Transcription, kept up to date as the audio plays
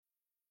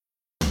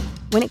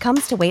When it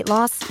comes to weight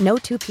loss, no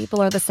two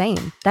people are the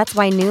same. That's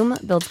why Noom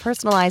builds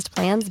personalized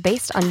plans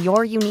based on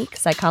your unique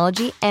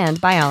psychology and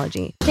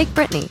biology. Take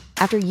Brittany.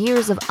 After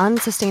years of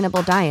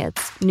unsustainable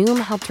diets, Noom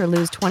helped her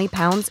lose 20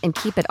 pounds and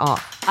keep it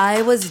off.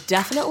 I was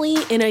definitely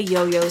in a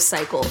yo-yo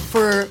cycle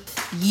for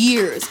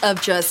years of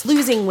just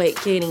losing weight,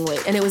 gaining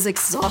weight, and it was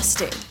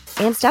exhausting.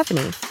 And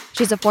Stephanie.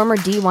 She's a former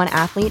D1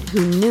 athlete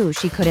who knew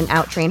she couldn't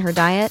outtrain her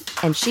diet,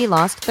 and she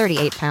lost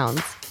 38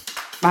 pounds.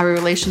 My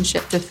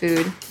relationship to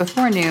food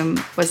before Noom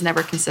was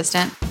never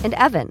consistent. And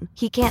Evan,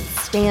 he can't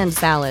stand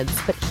salads,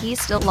 but he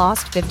still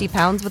lost 50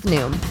 pounds with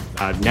Noom.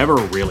 I never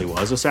really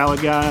was a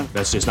salad guy.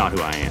 That's just not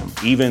who I am.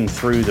 Even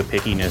through the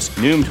pickiness,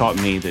 Noom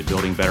taught me that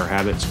building better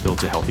habits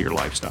builds a healthier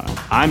lifestyle.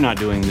 I'm not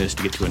doing this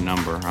to get to a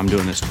number. I'm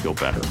doing this to feel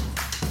better.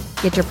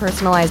 Get your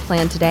personalized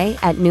plan today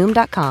at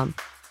Noom.com.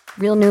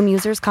 Real Noom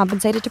users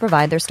compensated to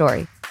provide their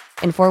story.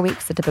 In 4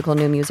 weeks, the typical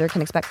Noom user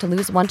can expect to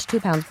lose 1 to 2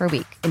 pounds per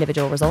week.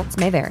 Individual results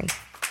may vary.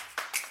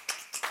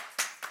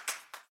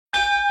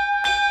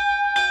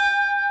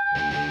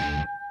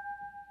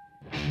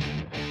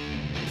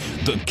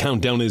 The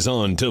countdown is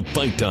on to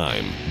fight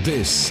time.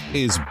 This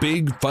is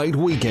Big Fight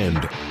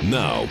Weekend.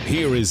 Now,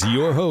 here is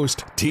your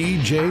host,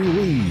 TJ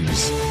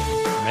Reeves.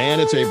 Man,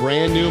 it's a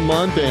brand new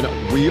month,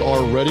 and we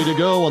are ready to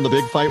go on the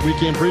Big Fight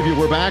Weekend preview.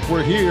 We're back.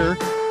 We're here.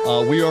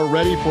 We are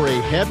ready for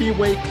a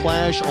heavyweight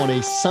clash on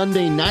a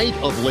Sunday night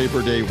of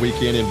Labor Day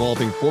weekend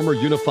involving former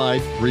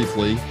unified,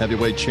 briefly,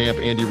 heavyweight champ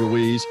Andy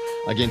Ruiz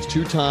against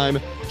two-time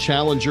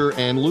challenger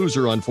and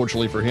loser,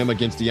 unfortunately for him,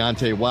 against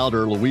Deontay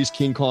Wilder, Luis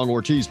King Kong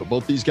Ortiz. But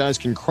both these guys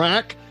can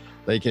crack.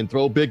 They can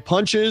throw big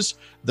punches.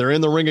 They're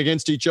in the ring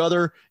against each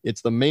other.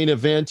 It's the main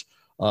event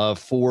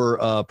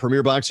for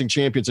Premier Boxing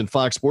Champions and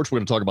Fox Sports. We're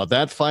going to talk about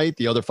that fight,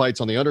 the other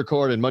fights on the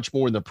undercard, and much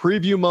more in the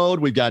preview mode.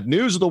 We've got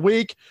news of the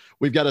week.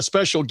 We've got a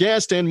special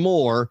guest and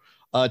more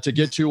to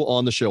get to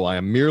on the show. I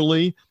am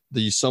merely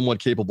the somewhat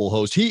capable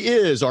host. He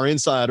is our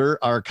insider,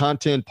 our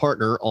content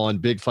partner on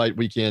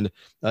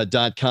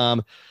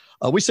BigFightWeekend.com.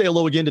 We say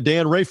hello again to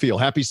Dan Rafael.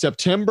 Happy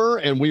September,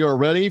 and we are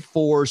ready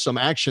for some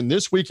action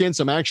this weekend,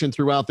 some action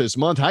throughout this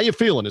month. How you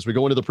feeling as we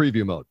go into the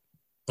preview mode?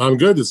 I'm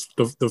good.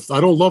 I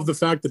don't love the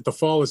fact that the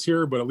fall is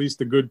here, but at least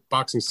the good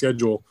boxing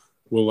schedule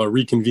will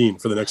reconvene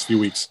for the next few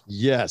weeks.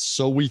 Yes,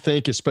 so we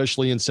think,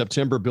 especially in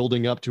September,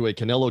 building up to a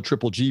Canelo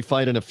Triple G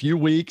fight in a few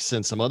weeks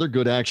and some other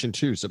good action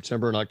too,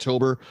 September and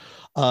October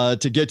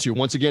to get to.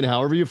 Once again,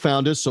 however you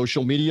found us,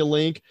 social media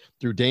link,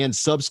 through Dan's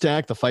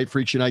Substack, the Fight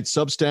Freaks Unite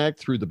Substack,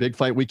 through the Big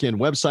Fight Weekend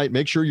website.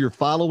 Make sure you're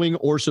following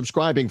or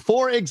subscribing.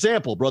 For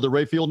example, Brother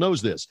Rayfield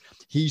knows this.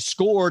 He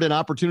scored an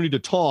opportunity to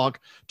talk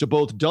to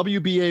both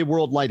WBA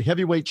World Light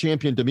Heavyweight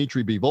Champion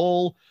Dimitri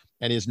Bivol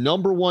and his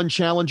number one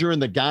challenger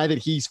and the guy that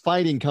he's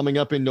fighting coming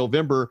up in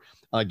November,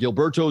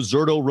 Gilberto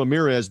Zurdo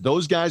Ramirez.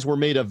 Those guys were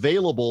made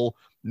available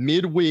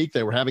midweek.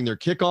 They were having their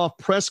kickoff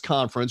press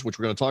conference, which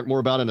we're going to talk more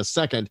about in a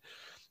second,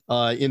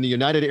 in the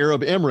United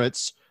Arab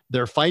Emirates.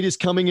 Their fight is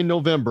coming in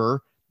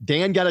November.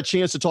 Dan got a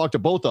chance to talk to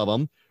both of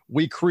them.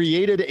 We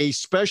created a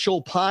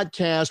special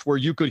podcast where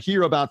you could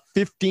hear about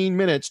 15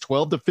 minutes,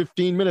 12 to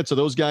 15 minutes of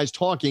those guys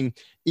talking.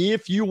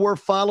 If you were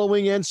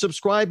following and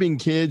subscribing,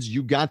 kids,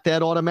 you got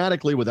that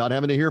automatically without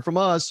having to hear from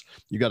us.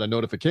 You got a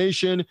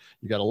notification,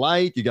 you got a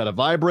light, you got a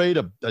vibrate,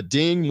 a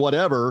ding,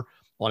 whatever,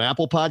 on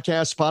Apple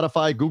Podcasts,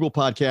 Spotify, Google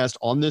Podcasts,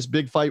 on this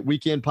Big Fight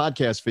Weekend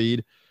podcast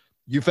feed.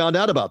 You found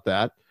out about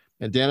that.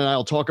 And Dan and I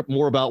will talk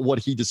more about what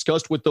he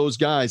discussed with those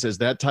guys as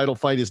that title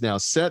fight is now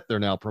set. They're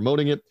now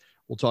promoting it.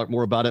 We'll talk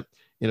more about it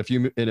in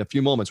a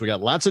few moments. We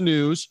got lots of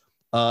news.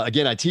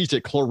 Again, I teased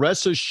it.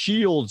 Claressa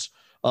Shields,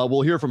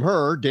 we'll hear from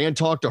her. Dan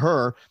talked to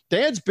her.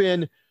 Dan's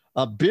been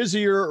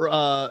busier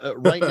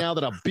right now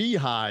than a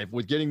beehive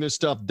with getting this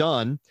stuff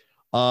done.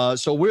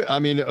 So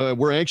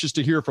we're anxious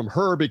to hear from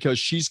her because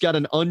she's got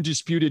an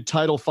undisputed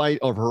title fight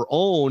of her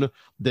own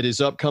that is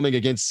upcoming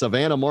against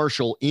Savannah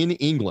Marshall in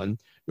England.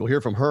 You'll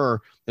hear from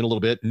her in a little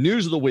bit.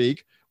 News of the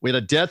week. We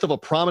had a death of a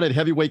prominent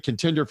heavyweight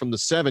contender from the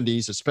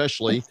 70s,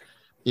 especially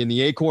in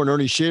the Acorn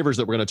Ernie Shavers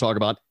that we're going to talk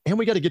about. And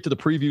we got to get to the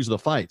previews of the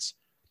fights.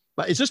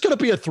 But is this going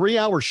to be a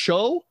 3-hour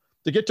show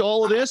to get to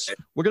all of this?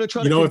 We're going to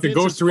try to if it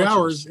goes 3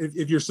 hours,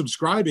 if you're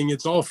subscribing,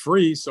 it's all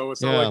free. So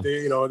it's not like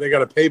they got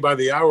to pay by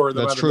the hour.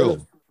 That's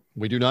true.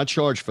 We do not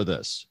charge for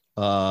this.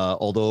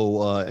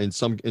 Although in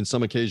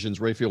some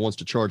occasions, Raphael wants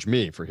to charge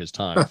me for his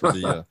time for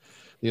the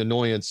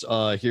annoyance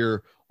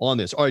here on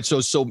this. All right,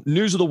 so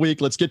news of the week.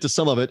 Let's get to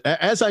some of it.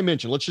 As I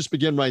mentioned, let's just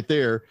begin right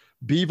there.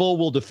 Bivol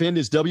will defend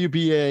his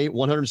WBA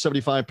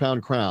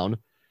 175-pound crown.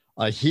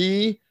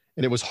 And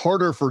it was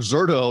harder for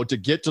Zurdo to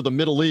get to the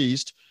Middle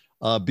East.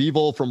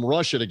 Bivol from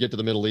Russia to get to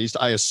the Middle East,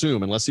 I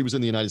assume, unless he was in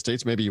the United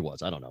States. Maybe he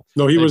was. I don't know.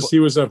 No, he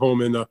was at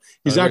home, and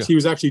he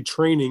was actually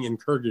training in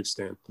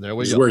Kyrgyzstan. There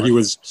we go. Where he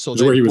was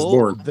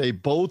born. They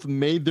both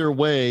made their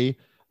way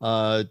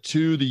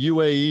to the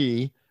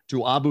UAE,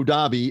 to Abu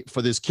Dhabi,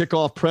 for this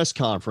kickoff press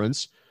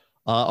conference.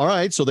 All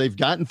right, so they've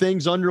gotten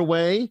things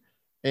underway.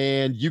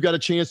 and you got a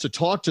chance to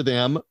talk to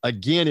them.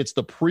 Again, it's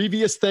the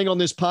previous thing on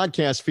this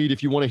podcast feed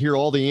if you want to hear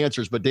all the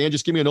answers. But Dan,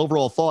 just give me an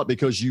overall thought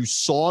because you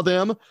saw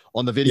them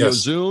on the video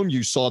Zoom.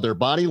 You saw their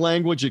body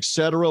language,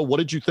 etc. What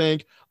did you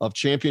think of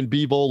champion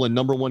Bivol and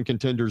number one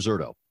contender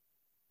Zurdo?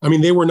 I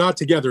mean, they were not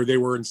together. They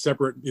were in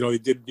separate, they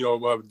did,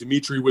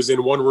 Dimitri was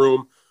in one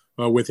room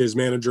with his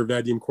manager,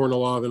 Vadim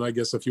Kornilov, and I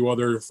guess a few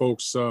other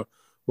folks,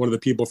 one of the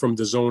people from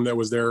DAZN that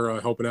was there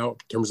helping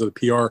out in terms of the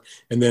PR.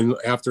 And then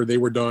after they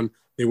were done,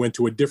 they went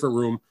to a different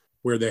room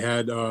where they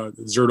had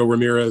Zurdo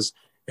Ramirez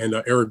and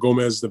Eric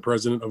Gomez, the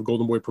president of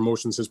Golden Boy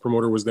Promotions. His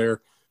promoter was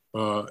there.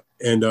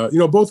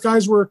 Both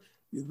guys were,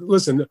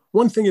 listen,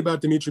 one thing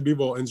about Dimitri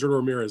Bivol and Zurdo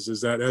Ramirez is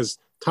that as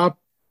top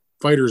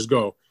fighters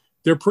go,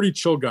 they're pretty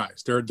chill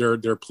guys.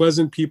 They're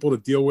pleasant people to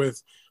deal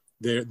with.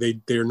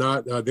 They're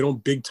not, they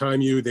don't big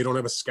time you. They don't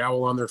have a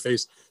scowl on their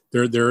face.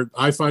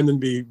 I find them to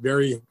be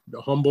very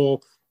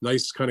humble,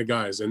 nice kind of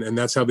guys. And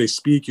that's how they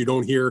speak. You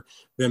don't hear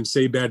them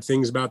say bad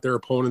things about their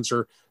opponents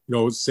or,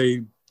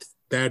 say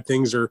bad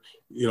things or,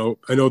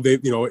 I know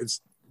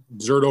it's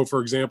Zurdo,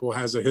 for example,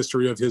 has a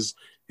history of his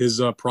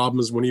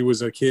problems when he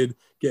was a kid,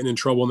 getting in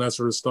trouble and that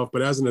sort of stuff.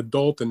 But as an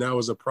adult and now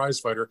as a prize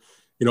fighter,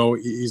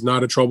 he's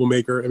not a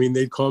troublemaker. I mean,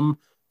 they come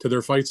to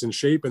their fights in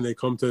shape and they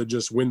come to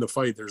just win the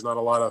fight. There's not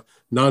a lot of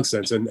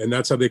nonsense. And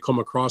that's how they come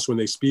across when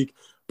they speak.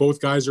 Both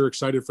guys are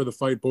excited for the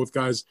fight. Both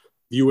guys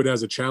view it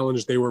as a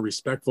challenge. They were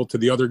respectful to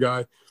the other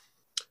guy.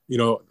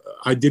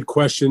 I did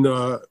question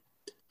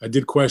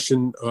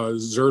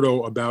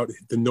Zurdo about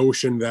the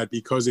notion that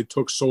because it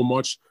took so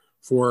much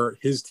for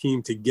his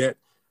team to get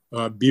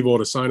Bivol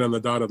to sign on the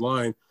dotted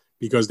line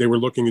because they were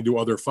looking to do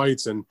other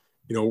fights and,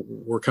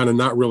 we're kind of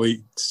not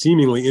really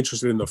seemingly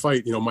interested in the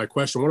fight. One of my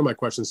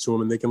questions to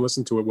him, and they can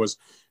listen to it, was,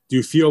 do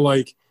you feel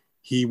like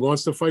he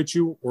wants to fight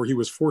you or he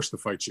was forced to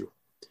fight you?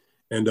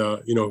 And,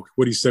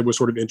 what he said was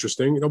sort of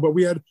interesting, but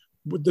we had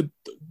the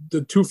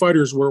two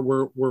fighters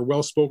were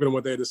well-spoken in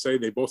what they had to say.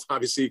 They both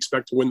obviously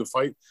expect to win the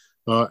fight.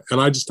 And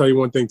I just tell you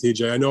one thing,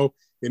 TJ, I know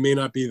it may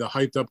not be the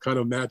hyped up kind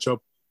of matchup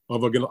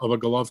of a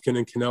Golovkin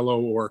and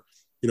Canelo or,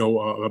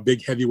 a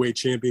big heavyweight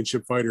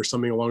championship fight or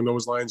something along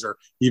those lines, or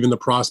even the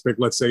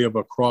prospect, let's say, of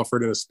a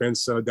Crawford and a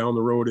Spence down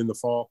the road in the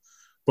fall.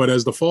 But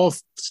as the fall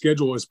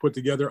schedule is put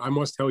together, I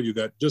must tell you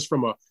that just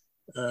from a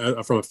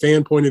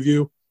fan point of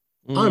view,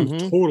 I'm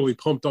totally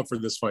pumped up for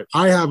this fight.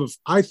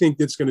 I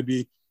think it's going to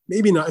be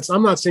maybe not.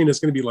 I'm not saying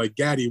it's going to be like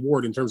Gatti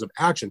Ward in terms of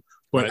action,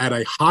 but at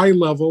a high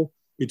level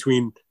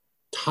between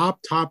top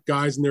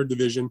guys in their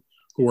division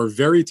who are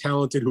very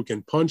talented, who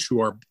can punch,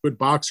 who are good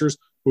boxers,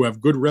 who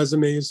have good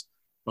resumes.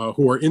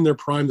 Who are in their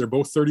prime. They're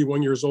both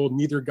 31 years old.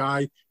 Neither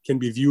guy can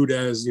be viewed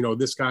as,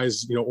 this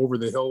guy's, over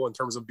the hill in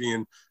terms of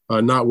being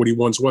not what he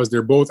once was.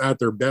 They're both at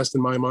their best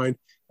in my mind.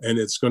 And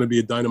it's going to be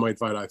a dynamite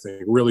fight, I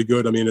think. Really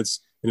good. I mean, it's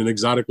in an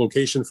exotic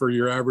location for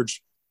your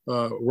average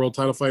world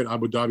title fight.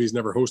 Abu Dhabi's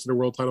never hosted a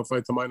world title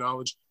fight, to my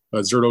knowledge.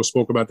 Zurdo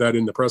spoke about that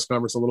in the press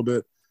conference a little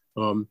bit.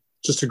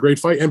 Just a great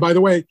fight. And by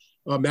the way,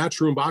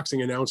 Matchroom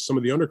Boxing announced some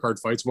of the undercard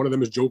fights. One of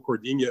them is Joe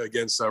Cordinia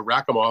against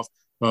Rakhimov.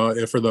 For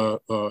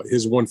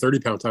his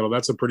 130-pound title.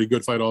 That's a pretty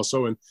good fight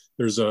also. And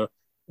there's a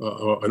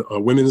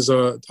women's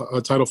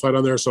title fight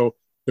on there. So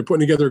they're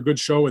putting together a good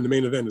show, and the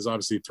main event is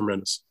obviously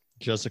tremendous.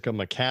 Jessica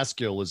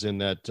McCaskill is in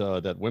that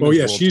women's. Oh,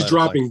 yeah, she's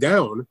dropping fight.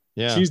 down.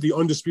 Yeah. She's the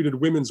undisputed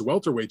women's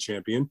welterweight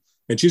champion,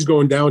 and she's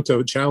going down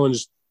to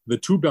challenge the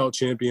two-belt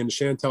champion,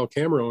 Chantel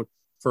Cameron,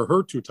 for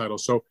her two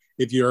titles. So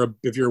if you're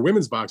a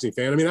women's boxing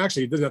fan, I mean,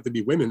 actually, it doesn't have to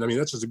be women. I mean,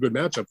 that's just a good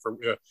matchup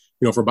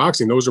for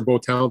boxing. Those are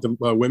both talented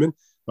women.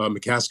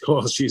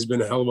 McCaskill, she's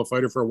been a hell of a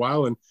fighter for a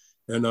while, and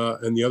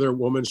the other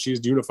woman,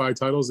 she's unified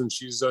titles and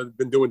she's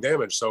been doing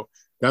damage. So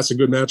that's a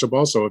good matchup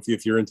also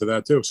if you're into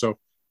that too. So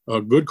a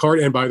good card,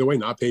 and by the way,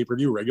 not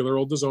pay-per-view, regular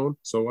old DAZN.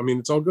 So I mean,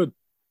 it's all good.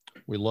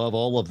 We love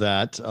all of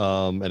that.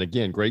 And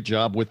again, great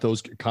job with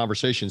those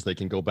conversations. They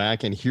can go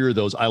back and hear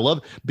those. I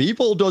love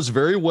Bivol does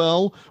very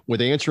well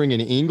with answering in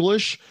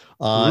English.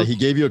 He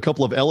gave you a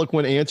couple of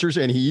eloquent answers,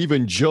 and he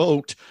even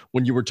joked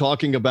when you were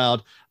talking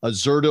about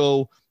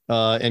Zurdo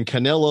and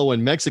Canelo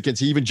and Mexicans.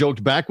 He even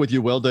joked back with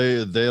you, well,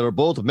 they are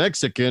both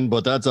Mexican,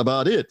 but that's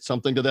about it.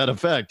 Something to that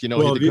effect,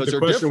 because the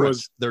question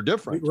was, they're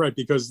different. Right,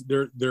 because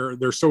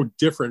they're so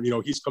different.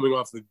 He's coming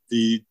off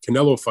the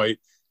Canelo fight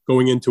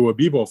going into a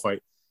Bivol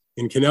fight.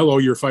 In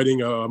Canelo, you're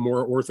fighting a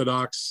more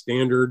orthodox,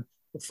 standard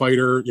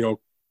fighter,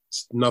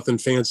 nothing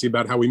fancy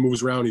about how he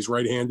moves around. He's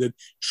right-handed,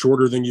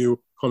 shorter than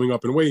you, coming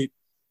up in weight.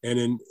 And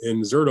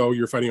in Zurdo,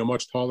 you're fighting a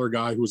much taller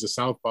guy who's a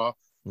southpaw,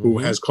 who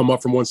has come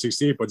up from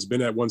 168, but has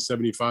been at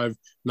 175,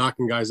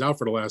 knocking guys out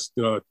for the last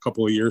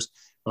couple of years.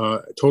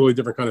 Totally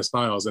different kind of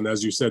styles. And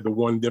as you said, the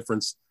one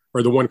difference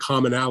or the one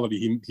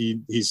commonality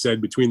he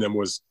said between them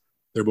was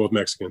they're both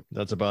Mexican.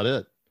 That's about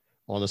it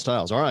on the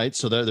styles. All right.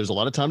 So there's a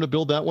lot of time to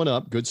build that one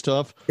up. Good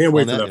stuff. Can't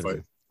wait for that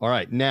fight. All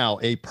right. Now,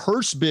 a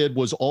purse bid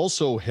was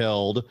also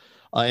held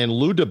And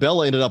Lou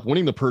DiBella ended up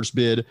winning the purse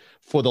bid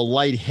for the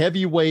light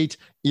heavyweight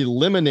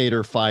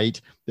eliminator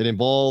fight that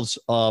involves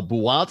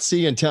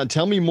Buatsi. And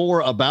tell me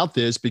more about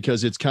this,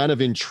 because it's kind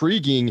of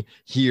intriguing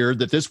here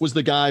that this was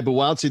the guy,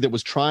 Buatsi, that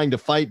was trying to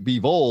fight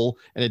Bivol,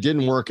 and it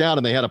didn't work out,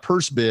 and they had a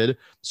purse bid.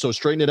 So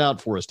straighten it out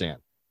for us, Dan.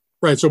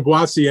 Right. So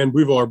Buatsi and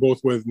Bivol are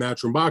both with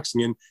Matchroom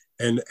Boxing.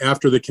 And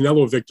after the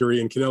Canelo victory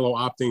and Canelo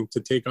opting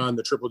to take on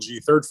the Triple G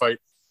third fight,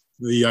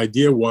 the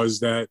idea was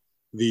that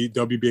the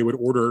WBA would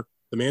order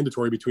the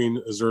mandatory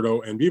between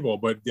Zurdo and Bivol.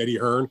 But Eddie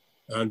Hearn,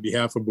 on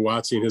behalf of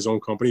Buatsi and his own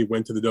company,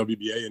 went to the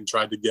WBA and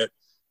tried to get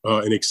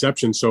an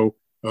exception so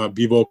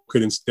Bivol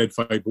could instead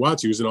fight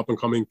Buatsi, who's an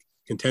up-and-coming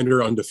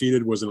contender,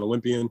 undefeated, was an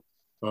Olympian,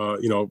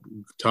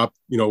 top,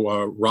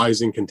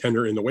 rising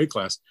contender in the weight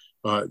class.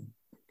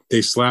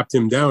 They slapped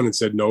him down and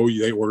said, no,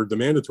 they ordered the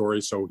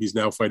mandatory. So he's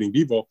now fighting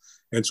Bivol.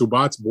 And so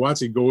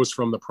Buatsi goes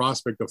from the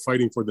prospect of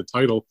fighting for the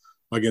title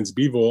against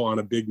Bivol on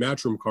a big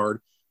Matchroom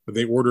card. But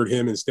they ordered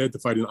him instead to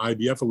fight an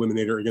IBF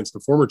eliminator against the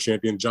former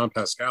champion, Jean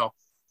Pascal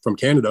from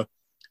Canada.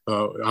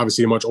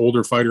 Obviously a much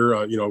older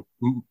fighter.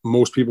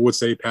 Most people would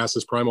say past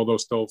his prime, although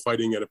still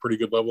fighting at a pretty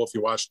good level. If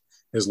you watched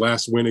his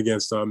last win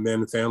against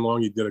Men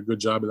Fanlong, he did a good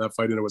job in that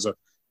fight, and it was a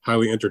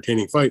highly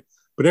entertaining fight.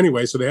 But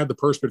anyway, so they had the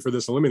purse bid for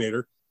this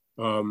eliminator.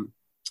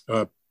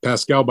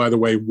 Pascal, by the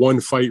way, one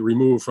fight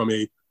removed from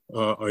a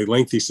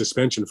lengthy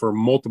suspension for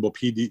multiple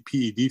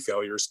PED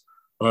failures.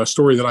 A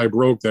story that I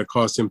broke that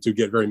caused him to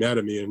get very mad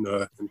at me and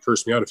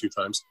curse me out a few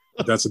times.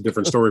 But that's a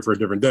different story for a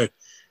different day.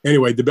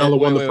 Anyway, DiBella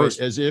won the purse.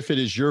 As if it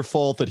is your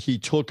fault that he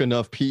took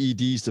enough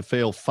PEDs to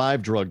fail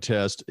 5 drug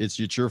tests. It's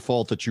your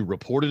fault that you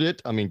reported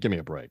it. I mean, give me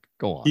a break.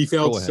 Go on. He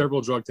failed several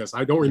drug tests.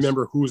 I don't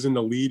remember who's in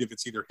the lead, if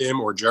it's either him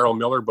or Gerald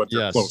Miller, but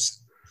they're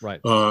close.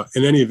 Right.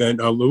 In any event,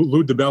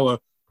 Lou DiBella,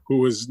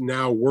 who is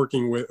now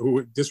working with,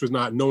 who this was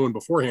not known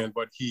beforehand,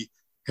 but he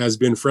has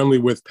been friendly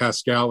with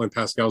Pascal and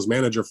Pascal's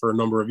manager for a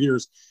number of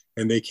years.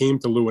 And they came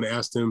to Lou and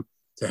asked him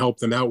to help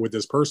them out with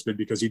this purse bid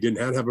because he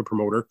didn't have a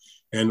promoter.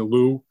 And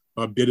Lou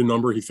bid a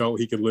number he felt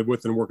he could live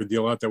with and work a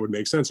deal out that would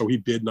make sense. So he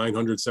bid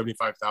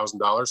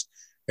 $975,000.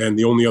 And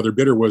the only other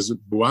bidder was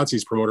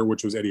Buatsi's promoter,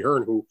 which was Eddie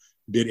Hearn, who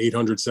bid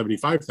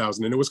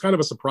 $875,000. And it was kind of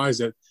a surprise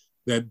that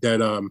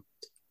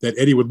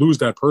Eddie would lose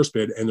that purse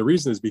bid. And the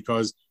reason is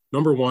because,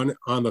 number one,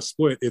 on the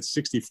split, it's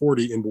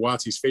 60-40 in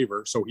Buatsi's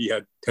favor. So he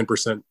had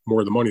 10% more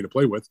of the money to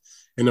play with.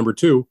 And number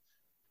two,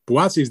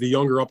 Buatsi is the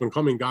younger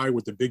up-and-coming guy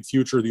with the big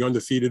future, the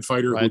undefeated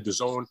fighter who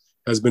DAZN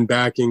has been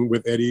backing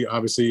with Eddie,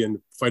 obviously, and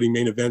fighting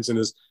main events and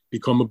has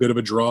become a bit of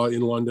a draw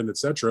in London,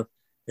 etc.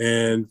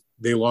 And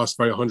they lost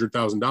by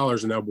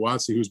 $100,000. And now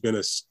Buatsi, who's been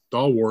a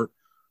stalwart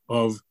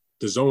of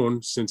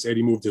DAZN since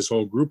Eddie moved his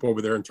whole group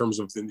over there in terms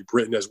of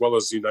Britain as well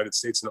as the United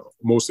States and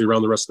mostly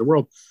around the rest of the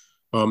world,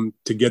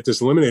 to get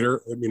this eliminator.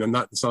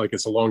 It's not like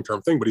it's a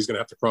long-term thing, but he's going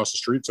to have to cross the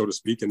street, so to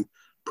speak, and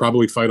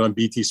probably fight on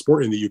BT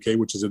Sport in the UK,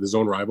 which is a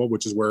DAZN rival,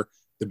 which is where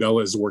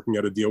DiBella is working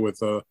out a deal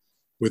with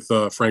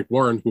Frank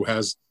Warren, who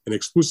has an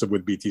exclusive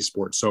with BT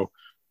Sport. So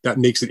that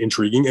makes it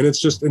intriguing. And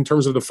it's just in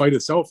terms of the fight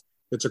itself,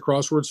 it's a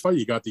crossroads fight.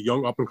 You got the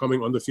young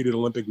up-and-coming undefeated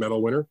Olympic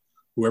medal winner,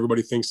 who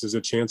everybody thinks is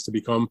a chance to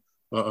become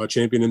a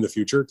champion in the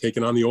future,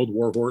 taking on the old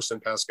warhorse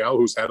and Pascal,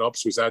 who's had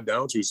ups, who's had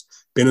downs, who's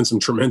been in some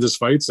tremendous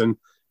fights and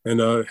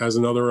has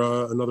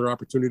another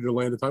opportunity to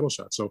land a title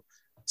shot. So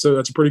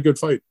that's a pretty good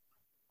fight.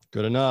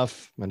 Good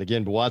enough. And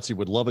again, Buatsi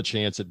would love a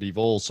chance at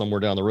Bivol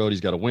somewhere down the road.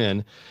 He's got to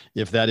win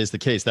if that is the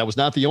case. That was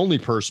not the only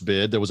purse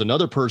bid. There was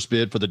another purse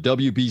bid for the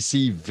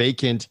WBC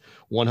vacant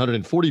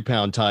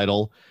 140-pound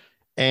title.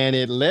 And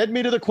it led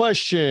me to the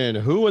question,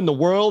 who in the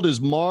world is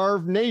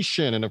Marv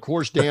Nation? And of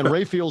course, Dan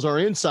Rayfield's our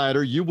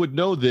insider. You would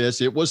know this.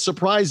 It was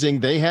surprising.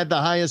 They had the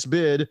highest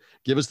bid.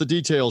 Give us the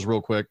details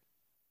real quick.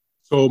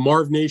 So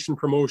Marv Nation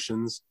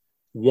Promotions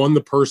won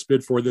the purse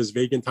bid for this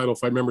vacant title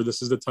fight. Remember,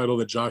 this is the title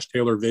that Josh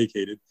Taylor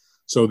vacated.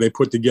 So they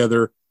put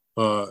together,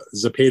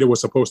 Zepeda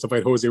was supposed to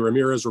fight Jose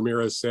Ramirez.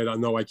 Ramirez said,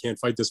 no, I can't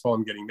fight this fall.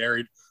 I'm getting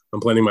married. I'm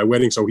planning my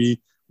wedding. So he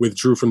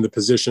withdrew from the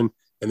position.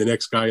 And the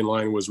next guy in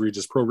line was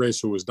Regis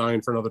Prograis, who was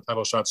dying for another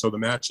title shot. So the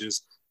match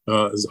is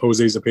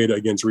Jose Zepeda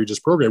against Regis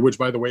Prograis, which,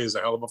 by the way, is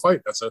a hell of a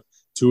fight. That's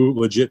two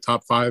legit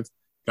top 5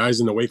 guys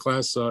in the weight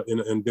class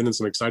and been in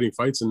some exciting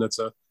fights. And it's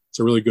a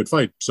really good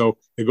fight. So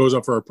it goes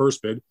up for a purse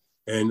bid.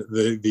 And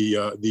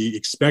the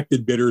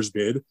expected bidders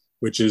bid,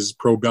 which is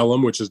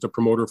Probellum, which is the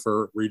promoter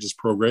for Regis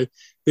Prograis,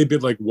 they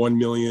bid like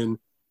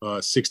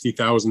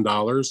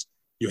 $1,060,000.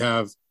 You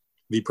have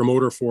the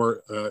promoter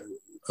for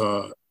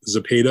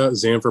Zepeda,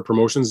 Zanfer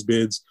Promotions,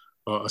 bids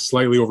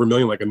slightly over $1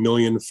 million, like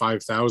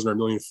 $1,005,000 or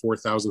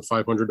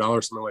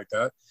 $1,004,500, something like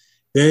that.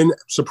 Then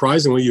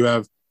surprisingly, you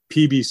have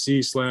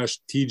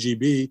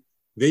PBC/TGB.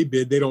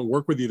 They don't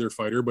work with either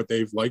fighter, but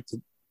they've worked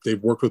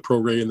with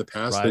Prograis in the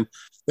past. Right. And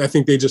I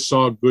think they just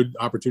saw a good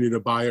opportunity to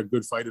buy a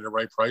good fight at a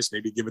right price,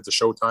 maybe give it to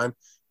Showtime,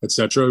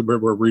 etc.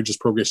 Where Regis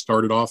Prograis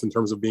started off in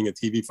terms of being a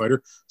TV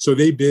fighter. So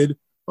they bid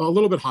a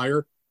little bit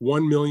higher,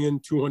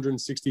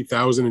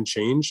 $1,260,000 and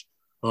change.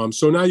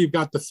 So now you've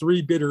got the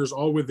 3 bidders,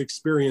 all with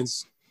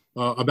experience,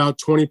 about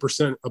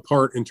 20%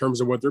 apart in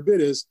terms of what their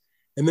bid is.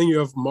 And then you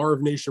have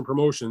Marv Nation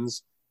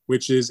Promotions,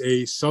 which is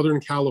a Southern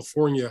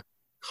California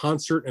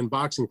concert and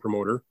boxing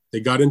promoter. They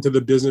got into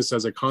the business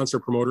as a concert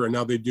promoter, and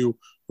now they do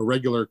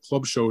regular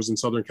club shows in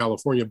Southern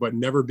California, but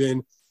never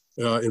been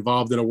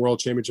involved in a world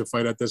championship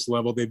fight at this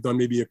level. They've done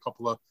maybe a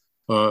couple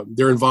of,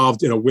 they're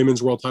involved in a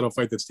women's world title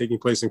fight that's taking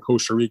place in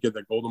Costa Rica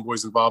that Golden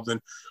Boy's involved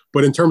in.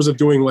 But in terms of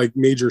doing like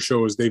major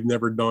shows, they've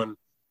never done,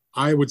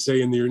 I would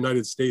say in the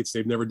United States,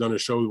 they've never done a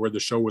show where the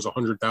show was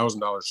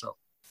 $100,000 show.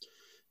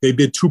 They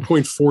bid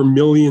 $2.4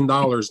 million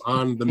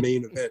on the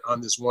main event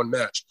on this one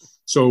match.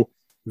 So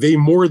they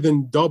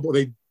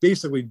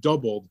basically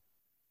doubled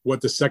what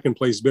the second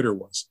place bidder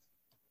was.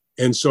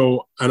 And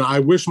so, and I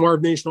wish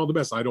Marv Nation all the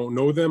best. I don't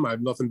know them. I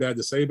have nothing bad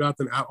to say about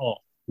them at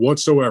all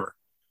whatsoever.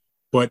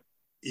 But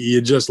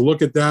you just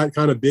look at that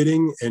kind of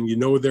bidding and you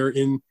know they're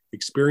in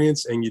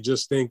experience and you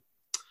just think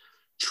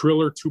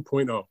Triller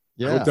 2.0.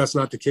 Yeah. I hope that's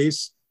not the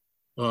case.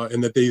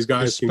 And that these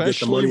guys can get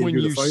the money and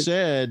do the fight. Especially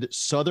when you said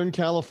Southern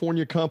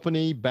California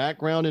company,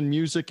 background in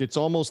music, it's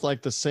almost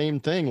like the same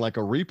thing, like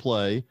a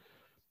replay.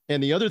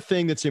 And the other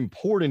thing that's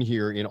important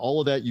here in all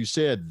of that you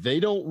said, they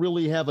don't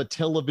really have a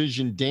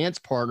television dance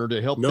partner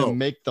to help them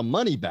make the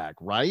money back,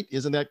 right?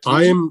 Isn't that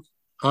key?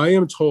 I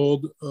am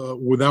told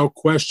without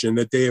question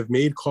that they have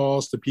made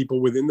calls to people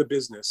within the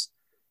business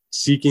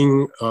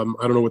seeking, I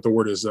don't know what the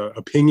word is,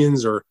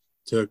 opinions or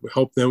to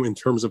help them in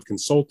terms of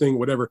consulting,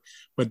 whatever,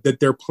 but that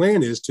their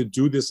plan is to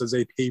do this as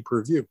a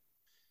pay-per-view.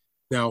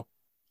 Now,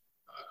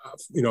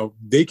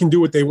 they can do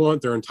what they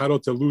want. They're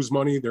entitled to lose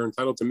money. They're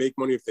entitled to make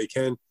money if they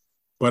can.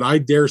 But I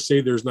dare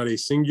say there's not a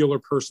singular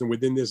person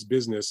within this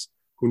business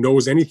who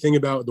knows anything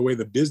about the way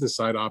the business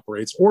side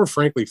operates, or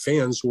frankly,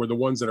 fans who are the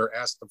ones that are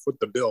asked to foot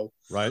the bill,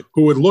 right?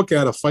 Who would look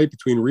at a fight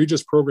between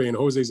Regis Prograis and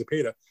Jose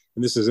Zepeda.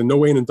 And this is in no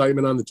way an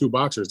indictment on the two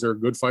boxers. They're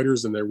good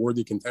fighters and they're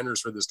worthy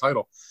contenders for this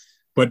title.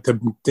 But to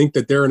think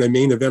that they're in a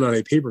main event on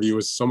a pay-per-view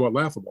is somewhat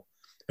laughable.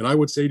 And I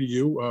would say to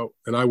you,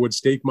 and I would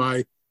stake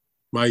my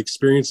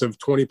experience of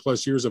 20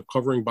 plus years of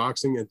covering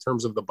boxing in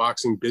terms of the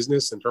boxing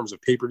business, in terms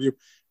of pay-per-view,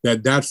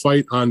 that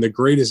fight on the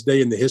greatest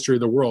day in the history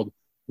of the world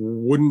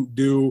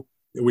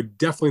it would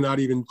definitely not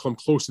even come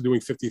close to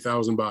doing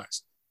 50,000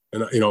 buys.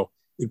 And,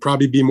 it'd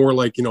probably be more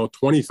like,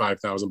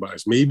 25,000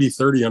 buys, maybe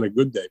 30 on a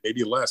good day,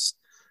 maybe less.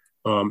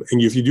 And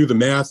if you do the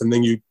math and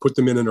then you put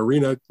them in an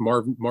arena,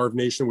 Marv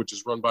Nation, which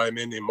is run by a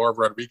man named Marv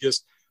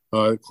Rodriguez,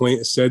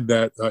 said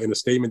that in a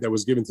statement that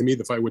was given to me,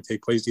 the fight would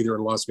take place either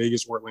in Las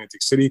Vegas or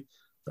Atlantic City.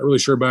 Not really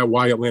sure about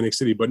why Atlantic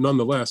City, but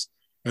nonetheless,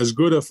 as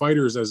good of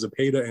fighters as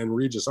Zepeda and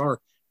Regis are,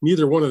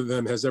 neither one of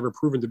them has ever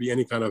proven to be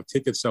any kind of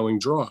ticket selling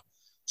draw.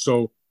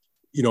 So,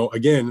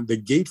 again, the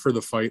gate for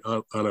the fight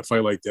on a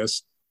fight like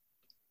this,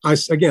 on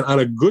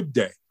a good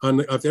day,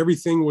 if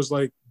everything was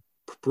like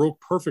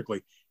broke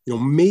perfectly,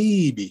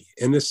 maybe,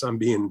 and this, I'm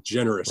being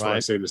generous when I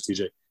say this,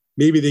 TJ,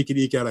 maybe they could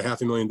eke out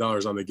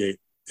 $500,000 on the gate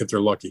if they're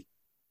lucky.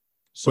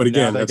 So but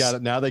again,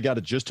 now they got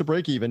it just to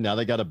break even. Now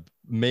they got to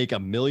make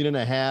 $1.5 million,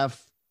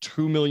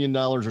 $2 million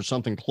or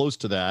something close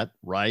to that,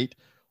 right?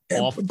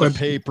 Off the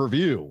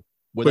pay-per-view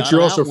without an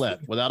outlet,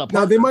 without a partner.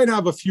 Now they might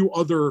have a few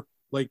other,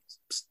 like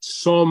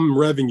some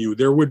revenue.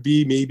 There would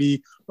be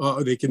maybe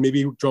they could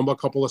maybe drum a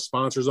couple of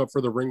sponsors up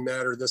for the ring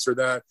mat or this or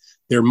that.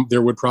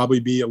 There would probably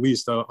be at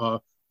least a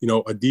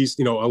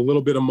decent, a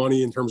little bit of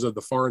money in terms of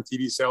the foreign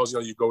TV sales.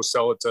 You go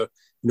sell it to,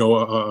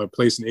 a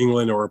place in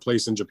England or a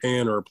place in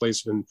Japan or a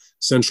place in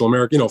Central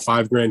America,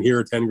 $5,000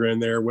 here, $10,000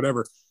 there,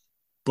 whatever.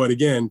 But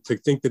again, to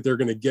think that they're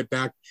going to get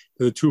back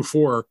to the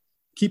 2-4,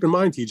 keep in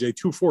mind, TJ,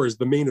 2-4 is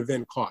the main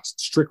event cost,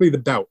 strictly the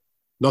bout,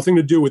 nothing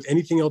to do with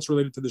anything else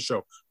related to the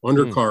show.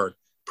 Undercard,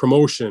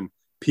 promotion,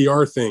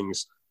 PR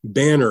things,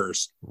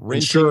 banners,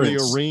 renting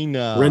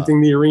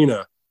the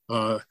arena,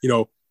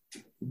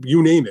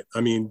 you name it.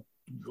 I mean,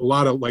 a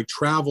lot of like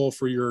travel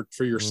for your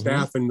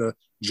staff and the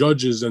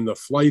judges and the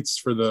flights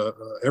for the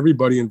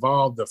everybody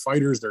involved, the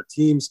fighters, their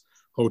teams,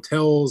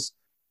 hotels,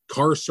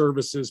 car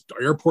services,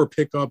 airport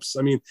pickups.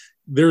 I mean,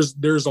 there's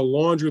a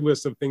laundry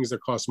list of things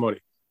that cost money.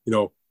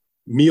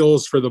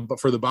 Meals for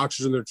the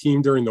boxers and their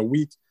team during the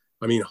week.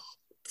 I mean,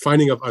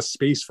 finding a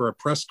space for a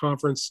press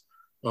conference.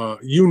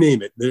 You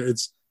name it. The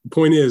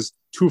point is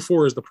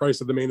 2-4 is the price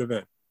of the main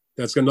event.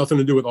 That's got nothing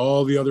to do with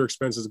all the other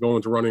expenses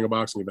going to running a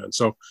boxing event.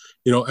 So,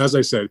 as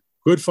I said,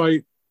 good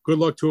fight. Good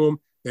luck to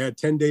them. They had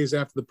 10 days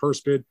after the purse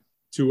bid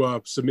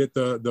to submit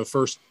the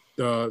first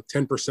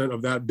 10%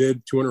 of that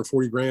bid,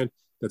 $240,000.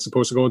 That's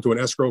supposed to go into an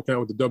escrow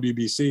account with the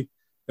WBC.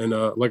 And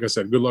like I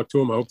said, good luck to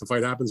them. I hope the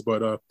fight happens,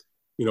 but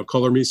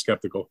color me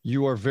skeptical.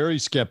 You are very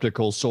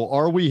skeptical. So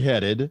are we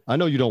headed? I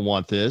know you don't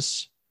want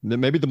this.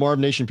 Maybe the Marv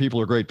Nation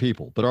people are great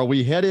people, but are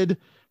we headed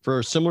for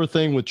a similar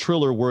thing with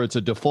Triller where it's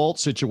a default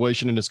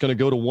situation and it's going to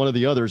go to one of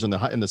the others and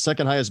the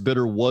second highest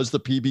bidder was the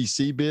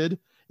PBC bid?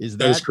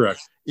 That is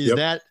correct.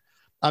 That,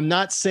 I'm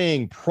not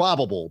saying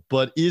probable,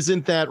 but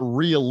isn't that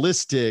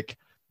realistic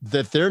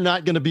that they're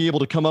not going to be able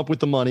to come up with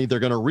the money? They're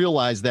going to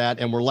realize that,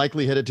 and we're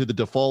likely headed to the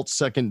default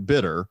second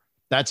bidder.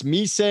 That's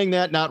me saying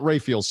that, not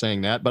Rafael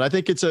saying that, but I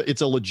think it's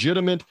a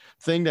legitimate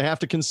thing to have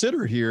to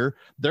consider here.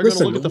 They're going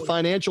to look at the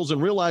financials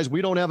and realize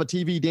we don't have a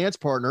TV dance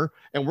partner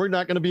and we're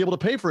not going to be able to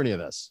pay for any of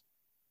this.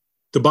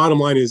 The bottom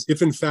line is,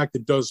 if in fact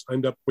it does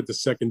end up with the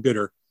second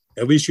bidder,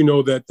 at least you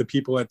know that the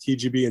people at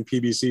TGB and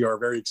PBC are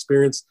very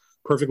experienced,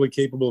 perfectly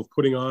capable of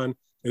putting on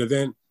an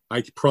event.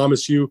 I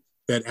promise you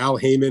that Al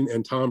Heyman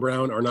and Tom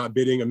Brown are not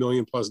bidding $1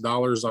 million+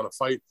 on a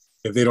fight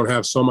if they don't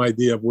have some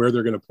idea of where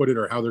they're going to put it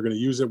or how they're going to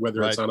use it,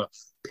 whether it's on a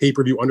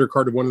pay-per-view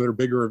undercard of one of their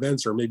bigger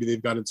events, or maybe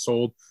they've got it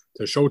sold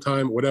to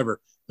Showtime,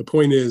 whatever. The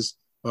point is,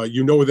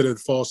 you know that it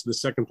falls to the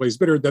second place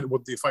bidder, that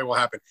the fight will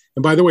happen.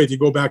 And by the way, if you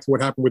go back to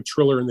what happened with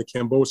Triller in the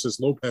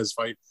Kambosos-Lopez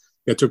fight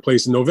that took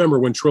place in November,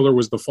 when Triller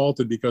was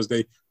defaulted because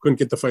they couldn't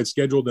get the fight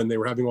scheduled and they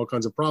were having all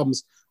kinds of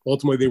problems,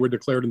 ultimately they were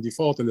declared in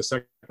default and the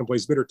second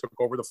place bidder took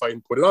over the fight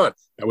and put it on.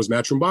 That was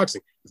Matchroom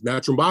Boxing. If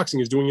Matchroom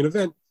Boxing is doing an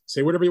event,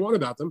 say whatever you want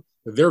about them.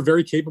 They're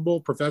very capable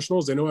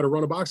professionals. They know how to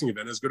run a boxing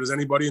event as good as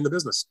anybody in the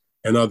business.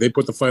 And they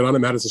put the fight on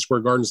at Madison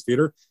Square Gardens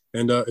Theater,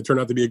 and it turned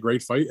out to be a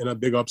great fight and a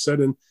big upset.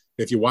 And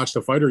if you watched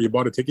the fight or you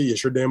bought a ticket, you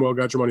sure damn well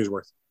got your money's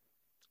worth.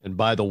 And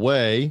by the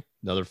way,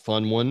 another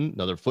fun one,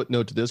 another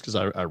footnote to this, because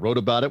I wrote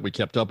about it. We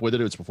kept up with it.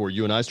 It was before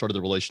you and I started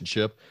the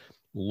relationship.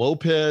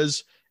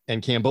 Lopez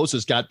and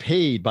Kambosos got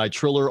paid by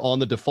Triller on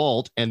the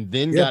default and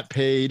then got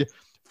paid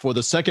for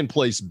the second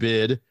place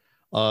bid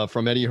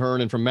from Eddie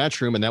Hearn and from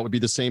Matchroom, and that would be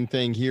the same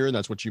thing here, and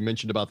that's what you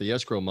mentioned about the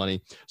escrow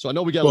money. So I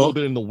know we got a little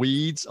bit in the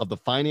weeds of the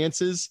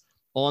finances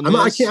on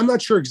this. I'm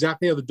not sure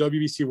exactly how the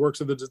WBC works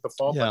with the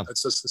default. Yeah.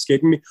 It's just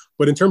escaping me.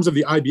 But in terms of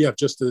the IBF,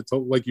 just to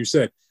like you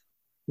said,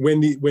 when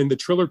the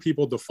Triller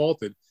people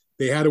defaulted,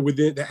 they had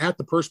at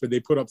the purse bid, they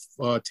put up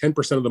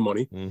 10% of the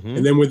money,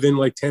 and then within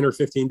like 10 or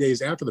 15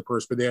 days after the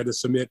purse bid, they had to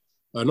submit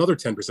another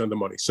 10% of the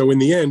money. So in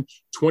the end,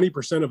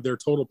 20% of their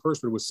total purse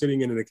bid was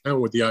sitting in an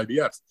account with the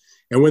IBF.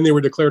 And when they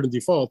were declared in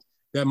default,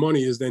 that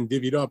money is then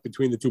divvied up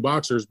between the two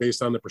boxers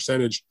based on the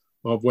percentage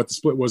of what the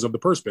split was of the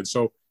purse bid.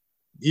 So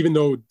even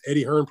though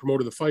Eddie Hearn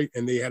promoted the fight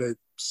and they had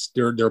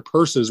their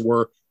purses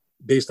were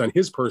based on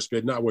his purse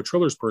bid, not what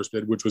Triller's purse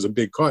bid, which was a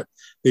big cut,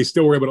 they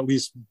still were able to, at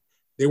least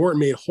they weren't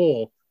made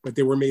whole, but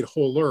they were made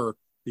wholer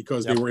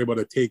because they were able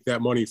to take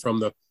that money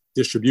from the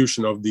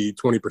distribution of the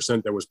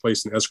 20% that was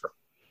placed in escrow.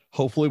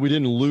 Hopefully we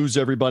didn't lose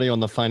everybody on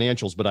the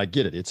financials, but I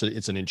get it.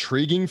 It's an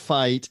intriguing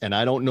fight, and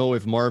I don't know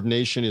if Marv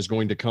Nation is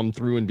going to come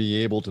through and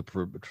be able to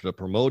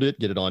promote it,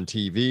 get it on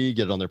TV,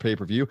 get it on their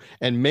pay-per-view.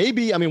 And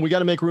maybe, we got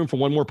to make room for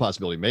one more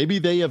possibility. Maybe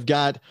they have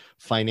got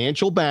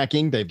financial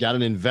backing. They've got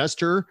an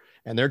investor,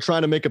 and they're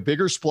trying to make a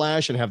bigger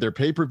splash and have their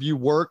pay-per-view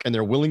work, and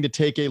they're willing to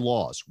take a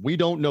loss. We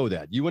don't know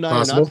that. You and I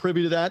are not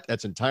privy to that.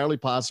 That's entirely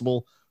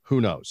possible.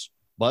 Who knows?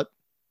 But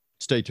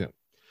stay tuned.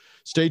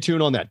 Stay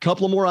tuned on that.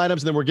 Couple of more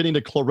items, and then we're getting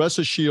to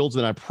Claressa Shields.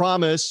 And I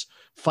promise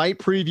fight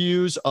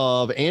previews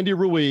of Andy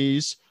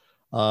Ruiz,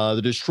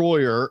 the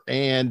Destroyer,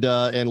 and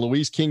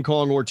Luis King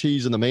Kong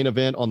Ortiz in the main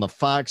event on the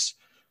Fox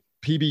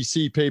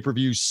PBC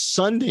pay-per-view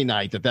Sunday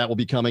night that will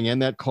be coming,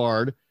 and that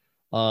card.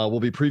 We'll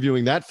be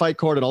previewing that fight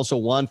card, and also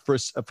Juan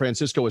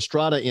Francisco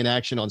Estrada in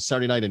action on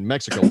Saturday night in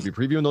Mexico. We'll be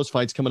previewing those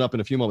fights coming up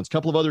in a few moments.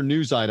 Couple of other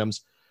news items.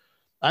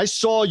 I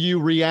saw you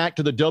react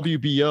to the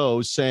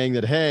WBO saying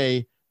that,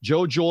 hey,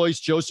 Joe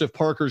Joyce, Joseph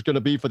Parker is going to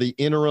be for the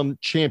interim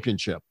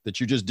championship, that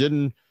you just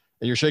didn't,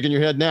 and you're shaking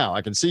your head now.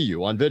 I can see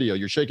you on video.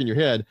 You're shaking your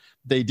head.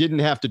 They didn't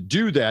have to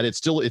do that.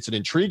 It's an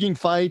intriguing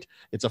fight.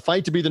 It's a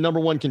fight to be the number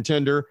one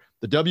contender.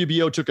 The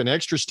WBO took an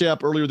extra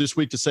step earlier this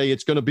week to say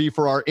it's going to be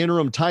for our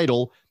interim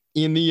title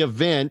in the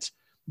event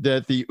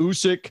that the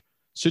Usyk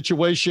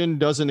situation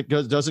doesn't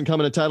come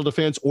in a title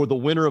defense, or the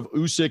winner of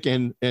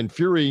Usyk and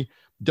Fury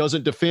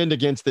doesn't defend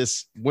against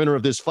this winner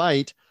of this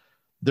fight.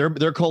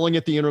 They're calling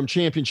it the interim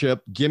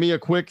championship. Give me a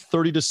quick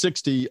 30 to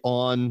 60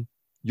 on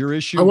your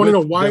issue. I want to know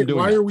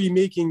why are we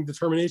making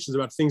determinations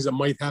about things that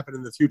might happen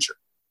in the future?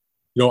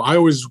 I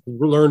always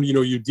learned,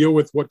 you deal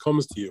with what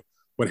comes to you,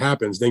 what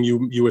happens, then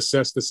you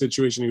assess the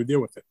situation and you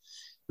deal with it.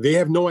 They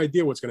have no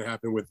idea what's going to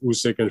happen with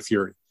Usyk and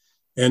Fury.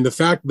 And the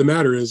fact of the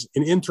matter is,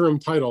 an interim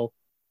title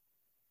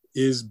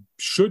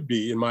should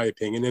be, in my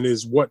opinion, and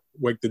is what,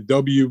 like the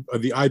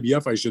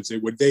IBF, I should say,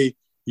 what they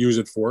use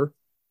it for.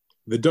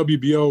 The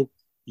WBO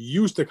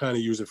used to kind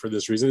of use it for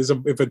this reason.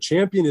 If a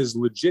champion is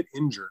legit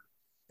injured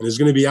and is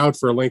going to be out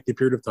for a lengthy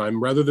period of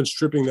time, rather than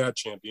stripping that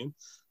champion,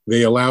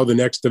 they allow the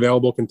next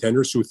available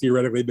contenders, who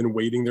theoretically have been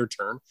waiting their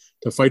turn,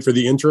 to fight for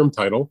the interim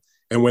title.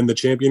 And when the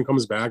champion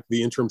comes back,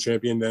 the interim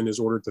champion then is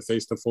ordered to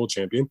face the full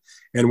champion.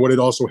 And what it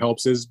also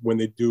helps is when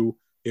they do,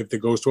 if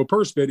it goes to a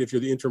purse bid, if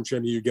you're the interim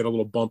champion, you get a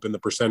little bump in the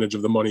percentage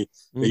of the money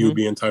that you would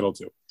be entitled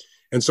to.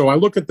 And so I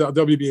look at the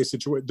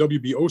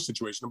WBO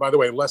situation. And by the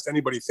way, lest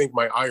anybody think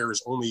my ire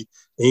is only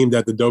aimed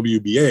at the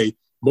WBA,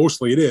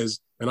 mostly it is.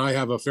 And I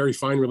have a very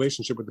fine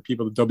relationship with the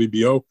people at the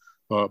WBO.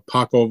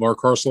 Paco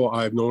Valcárcel,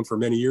 I've known for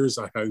many years.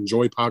 I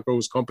enjoy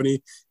Paco's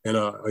company, and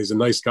he's a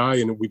nice guy,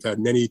 and we've had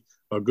many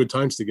good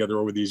times together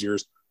over these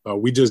years.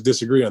 We just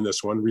disagree on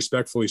this one,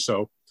 respectfully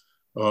so.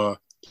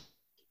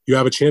 You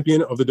have a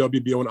champion of the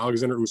WBO in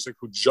Alexander Usyk,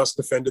 who just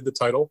defended the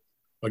title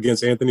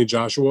against Anthony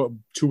Joshua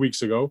 2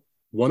 weeks ago,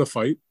 won a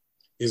fight,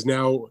 is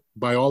now,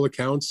 by all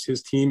accounts,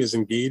 his team is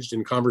engaged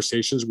in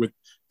conversations with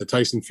the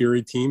Tyson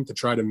Fury team to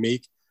try to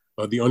make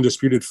the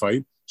undisputed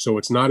fight. So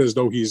it's not as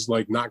though he's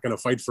like not going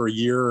to fight for a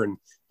year and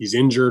he's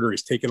injured or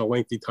he's taking a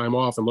lengthy time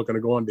off and looking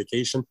to go on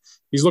vacation.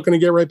 He's looking to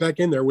get right back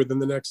in there within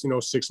the next,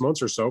 6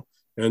 months or so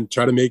and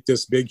try to make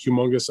this big,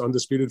 humongous,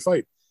 undisputed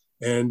fight.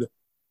 And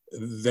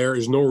there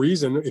is no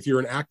reason, if you're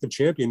an active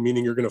champion,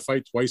 meaning you're going to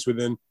fight twice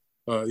within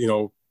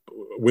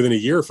a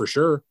year for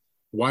sure,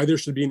 why there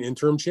should be an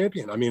interim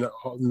champion. I mean,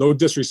 no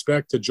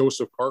disrespect to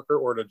Joseph Parker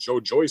or to Joe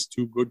Joyce,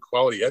 two good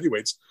quality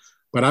heavyweights,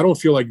 but I don't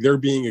feel like they're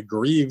being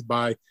aggrieved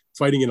by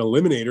fighting an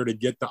eliminator to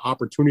get the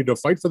opportunity to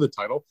fight for the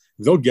title.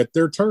 They'll get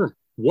their turn.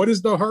 What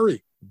is the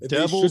hurry?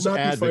 They should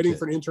not be fighting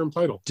for an interim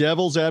title.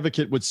 Devil's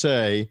advocate would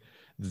say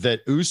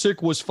that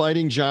Usyk was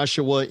fighting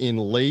Joshua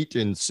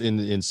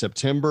in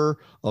September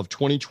of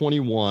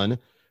 2021.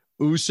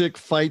 Usyk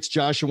fights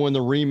Joshua in the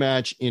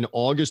rematch in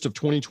August of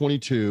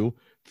 2022.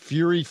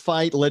 Fury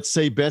fight, let's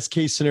say best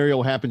case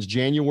scenario happens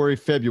January,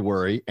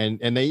 February, and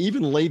they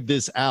even laid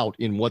this out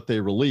in what they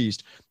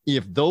released.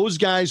 If those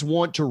guys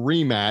want to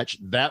rematch,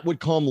 that would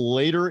come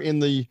later in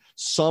the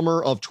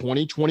summer of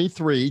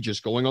 2023,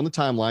 just going on the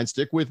timeline.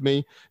 Stick with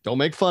me. Don't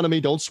make fun of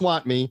me. Don't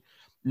swat me.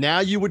 Now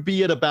you would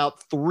be at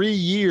about 3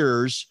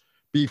 years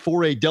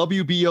before a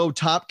WBO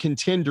top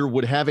contender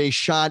would have a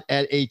shot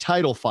at a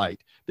title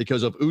fight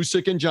because of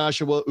Usyk and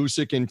Joshua,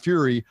 Usyk and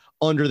Fury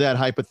under that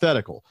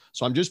hypothetical.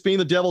 So I'm just being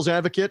the devil's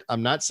advocate.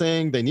 I'm not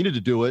saying they needed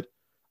to do it.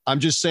 I'm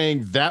just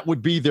saying that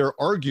would be their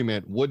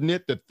argument, wouldn't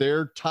it? That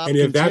their top and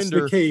if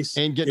contender that's the case,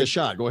 ain't getting a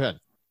shot. Go ahead.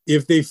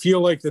 If they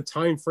feel like the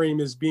time frame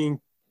is being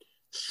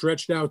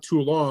stretched out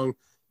too long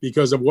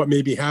because of what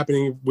may be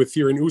happening with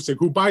Fury and Usyk,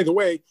 who, by the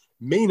way,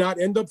 may not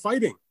end up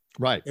fighting.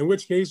 Right. In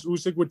which case,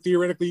 Usyk would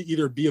theoretically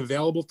either be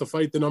available to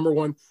fight the number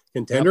one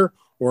contender,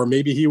 or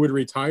maybe he would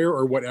retire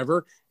or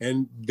whatever,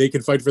 and they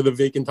could fight for the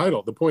vacant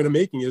title. The point I'm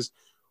making is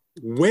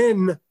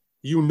when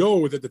you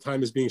know that the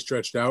time is being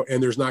stretched out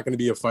and there's not going to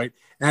be a fight,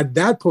 at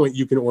that point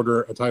you can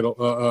order a title,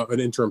 an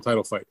interim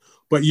title fight.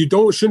 But you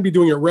shouldn't be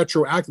doing it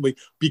retroactively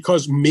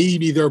because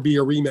maybe there'll be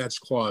a rematch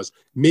clause.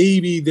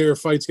 Maybe their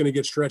fight's going to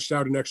get stretched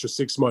out an extra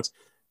 6 months.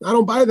 I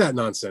don't buy that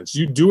nonsense.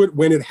 You do it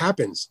when it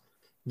happens.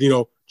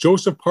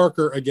 Joseph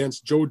Parker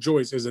against Joe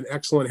Joyce is an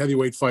excellent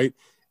heavyweight fight.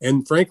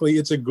 And frankly,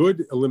 it's a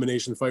good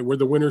elimination fight where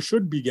the winner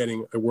should be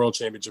getting a world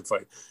championship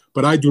fight.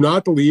 But I do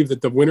not believe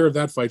that the winner of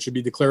that fight should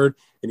be declared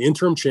an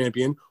interim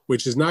champion,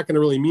 which is not going to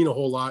really mean a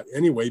whole lot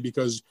anyway,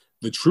 because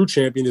the true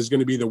champion is going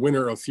to be the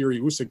winner of Fury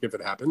Usyk if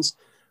it happens.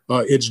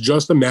 It's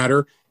just a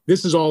matter.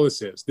 This is all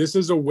this is. This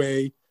is a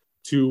way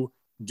to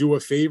do a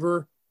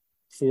favor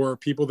for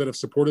people that have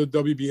supported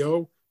the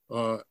WBO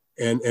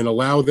and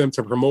allow them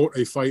to promote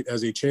a fight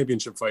as a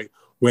championship fight,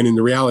 when in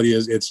the reality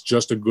is it's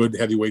just a good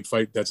heavyweight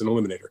fight that's an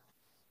eliminator.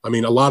 I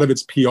mean, a lot of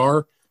it's PR,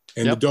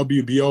 and the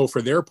WBO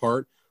for their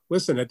part,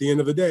 listen, at the end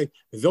of the day,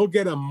 they'll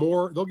get a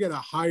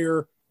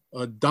higher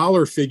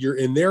dollar figure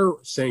in their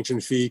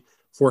sanction fee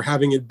for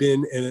having it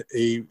been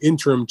a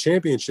interim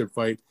championship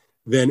fight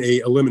than a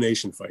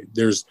elimination fight.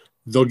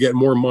 They'll get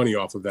more money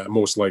off of that,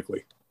 most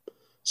likely.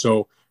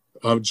 So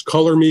just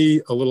color me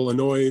a little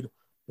annoyed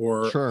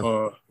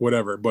or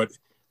whatever. But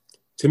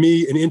to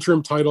me, an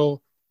interim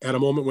title at a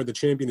moment when the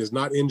champion is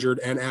not injured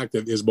and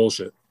active is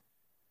bullshit.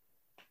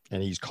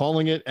 And he's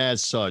calling it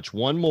as such.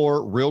 One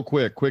more real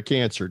quick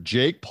answer.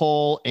 Jake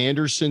Paul,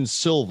 Anderson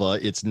Silva.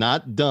 It's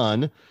not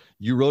done.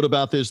 You wrote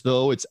about this,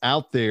 though. It's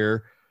out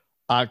there.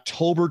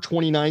 October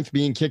 29th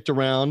being kicked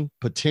around,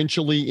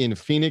 potentially in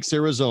Phoenix,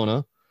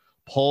 Arizona.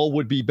 Paul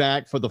would be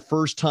back for the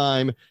first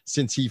time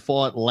since he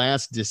fought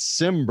last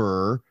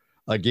December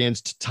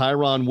against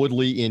Tyron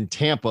Woodley in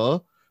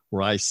Tampa,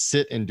 where I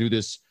sit and do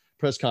this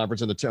press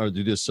conference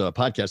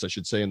podcast, I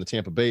should say, in the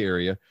Tampa Bay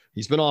area.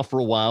 He's been off for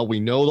a while. We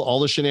know all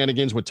the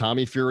shenanigans with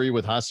Tommy Fury,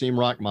 with Hasim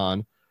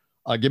Rahman.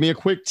 Give me a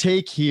quick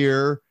take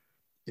here.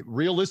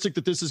 Realistic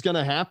that this is going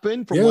to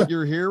happen from what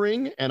you're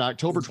hearing, and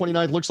October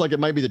 29th looks like it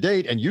might be the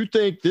date, and you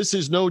think this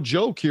is no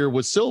joke here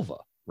with Silva,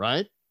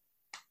 right?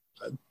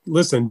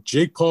 Listen,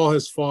 Jake Paul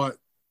has fought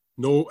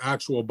no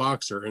actual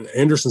boxer, and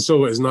Anderson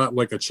Silva is not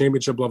like a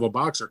championship level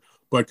boxer,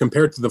 but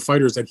compared to the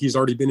fighters that he's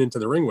already been into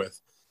the ring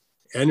with,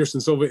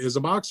 Anderson Silva is a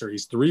boxer.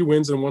 He's 3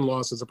 wins and 1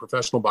 loss as a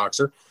professional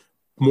boxer.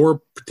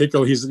 More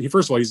particularly,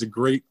 first of all, he's a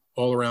great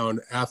all-around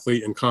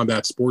athlete and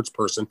combat sports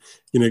person.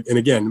 And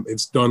again,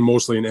 it's done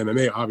mostly in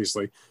MMA,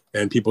 obviously.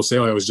 And people say,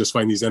 I was just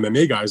fighting these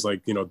MMA guys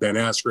like, Ben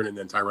Askren and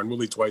then Tyron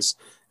Woodley twice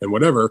and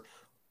whatever.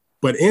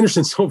 But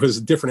Anderson Silva is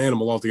a different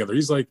animal altogether.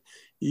 He's like,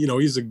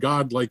 he's a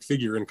godlike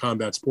figure in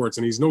combat sports,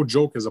 and he's no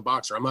joke as a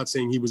boxer. I'm not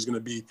saying he was going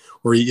to be,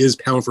 or he is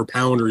pound for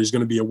pound, or he's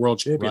going to be a world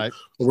champion. Right.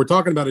 But we're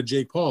talking about a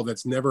Jake Paul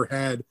that's never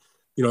had,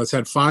 it's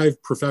had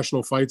 5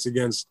 professional fights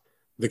against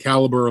the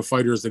caliber of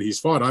fighters that he's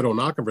fought. I don't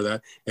knock him for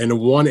that. And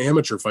 1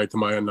 amateur fight to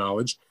my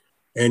knowledge.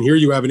 And here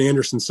you have an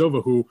Anderson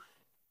Silva who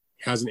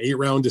has an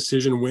 8-round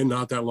decision win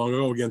not that long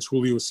ago against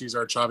Julio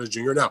Cesar Chavez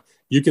Jr. Now,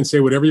 you can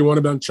say whatever you want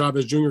about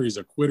Chavez Jr. He's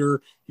a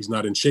quitter. He's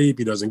not in shape.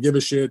 He doesn't give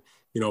a shit.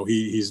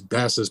 he's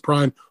past his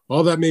prime.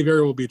 All that may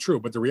very well be true,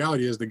 but the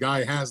reality is the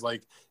guy has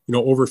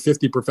over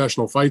 50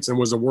 professional fights and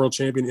was a world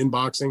champion in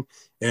boxing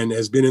and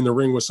has been in the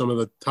ring with some of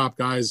the top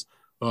guys.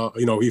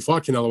 He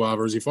fought Canelo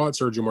Alvarez, he fought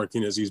Sergio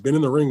Martinez. He's been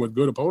in the ring with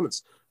good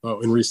opponents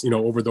in recent,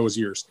 over those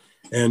years.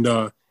 And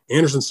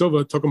Anderson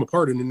Silva took him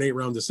apart in an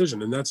 8-round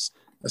decision, and that's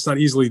not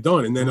easily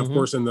done. And then, of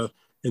course, in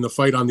the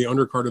fight on the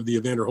undercard of the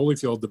Evander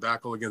Holyfield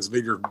debacle against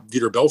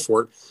Vitor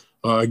Belfort,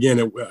 again,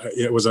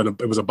 it was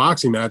a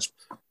boxing match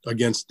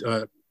against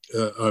an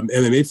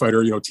MMA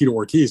fighter, Tito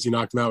Ortiz. He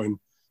knocked him out in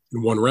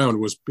one round. It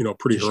was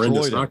pretty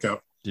horrendous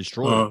knockout.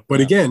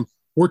 But again,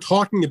 we're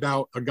talking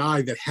about a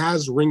guy that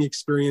has ring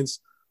experience,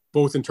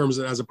 both in terms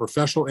of as a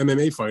professional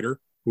MMA fighter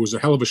who was a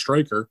hell of a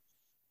striker,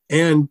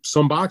 and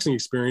some boxing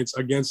experience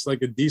against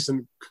like a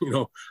decent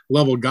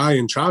level guy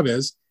in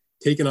Chavez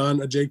taking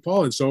on a Jake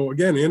Paul. And so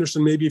again,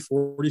 Anderson may be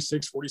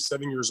 46,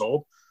 47 years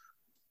old.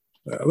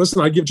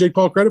 Listen, I give Jake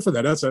Paul credit for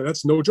that.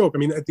 That's no joke. I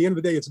mean, at the end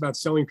of the day, it's about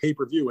selling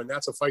pay-per-view, and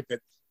that's a fight that,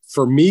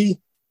 for me,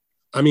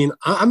 I mean,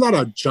 I'm not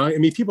a giant. I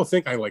mean, people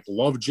think I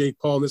love Jake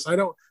Paul in this.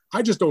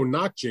 I just don't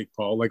knock Jake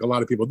Paul like a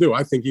lot of people do.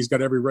 I think he's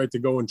got every right to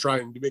go and try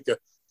and make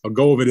a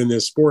go of it in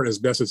this sport as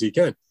best as he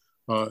can.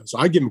 So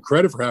I give him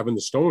credit for having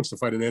the stones to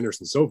fight an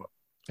Anderson Silva.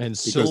 And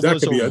because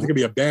that could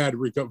be a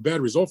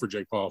bad result for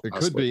Jake Paul. It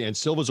could be. And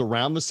Silva's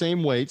around the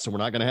same weight, so we're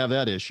not going to have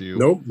that issue.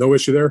 No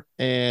issue there.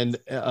 And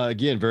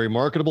again, very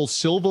marketable.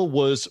 Silva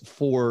was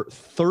for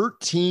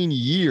 13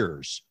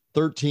 years.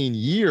 7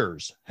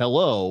 years.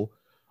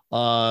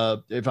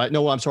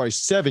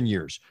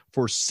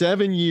 For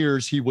 7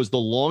 years, he was the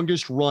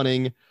longest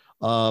running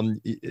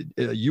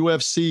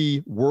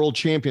UFC world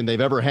champion they've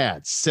ever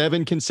had.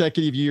 7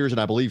 consecutive years, and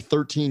I believe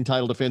 13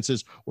 title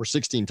defenses or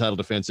 16 title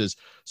defenses.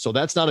 So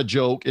that's not a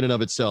joke in and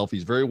of itself.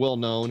 He's very well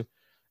known,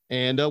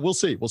 and we'll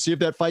see. We'll see if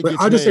that fight gets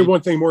I'll just say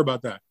one thing more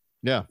about that.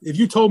 Yeah. If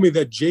you told me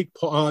that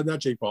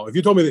if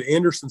you told me that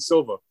Anderson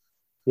Silva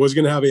was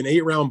going to have an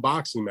 8-round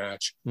boxing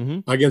match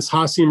against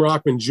Hasim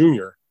Rahman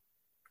Jr.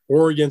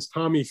 or against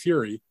Tommy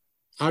Fury,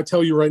 I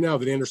tell you right now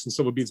that Anderson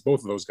Silva beats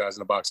both of those guys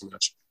in a boxing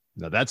match.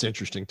 Now that's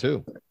interesting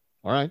too.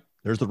 All right.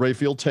 There's the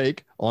Rayfield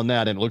take on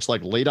that. And it looks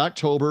like late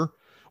October.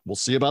 We'll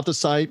see about the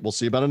site. We'll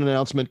see about an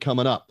announcement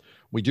coming up.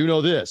 We do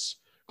know this.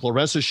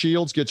 Claressa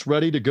Shields gets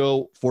ready to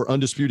go for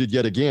undisputed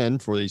yet again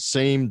for the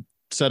same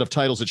set of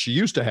titles that she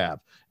used to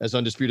have as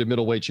undisputed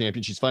middleweight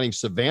champion. She's fighting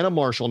Savannah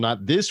Marshall,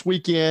 not this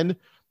weekend,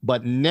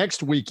 but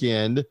next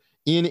weekend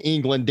in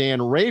England. Dan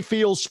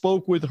Rayfield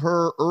spoke with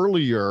her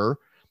earlier,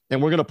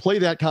 and we're going to play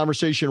that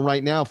conversation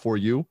right now for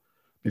you.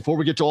 Before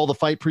we get to all the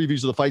fight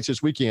previews of the fights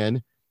this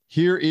weekend,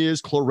 here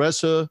is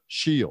Claressa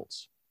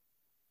Shields.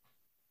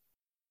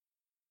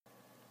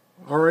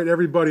 All right,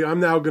 everybody, I'm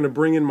now going to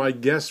bring in my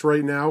guest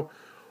right now.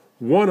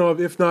 One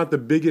of, if not the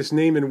biggest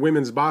name in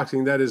women's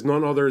boxing, that is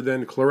none other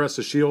than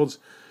Claressa Shields.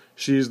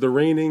 She's the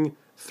reigning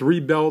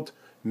 3-belt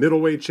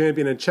middleweight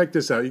champion. And check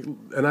this out.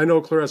 And I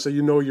know, Claressa,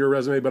 you know your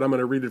resume, but I'm going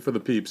to read it for the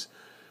peeps.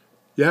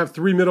 You have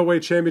 3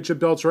 middleweight championship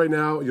belts right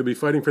now. You'll be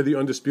fighting for the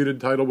undisputed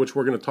title, which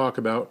we're going to talk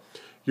about.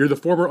 You're the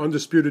former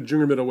undisputed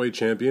junior middleweight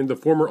champion, the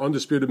former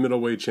undisputed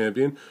middleweight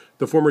champion,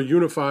 the former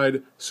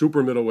unified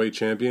super middleweight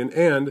champion,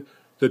 and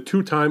the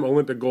 2-time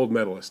Olympic gold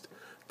medalist.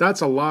 That's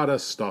a lot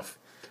of stuff.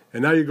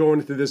 And now you're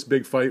going into this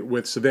big fight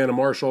with Savannah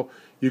Marshall.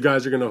 You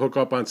guys are going to hook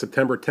up on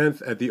September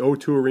 10th at the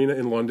O2 Arena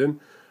in London,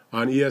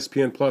 on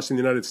ESPN Plus in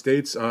the United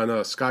States,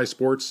 on Sky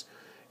Sports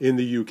in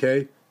the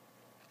UK.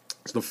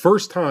 It's the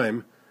first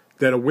time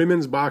that a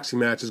women's boxing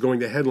match is going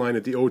to headline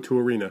at the O2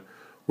 Arena,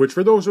 which,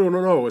 for those who don't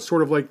know, is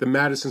sort of like the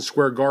Madison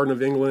Square Garden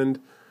of England.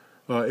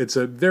 It's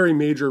a very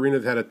major arena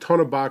that had a ton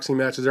of boxing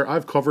matches there.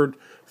 I've covered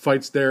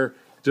fights there,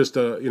 just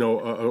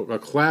a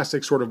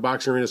classic sort of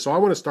boxing arena. So I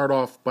want to start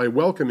off by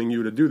welcoming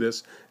you to do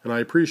this, and I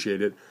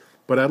appreciate it.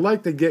 But I'd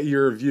like to get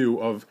your view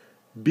of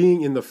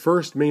being in the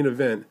first main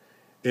event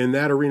in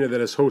that arena that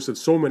has hosted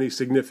so many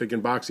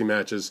significant boxing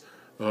matches,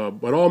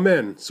 but all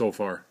men so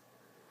far.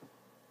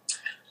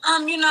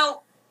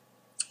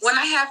 When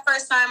I had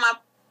first signed my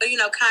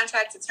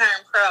contract to turn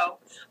pro,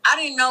 I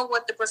didn't know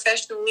what the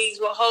professional leagues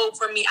would hold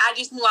for me. I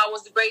just knew I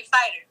was a great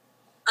fighter.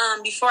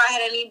 Before I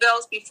had any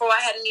belts, before I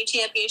had any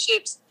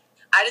championships,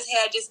 I just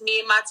had me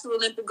and my 2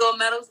 Olympic gold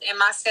medals and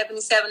my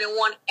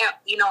 77-1,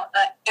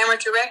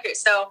 amateur record.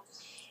 So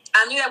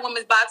I knew that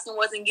women's boxing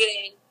wasn't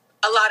getting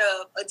a lot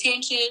of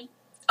attention,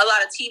 a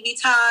lot of TV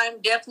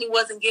time, definitely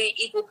wasn't getting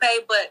equal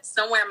pay, but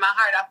somewhere in my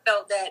heart, I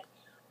felt that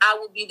I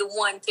would be the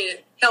one to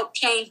help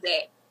change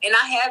that. And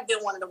I have been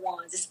one of the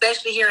ones,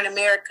 especially here in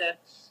America.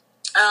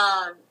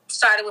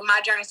 Started with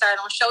my journey,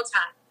 started on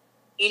Showtime.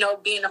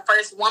 Being the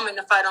first woman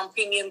to fight on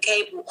premium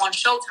cable on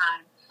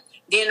Showtime.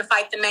 Then to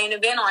fight the main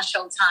event on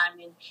Showtime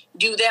and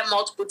do that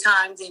multiple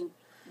times in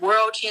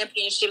world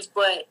championships.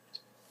 But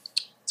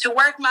to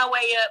work my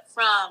way up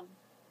from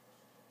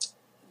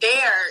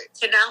there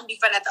to now be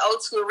fighting at the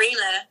O2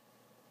 Arena,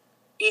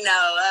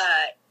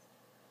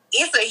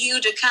 it's a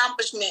huge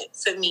accomplishment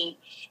to me.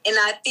 And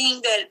I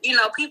think that,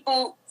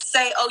 people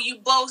say, oh, you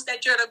boast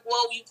that you're the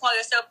GOAT, you call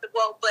yourself the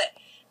GOAT, but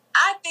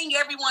I think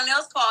everyone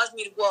else calls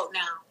me the GWOAT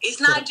now. It's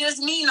not just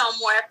me no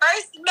more. At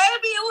first,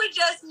 maybe it was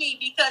just me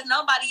because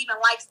nobody even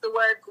likes the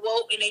word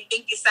GWOAT and they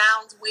think it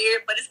sounds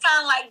weird. But it's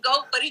kind of like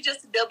GOAT, but it's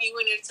just a W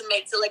in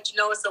there to let you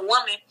know it's a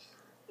woman.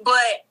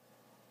 But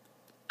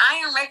I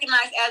am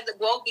recognized as the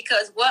GWOAT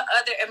because what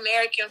other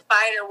American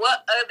fighter,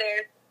 what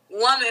other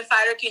woman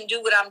fighter can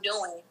do what I'm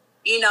doing?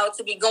 You know,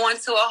 to be going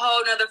to a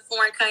whole other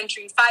foreign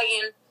country,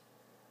 fighting,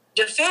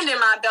 defending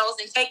my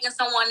belts and taking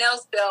someone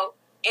else's belt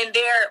in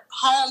their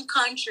home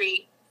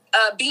country,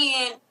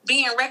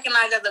 being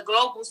recognized as a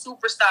global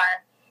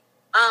superstar,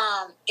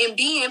 and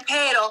being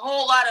paid a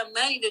whole lot of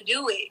money to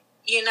do it.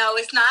 You know,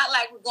 it's not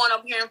like we're going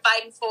up here and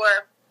fighting for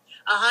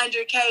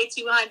 $100K,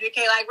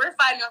 $200K. Like, we're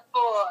fighting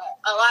for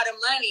a lot of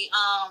money,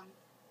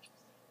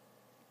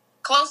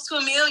 close to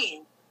 $1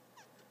 million.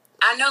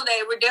 I know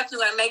that we're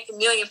definitely going to make $1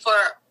 million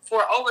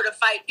for over the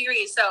fight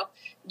period. So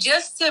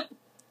just to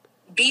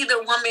be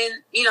the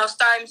woman, you know,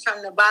 starting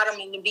from the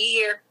bottom and to be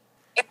here,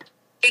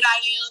 that I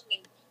am,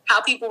 and how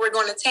people were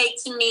going to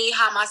take to me,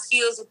 how my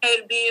skills would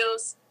pay the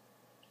bills.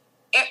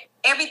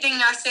 Everything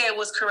I said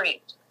was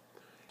correct.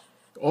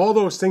 All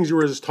those things you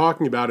were just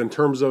talking about in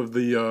terms of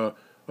the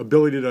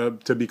ability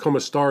to become a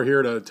star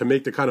here, to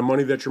make the kind of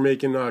money that you're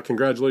making.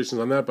 Congratulations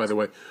on that, by the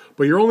way.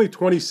 But you're only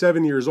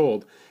 27 years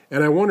old.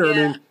 And I wonder, I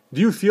mean,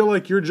 do you feel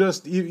like you're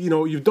just, you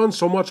know, you've done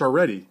so much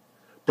already,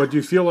 but do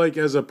you feel like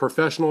as a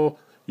professional,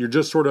 you're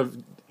just sort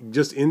of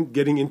just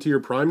getting into your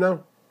prime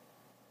now?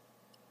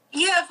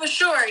 Yeah, for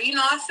sure. You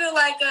know, I feel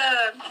like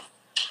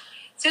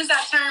since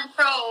I turned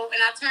pro, and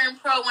I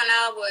turned pro when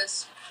I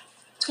was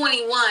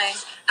 21,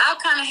 I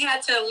kind of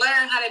had to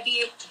learn how to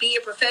be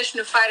a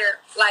professional fighter,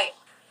 like,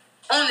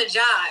 on the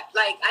job.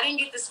 Like, I didn't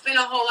get to spend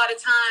a whole lot of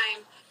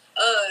time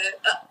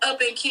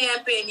up in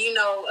camp and, you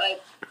know,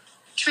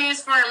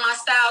 transferring my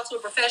style to a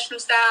professional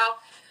style.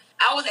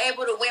 I was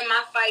able to win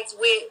my fights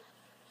with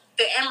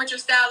the amateur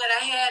style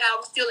that I had. I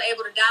was still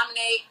able to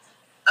dominate.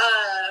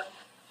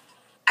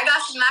 I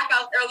got some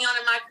knockouts early on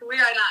in my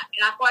career,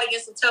 and I fought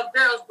against some tough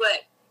girls,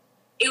 but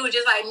it was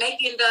just like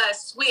making the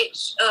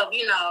switch of,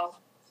 you know,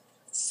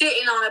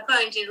 sitting on the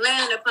punches,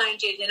 landing the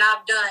punches, and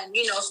I've done,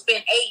 you know,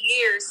 spent 8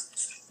 years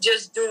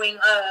just doing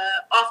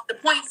off the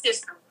point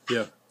system.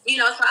 Yeah. You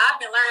know, so I've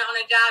been learning on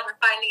the job and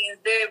fighting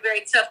against very,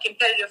 very tough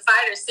competitive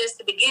fighters since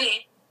the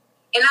beginning.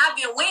 And I've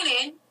been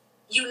winning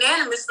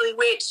unanimously,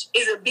 which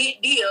is a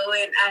big deal.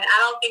 And I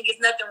don't think it's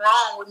nothing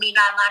wrong with me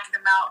not knocking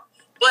them out.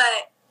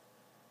 But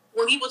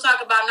when people talk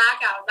about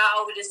knockouts,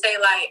 I always just say,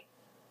 like,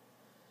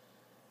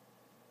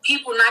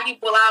 people knock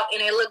people out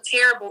and they look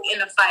terrible in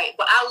a fight.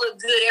 But I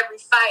look good every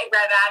fight,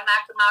 whether I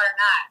knock them out or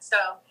not. So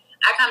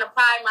I kind of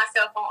pride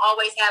myself on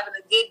always having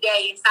a good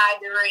day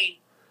inside the ring.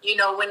 You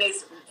know, when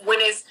it's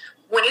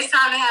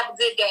time to have a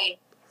good day,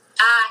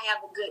 I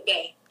have a good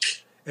day.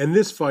 And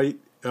this fight,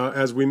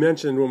 as we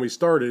mentioned when we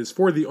started, is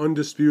for the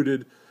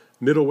undisputed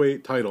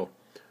middleweight title.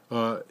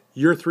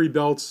 Your 3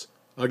 belts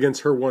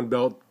against her 1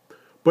 belt.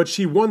 But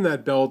she won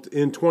that belt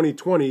in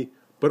 2020,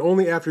 but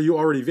only after you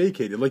already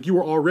vacated. Like, you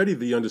were already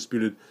the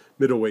undisputed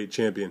middleweight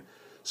champion.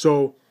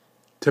 So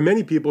to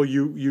many people,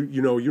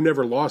 you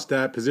never lost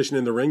that position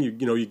in the ring.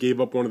 You gave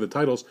up one of the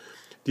titles.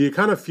 Do you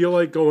kind of feel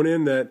like going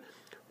in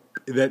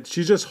that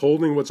she's just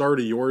holding what's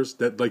already yours,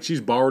 that like she's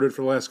borrowed it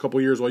for the last couple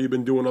of years while you've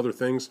been doing other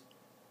things?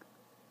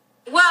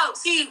 Well,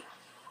 see,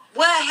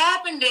 what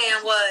happened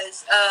then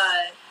was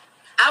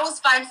I was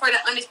fighting for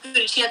the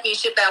undisputed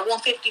championship at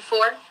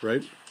 154.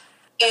 Right.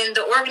 And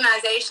the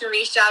organization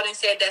reached out and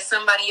said that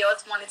somebody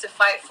else wanted to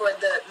fight for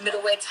the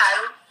middleweight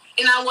title,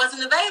 and I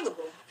wasn't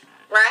available,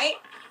 right?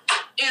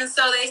 And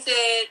so they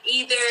said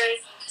either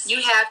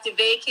you have to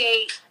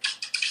vacate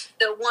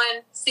the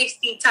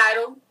 160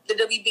 title, the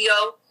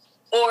WBO,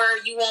 or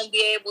you won't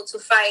be able to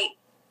fight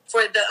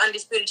for the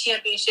undisputed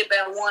championship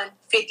at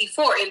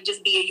 154. It'll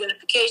just be a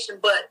unification.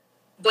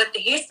 But the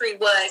history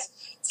was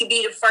to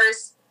be the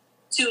first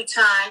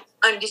 2-time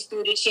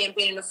undisputed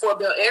champion in the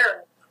 4-belt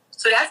era.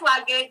 So that's why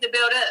I gave the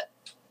belt up.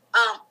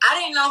 I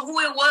didn't know who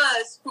it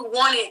was who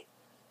wanted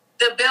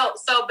the belt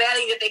so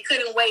badly that they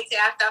couldn't wait till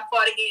after I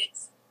fought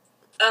against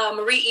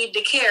Marie-Eve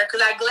Dicaire,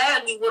 because I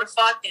gladly would have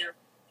fought them.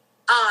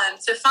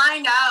 To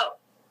find out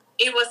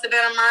it was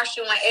Savannah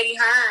Marshall and Eddie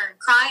Hearn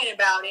crying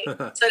about it.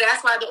 So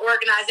that's why the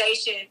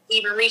organization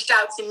even reached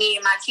out to me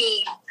and my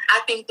team,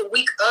 I think the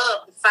week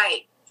of the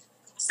fight.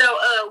 So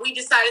we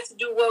decided to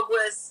do what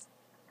was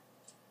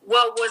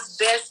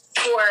best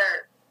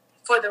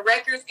for the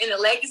records and the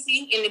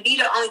legacy, and to be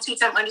the only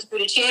 2-time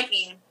undisputed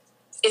champion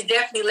is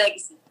definitely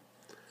legacy.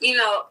 You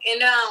know,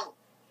 and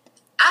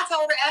I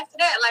told her after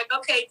that, like,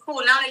 okay,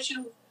 cool, now that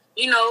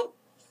you know,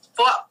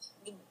 fought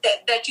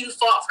that you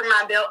fought for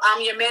my belt,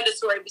 I'm your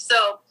mandatory.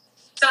 So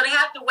to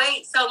have to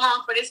wait so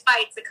long for this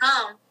fight to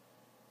come,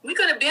 we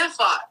could have been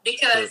fought,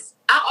 because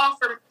I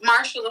offered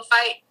Marshall a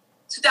fight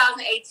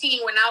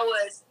 2018 when I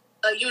was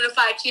a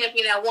unified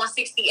champion at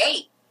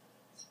 168,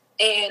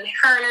 and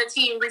her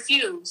team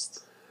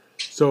refused.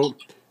 So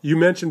you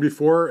mentioned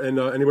before, and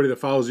anybody that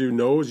follows you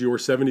knows, you were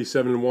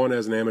 77-1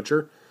 as an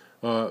amateur.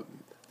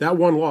 That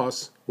one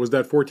loss was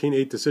that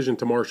 14-8 decision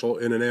to Marshall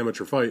in an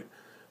amateur fight.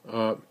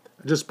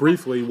 Just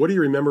briefly, what do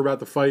you remember about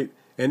the fight?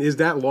 And is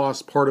that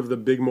loss part of the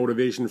big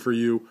motivation for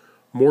you,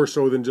 more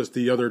so than just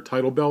the other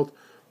title belt?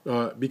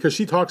 Because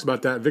she talks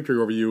about that victory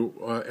over you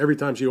every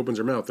time she opens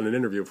her mouth in an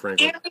interview,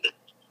 frankly.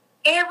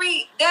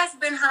 That's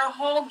been her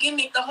whole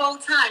gimmick the whole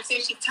time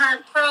since she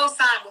turned pro,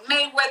 signed with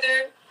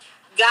Mayweather,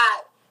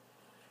 got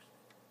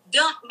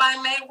dumped by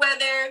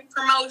Mayweather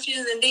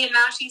Promotions, and then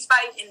now she's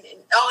fighting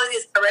and all of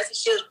this Caressa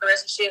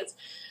Shields.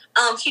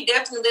 She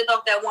definitely lived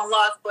off that one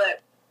loss,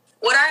 but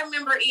what I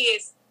remember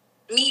is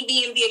me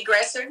being the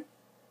aggressor,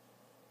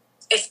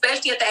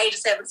 especially at the age of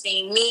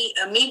 17. Me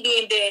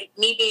being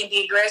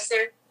the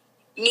aggressor,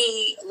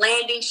 me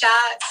landing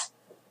shots,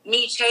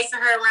 me chasing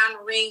her around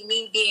the ring,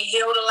 me being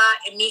held a lot,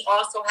 and me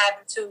also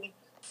having to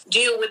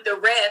deal with the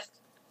ref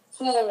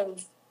who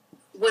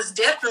was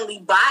definitely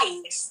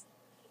biased.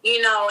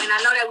 And I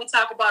know that we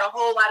talk about a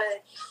whole lot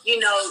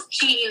of,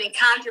 cheating and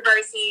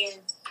controversy in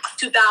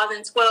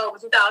 2012 or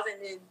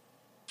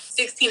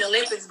 2016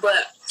 Olympics,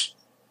 but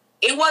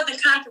it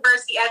wasn't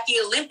controversy at the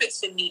Olympics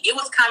for me. It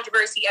was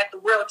controversy at the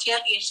World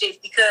Championships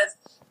because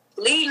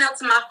leading up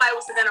to my fight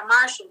with Savannah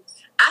Marshall,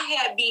 I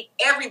had beat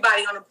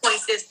everybody on the point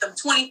system,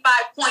 25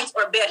 points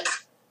or better.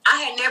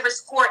 I had never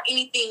scored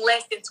anything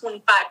less than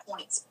 25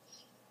 points.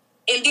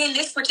 And then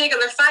this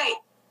particular fight,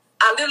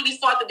 I literally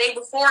fought the day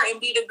before and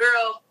beat a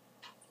girl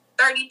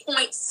 30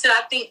 points to,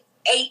 I think,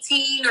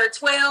 18 or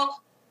 12.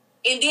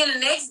 And then the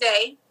next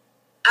day,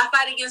 I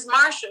fight against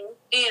Marshall,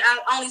 and I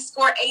only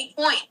scored 8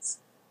 points.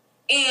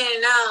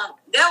 And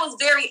that was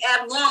very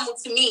abnormal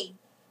to me,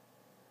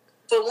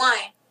 for one.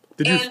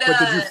 Did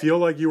you feel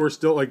like you were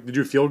still, did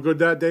you feel good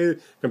that day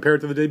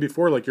compared to the day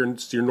before, like your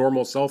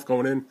normal self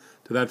going in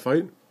to that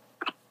fight?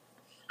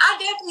 I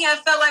definitely have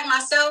felt like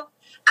myself.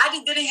 I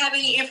just didn't have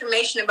any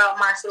information about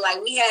Marshall.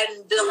 Like, we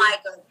hadn't done,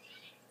 a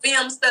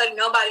film study.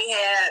 Nobody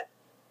had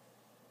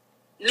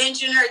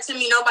mentioned her to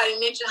me. Nobody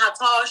mentioned how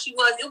tall she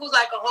was. It was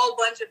like a whole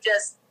bunch of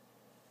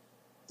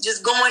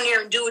just go in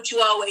there and do what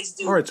you always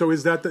do. All right, so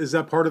is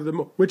that part of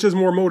which is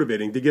more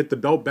motivating, to get the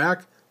belt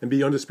back and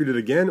be undisputed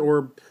again,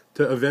 or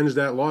to avenge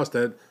that loss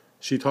that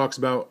she talks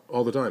about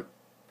all the time?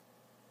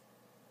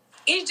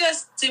 It's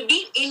just to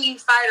beat any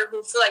fighter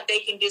who feel like they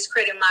can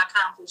discredit my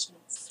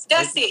accomplishments.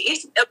 That's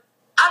it.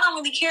 I don't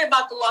really care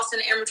about the loss in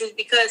the amateurs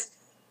because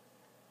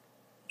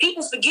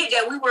people forget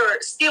that we were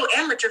still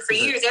amateur for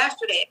years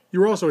after that.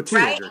 You were also a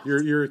teenager. Right?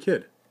 You're a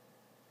kid.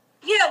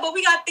 Yeah, but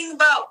we got to think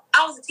about,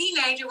 I was a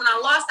teenager. When I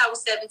lost, I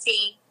was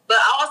 17. But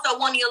I also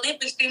won the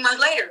Olympics 3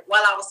 months later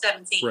while I was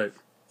 17. Right.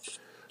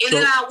 And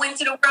then I went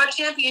to the World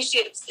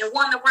Championships and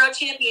won the World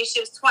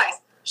Championships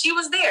twice. She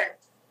was there.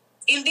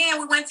 And then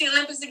we went to the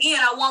Olympics again.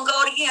 I won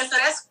gold again. So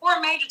that's 4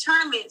 major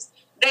tournaments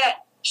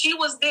that she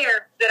was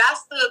there, that I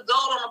stood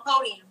gold on the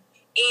podium.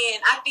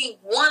 And I think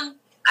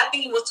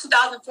it was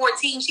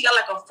 2014, she got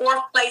like a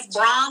 4th place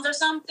bronze or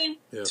something.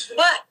 Yeah.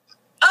 But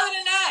other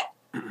than that,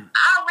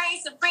 I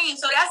reigned supreme.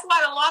 So that's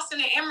why the loss in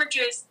the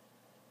amateurs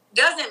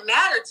doesn't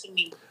matter to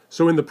me.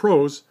 So in the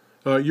pros,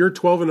 you're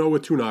 12-0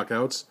 with 2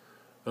 knockouts,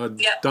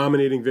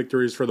 dominating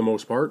victories for the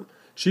most part.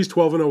 She's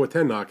 12-0 with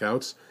 10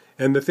 knockouts.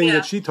 And the thing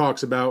that she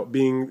talks about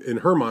being, in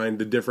her mind,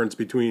 the difference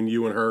between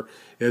you and her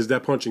is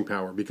that punching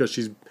power, because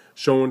she's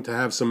shown to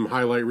have some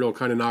highlight reel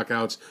kind of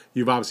knockouts.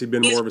 You've obviously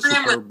been more of a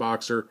superb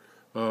boxer.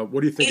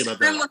 What do you think about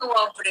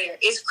that?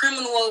 It's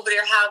criminal over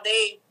there how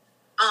they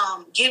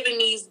giving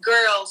these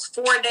girls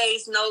 4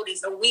 days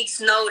notice, a week's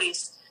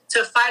notice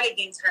to fight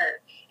against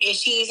her. And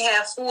she's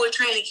had full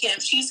training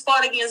camp. She's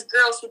fought against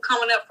girls who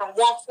coming up from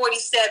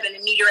 147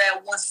 and meet her at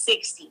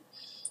 160.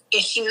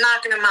 And she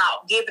knocking them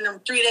out, giving them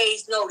 3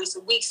 days notice, a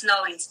week's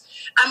notice.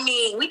 I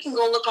mean, we can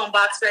go look on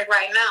BoxRec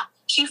right now.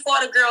 She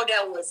fought a girl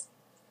that was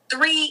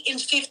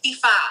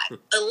 3-55,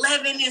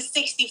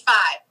 11-65.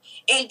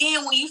 And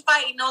then when you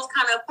fighting those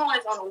kind of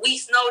opponents on a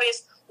week's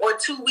notice or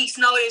 2 weeks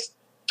notice,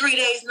 3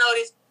 days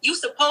notice, you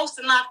supposed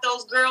to knock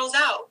those girls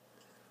out.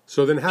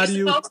 So then how do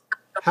you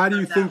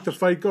think the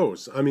fight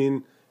goes? I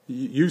mean,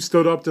 you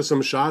stood up to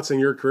some shots in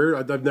your career.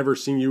 I've never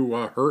seen you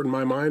hurt in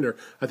my mind, or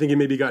I think you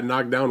maybe got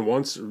knocked down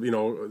once,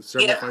 several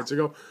fights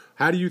ago.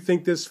 How do you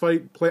think this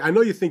fight play? I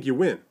know you think you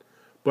win,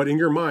 but in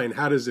your mind,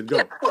 how does it go?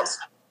 Yeah, of course.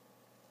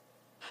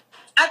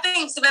 I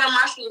think Savannah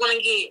Marshall is going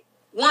to get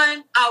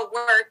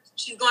outworked.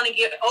 She's going to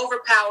get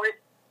overpowered.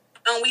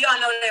 We all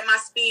know that my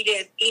speed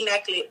is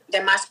immaculate,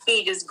 that my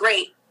speed is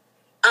great.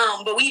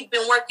 But we've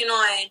been working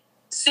on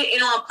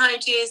sitting on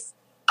punches,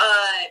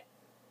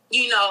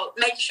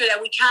 making sure that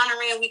we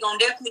countering. We're going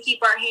to definitely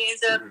keep our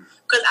hands up.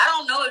 Because I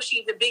don't know if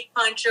she's a big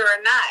puncher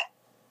or not.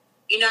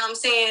 You know what I'm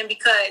saying?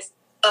 Because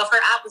of her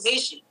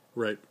opposition.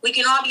 Right. We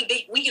can all be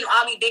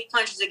big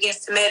punchers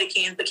against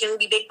Americans, but can we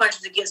be big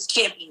punchers against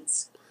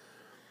champions?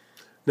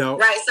 No.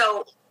 Right.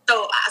 So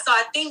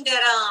I think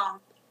that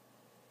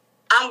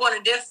I'm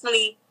going to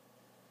definitely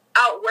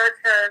outwork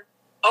her,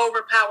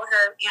 overpower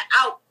her,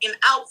 and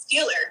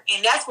outskill her,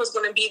 and that's what's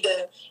going to be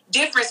the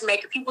difference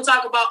maker. People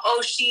talk about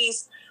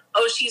she's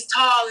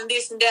tall and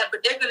this and that,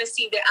 but they're going to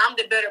see that I'm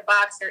the better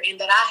boxer and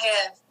that I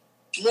have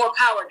more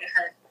power than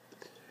her.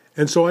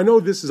 And so I know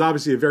this is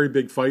obviously a very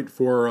big fight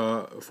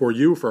for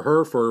you, for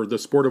her, for the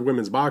sport of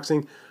women's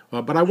boxing.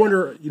 But I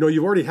wonder,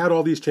 you've already had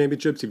all these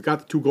championships. You've got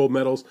the 2 gold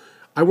medals.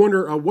 I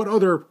wonder what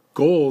other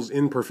goals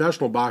in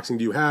professional boxing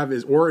do you have,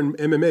 or in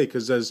MMA?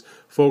 Because as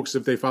folks,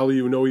 if they follow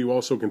you, know you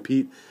also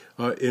compete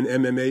in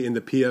MMA in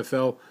the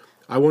PFL.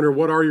 I wonder,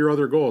 what are your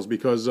other goals?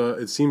 Because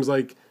it seems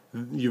like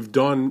you've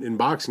done, in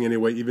boxing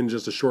anyway, even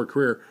just a short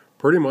career,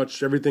 pretty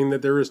much everything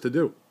that there is to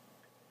do.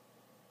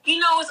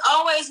 It's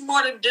always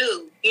more to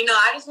do.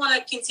 I just want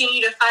to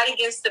continue to fight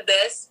against the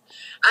best.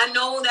 I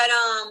know that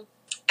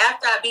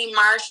after I beat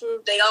Marshall,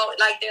 they're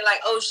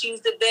like, oh,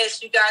 she's the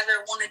best. You guys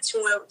are 1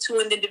 or 2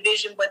 in the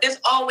division. But there's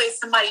always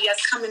somebody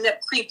that's coming up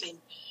creeping.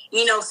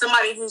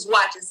 Somebody who's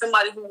watching,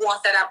 somebody who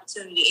wants that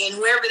opportunity. And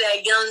whoever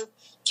that young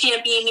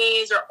champion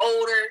is or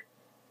older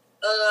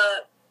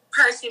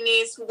person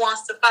is who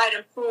wants to fight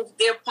and prove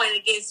their point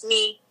against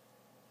me,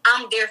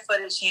 I'm there for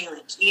the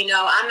challenge.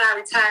 I'm not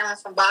retiring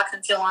from boxing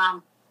until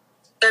I'm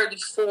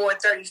 34,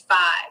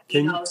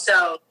 35,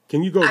 so.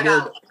 Can you go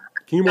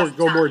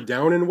more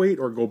down in weight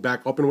or go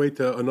back up in weight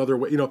to another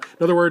weight? In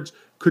other words,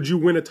 could you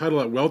win a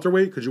title at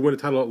welterweight? Could you win a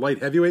title at light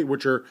heavyweight,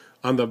 which are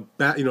on the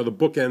back, the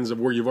bookends of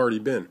where you've already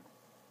been?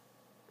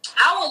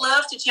 I would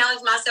love to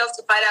challenge myself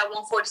to fight at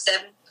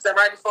 147 because I've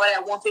already fought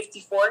at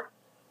 154.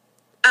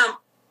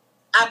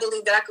 I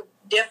believe that I could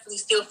definitely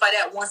still fight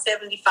at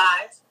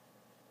 175.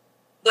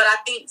 But I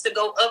think to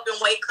go up in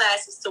weight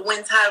classes to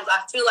win titles,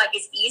 I feel like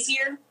it's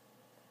easier.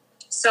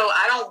 So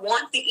I don't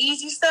want the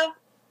easy stuff.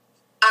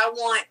 I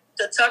want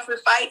the tougher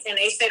fights. And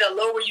they say the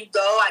lower you go,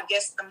 I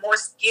guess the more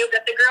skilled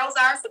that the girls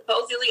are,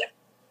 supposedly.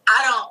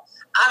 I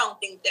don't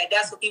think that.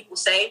 That's what people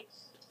say.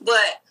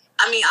 But,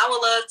 I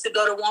would love to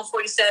go to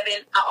 147.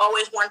 I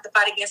always wanted to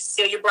fight against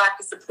Cecilia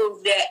Braekhus to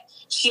prove that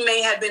she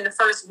may have been the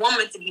first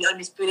woman to be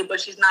undisputed,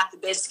 but she's not the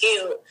best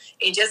skilled.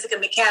 And Jessica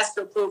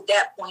McCaskill proved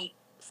that point.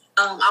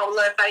 I would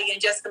love to fight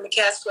against Jessica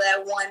McCaskill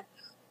at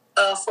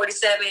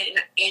 147.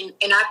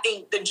 And I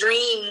think the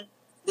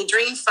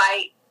dream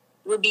fight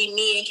would be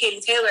me and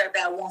Katie Taylor at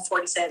about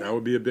 147. That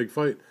would be a big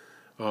fight.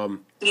 Yeah,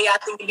 I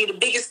think it'd be the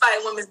biggest fight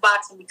in women's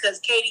boxing because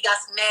Katie got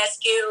some mad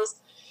skills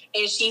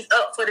and she's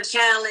up for the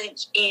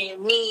challenge.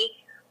 And me,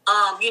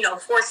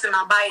 forcing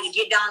my body to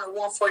get down to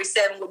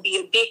 147 would be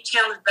a big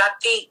challenge. But I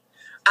think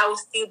I would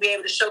still be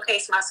able to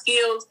showcase my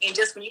skills. And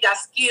just when you got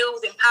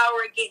skills and power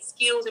against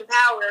skills and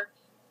power,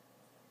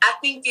 I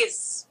think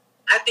it's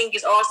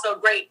also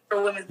great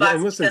for women's boxing.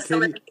 And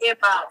listen,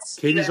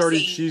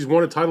 Katie's she's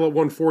won a title at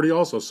 140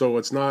 also, so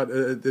it's not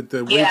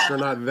the weights are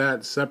not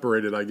that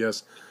separated, I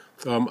guess.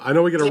 I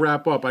know we got to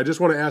wrap up. I just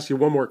want to ask you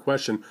one more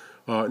question,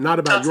 not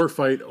about your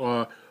fight,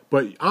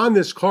 but on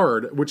this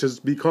card, which has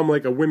become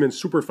like a women's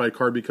super fight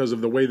card because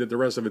of the way that the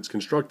rest of it's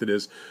constructed,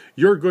 is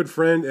your good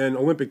friend and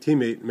Olympic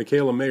teammate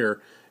Mikaela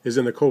Mayer is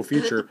in the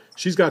co-feature.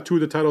 She's got 2 of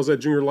the titles at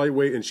junior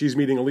lightweight, and she's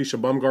meeting Alicia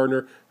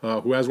Baumgardner,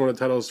 who has one of the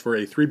titles for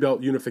a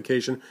 3-belt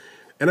unification.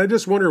 And I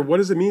just wonder, what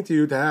does it mean to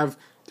you to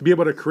be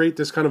able to create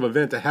this kind of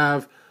event, to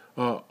have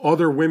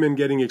other women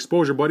getting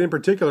exposure, but in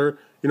particular,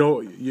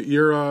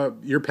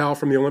 your pal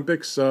from the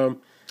Olympics, in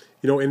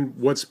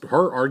what's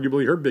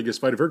arguably her biggest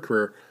fight of her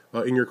career,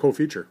 in your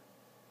co-feature.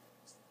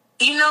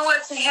 You know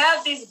what? To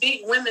have this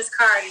big women's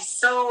card is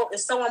so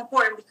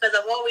important because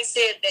I've always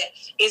said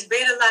that as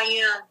bad as I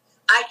am,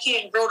 I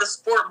can't grow the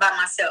sport by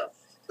myself.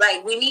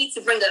 Like, we need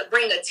to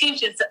bring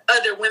attention to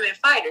other women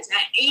fighters.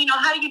 And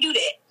how do you do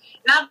that?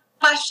 Not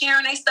by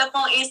sharing their stuff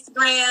on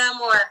Instagram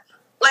or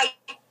like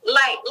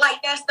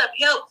that stuff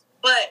helps.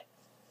 But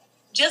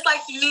just like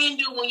the men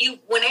do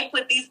when they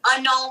put these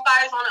unknown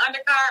fighters on the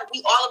undercard,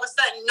 we all of a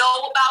sudden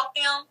know about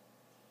them.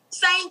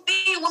 Same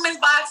thing women's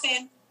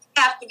boxing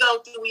have to go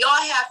through. We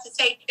all have to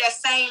take that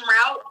same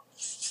route.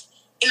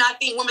 And I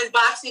think women's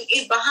boxing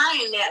is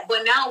behind that.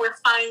 But now we're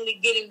finally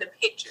getting the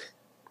picture.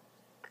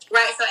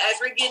 Right? So as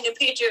we're getting the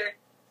picture,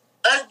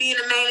 us being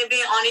a main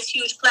event on this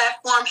huge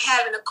platform,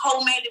 having a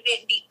co-main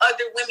event be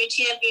other women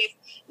champions,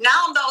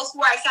 now those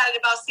who are excited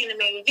about seeing the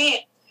main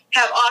event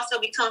have also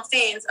become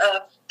fans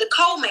of the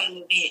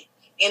co-main event.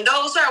 And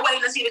those who are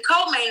waiting to see the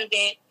co-main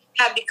event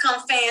have become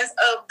fans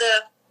of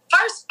the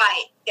first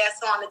fight that's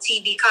on the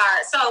TV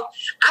card. So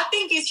I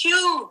think it's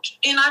huge.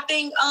 And I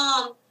think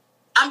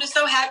I'm just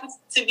so happy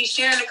to be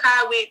sharing the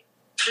card with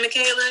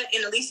Mikaela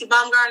and Alicia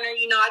Baumgardner.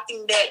 I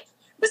think that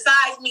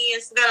besides me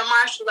and Savannah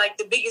Marshall, like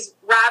the biggest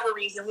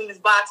rivalries in women's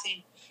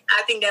boxing,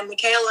 I think that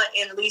Mikaela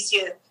and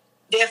Alicia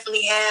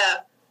definitely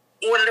have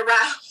one of the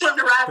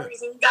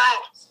rivalries. And we got,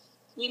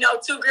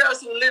 2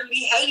 girls who literally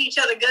hate each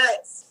other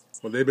guts.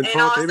 Well, they've been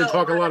talking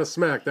a lot of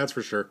smack, that's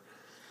for sure.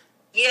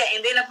 Yeah,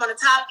 and then up on the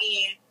top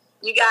end,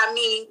 you got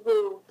me,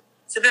 who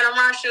Savannah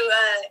Marshall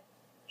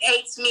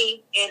hates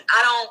me, and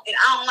I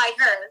don't like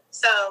her.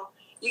 So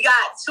you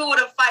got 2 of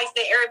the fights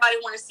that everybody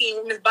want to see in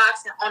women's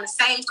boxing on the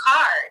same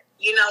card.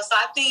 So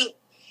I think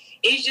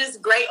it's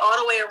just great all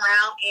the way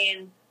around,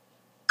 and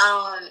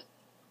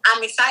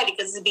I'm excited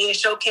because it's being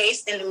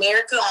showcased in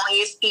America on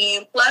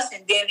ESPN Plus,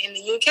 and then in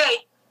the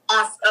UK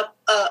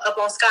up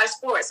on Sky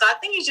Sports. So I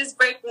think it's just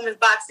great for women's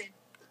boxing,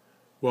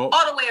 all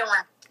the way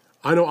around.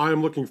 I know I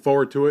am looking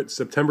forward to it.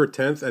 September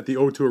 10th at the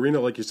O2 Arena.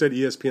 Like you said,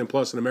 ESPN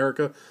Plus in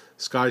America,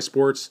 Sky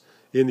Sports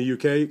in the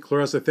UK.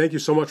 Claressa, thank you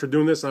so much for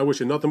doing this. I wish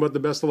you nothing but the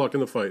best of luck in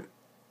the fight.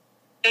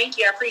 Thank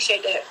you. I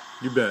appreciate that.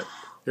 You bet.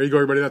 There you go,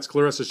 everybody. That's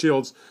Claressa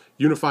Shields,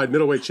 unified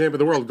middleweight champion of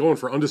the world, going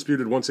for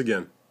undisputed once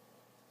again.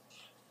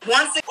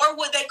 Or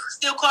would they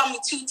still call me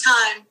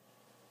two-time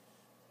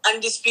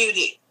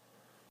undisputed?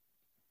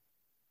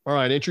 All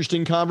right,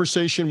 interesting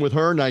conversation with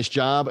her. Nice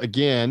job,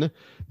 again,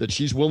 that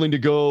she's willing to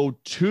go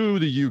to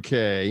the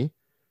UK.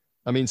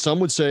 I mean, some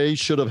would say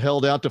should have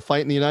held out to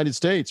fight in the United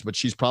States, but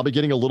she's probably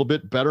getting a little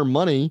bit better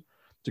money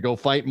to go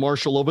fight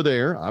Marshall over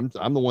there. I'm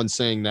the one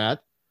saying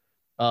that.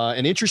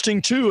 And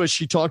interesting, too, as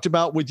she talked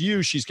about with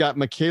you, she's got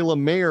Michaela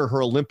Mayer,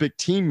 her Olympic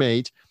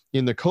teammate,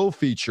 in the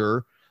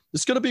co-feature.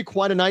 This is going to be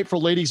quite a night for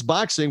ladies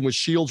boxing with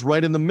Shields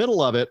right in the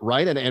middle of it,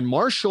 right? And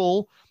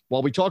Marshall,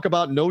 while we talk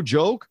about no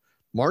joke,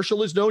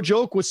 Marshall is no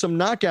joke with some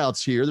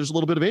knockouts here. There's a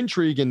little bit of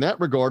intrigue in that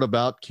regard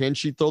about can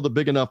she throw the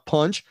big enough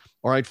punch?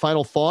 All right,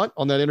 final thought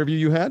on that interview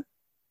you had?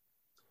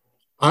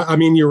 I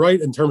mean, you're right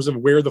in terms of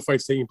where the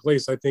fight's taking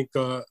place. I think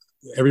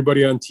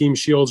everybody on Team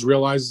Shields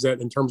realizes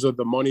that in terms of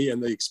the money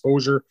and the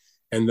exposure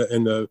and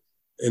the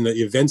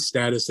event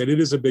status, that it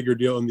is a bigger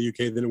deal in the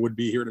UK than it would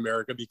be here in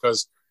America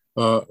because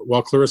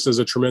while Claressa is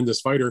a tremendous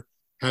fighter,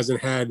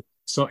 hasn't had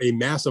a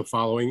massive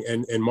following,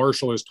 and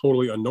Marshall is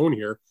totally unknown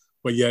here,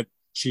 but yet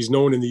she's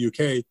known in the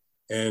UK,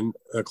 and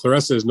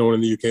Claressa is known in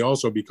the UK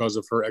also because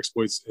of her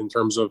exploits in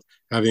terms of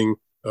having,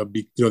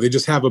 they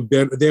just have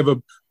they have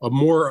a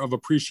more of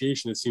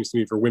appreciation, it seems to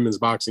me, for women's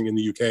boxing in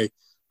the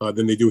UK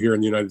than they do here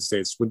in the United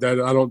States. With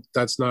that,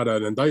 that's not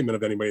an indictment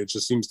of anybody. It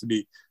just seems to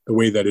be the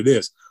way that it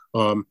is.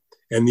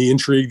 And the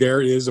intrigue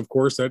there is, of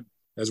course, that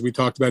as we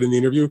talked about in the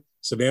interview,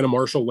 Savannah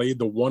Marshall laid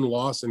the one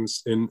loss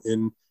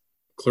in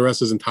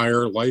Claressa's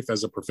entire life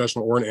as a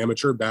professional or an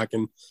amateur back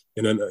in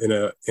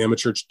an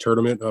amateur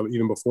tournament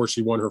even before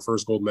she won her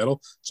first gold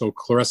medal. So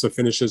Claressa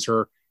finishes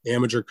her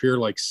amateur career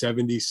like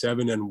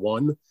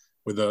 77-1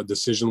 with a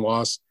decision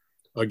loss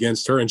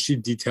against her. And she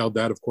detailed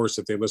that, of course,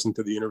 if they listened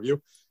to the interview.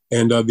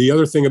 And the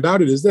other thing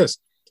about it is this,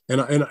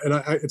 and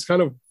it's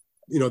kind of,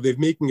 they're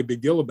making a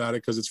big deal about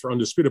it because it's for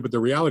undisputed, but the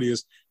reality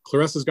is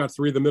Claressa's got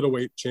 3 of the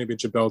middleweight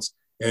championship belts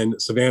and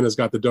Savannah's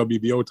got the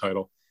WBO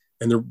title.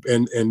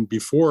 And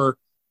before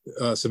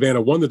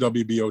Savannah won the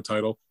WBO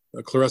title,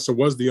 Claressa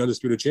was the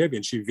undisputed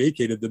champion. She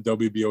vacated the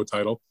WBO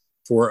title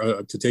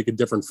to take a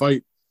different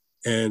fight.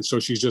 And so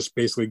she's just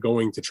basically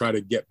going to try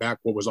to get back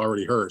what was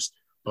already hers.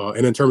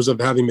 And in terms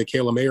of having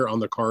Michaela Mayer on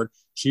the card,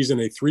 she's in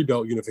a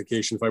 3-belt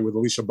unification fight with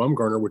Alicia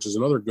Bumgarner, which is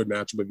another good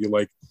matchup if you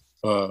like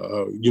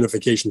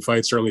unification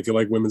fights, certainly if you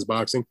like women's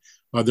boxing.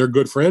 They're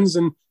good friends.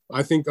 And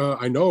I think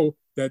I know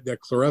that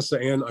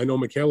Claressa and I know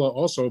Michaela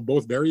also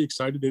both very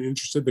excited and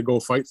interested to go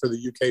fight for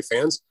the UK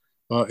fans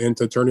and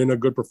to turn in a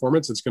good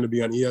performance. It's going to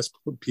be on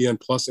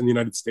ESPN Plus in the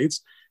United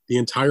States. The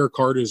entire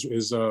card is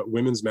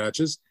women's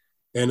matches.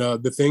 And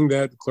the thing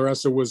that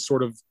Claressa was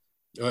sort of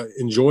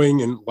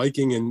enjoying and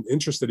liking and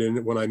interested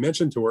in when I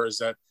mentioned to her is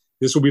that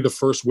this will be the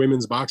first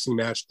women's boxing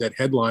match that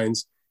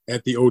headlines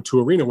at the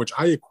O2 Arena, which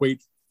I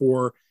equate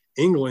for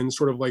England,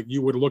 sort of like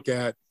you would look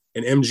at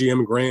an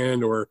MGM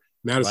Grand or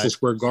Madison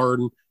Square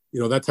Garden,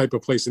 that type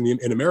of place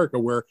in America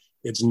where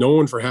it's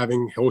known for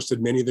having hosted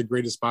many of the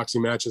greatest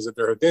boxing matches that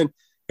there have been.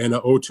 And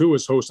O2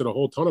 has hosted a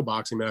whole ton of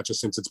boxing matches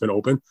since it's been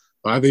open.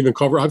 I've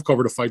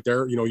covered a fight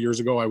there, years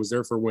ago. I was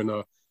there for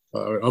when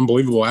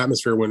unbelievable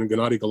atmosphere when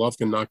Gennady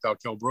Golovkin knocked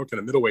out Kell Brook in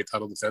a middleweight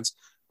title defense.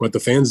 But the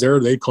fans there,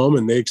 they come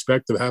and they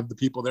expect to have the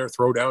people there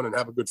throw down and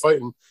have a good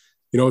fight. And,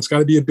 it's got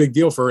to be a big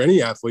deal for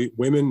any athlete,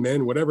 women,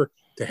 men, whatever,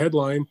 to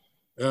headline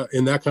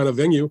in that kind of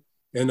venue.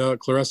 And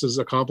Claressa is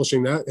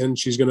accomplishing that. And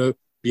she's going to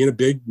be in a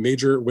big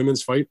major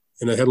women's fight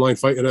in a headline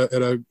fight at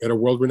a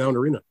world-renowned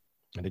arena.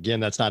 And again,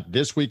 that's not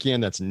this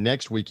weekend. That's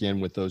next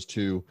weekend with those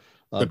two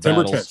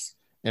September battles. 10th.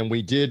 And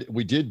we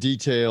did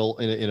detail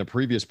in a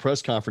previous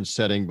press conference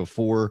setting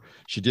before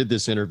she did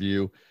this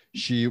interview.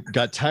 She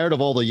got tired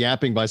of all the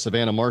yapping by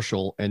Savannah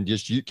Marshall and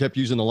just kept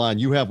using the line,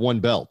 "You have one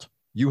belt.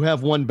 You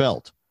have one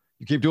belt."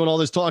 You keep doing all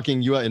this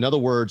talking. In other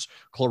words,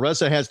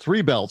 Claressa has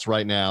 3 belts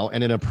right now,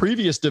 and in a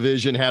previous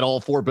division had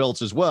all 4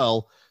 belts as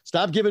well.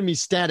 Stop giving me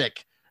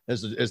static,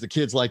 as the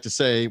kids like to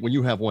say, when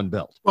you have one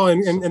belt. Well,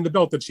 and the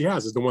belt that she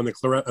has is the one that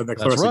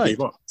Claressa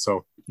gave up.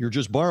 So you're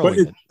just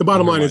borrowing. But the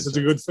bottom line is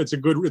it's a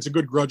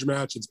good grudge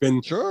match. It's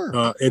been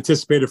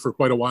anticipated for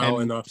quite a while.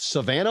 And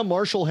Savannah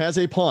Marshall has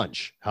a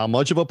punch. How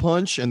much of a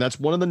punch? And that's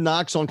one of the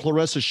knocks on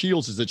Claressa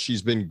Shields is that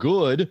she's been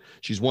good.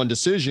 She's won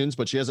decisions,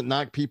 but she hasn't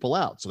knocked people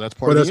out. So that's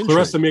part of the intrigue.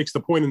 Claressa makes the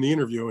point in the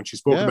interview, and she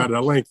spoke about it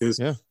at length, is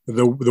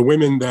the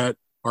women that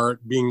are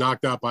being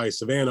knocked out by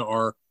Savannah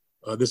are,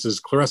 this is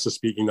Claressa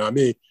speaking, not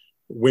me,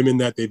 women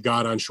that they've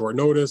got on short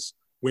notice,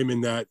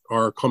 women that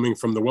are coming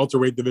from the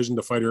welterweight division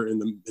to fight her in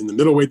the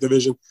middleweight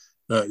division,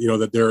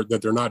 that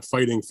they're not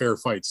fighting fair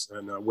fights.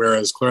 And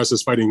whereas Claressa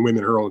is fighting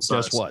women her own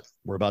size. Guess what?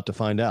 We're about to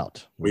find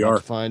out. We are about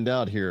to find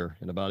out here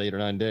in about 8 or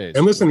 9 days.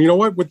 And listen, you know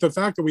what? With the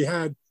fact that we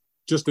had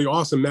just the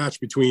awesome match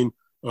between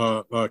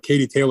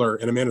Katie Taylor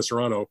and Amanda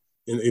Serrano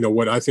in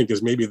what I think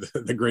is maybe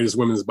the greatest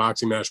women's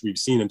boxing match we've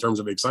seen in terms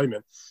of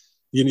excitement.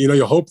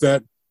 You hope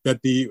that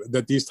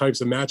these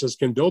types of matches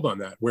can build on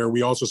that, where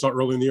we also saw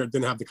early in the year, it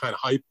didn't have the kind of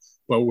hype,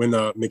 but when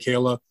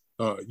Michaela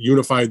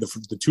unified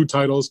the two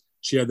titles,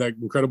 she had that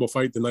incredible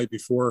fight the night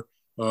before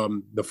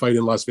the fight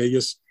in Las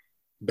Vegas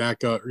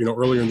back,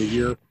 earlier in the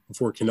year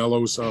before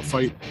Canelo's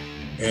fight.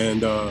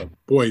 And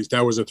boys,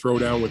 that was a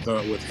throwdown with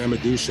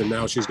Hamadouche, and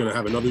now she's going to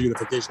have another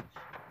unification.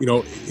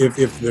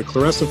 If the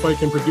Claressa fight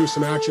can produce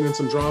some action and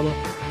some drama,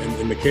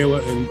 and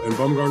Michaela and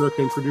Bumgarner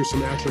can produce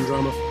some action and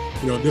drama,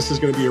 this is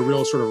going to be a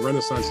real sort of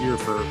renaissance year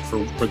for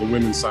the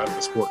women's side of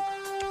the sport.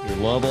 We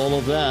love all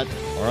of that.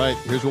 All right,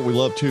 here's what we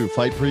love too,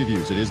 fight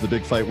previews. It is the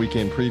Big Fight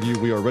Weekend preview.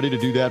 We are ready to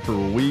do that for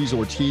Ruiz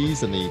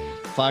Ortiz and the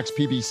Fox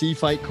PBC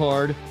fight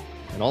card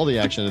and all the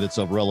action that's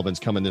of relevance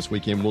coming this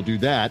weekend. We'll do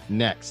that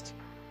next.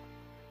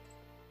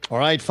 All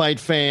right, fight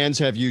fans,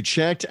 have you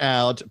checked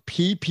out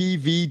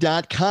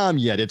ppv.com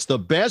yet? It's the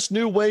best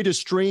new way to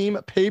stream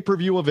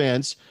pay-per-view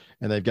events,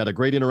 and they've got a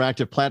great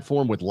interactive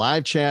platform with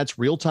live chats,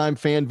 real-time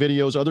fan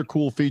videos, other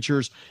cool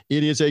features.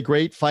 It is a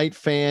great fight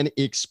fan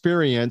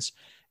experience,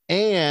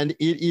 and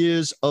it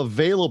is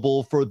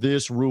available for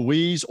this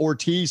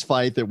Ruiz-Ortiz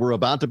fight that we're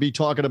about to be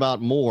talking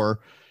about more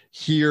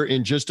here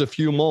in just a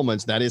few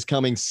moments. That is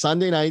coming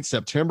Sunday night,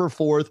 September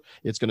 4th.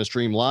 It's going to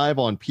stream live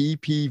on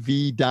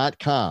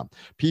ppv.com.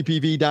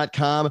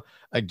 ppv.com,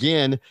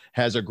 again,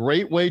 has a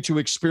great way to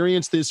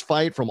experience this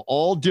fight from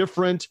all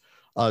different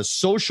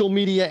social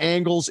media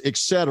angles,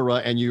 etc.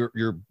 And you're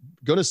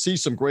going to see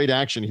some great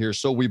action here,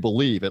 so we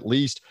believe, at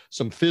least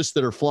some fists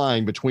that are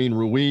flying between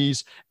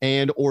Ruiz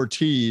and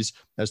Ortiz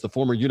as the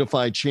former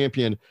unified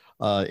champion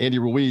Andy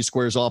Ruiz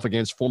squares off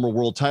against former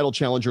world title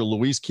challenger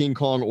Luis King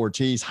Kong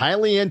Ortiz.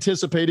 Highly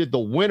anticipated. The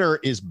winner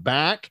is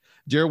back,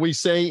 dare we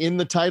say, in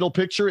the title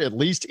picture, at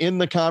least in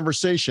the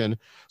conversation.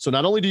 So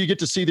not only do you get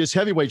to see this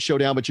heavyweight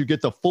showdown, but you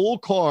get the full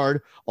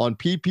card on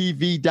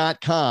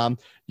ppv.com.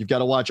 You've got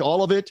to watch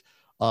all of it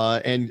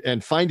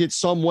and find it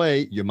some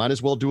way. You might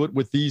as well do it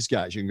with these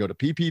guys. You can go to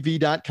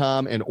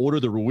ppv.com and order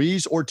the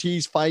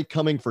Ruiz-Ortiz fight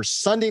coming for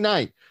Sunday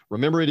night.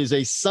 Remember, it is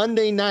a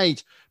Sunday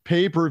night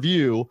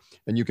pay-per-view,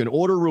 and you can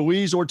order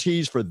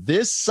Ruiz-Ortiz for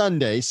this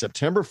Sunday,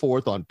 September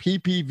 4th on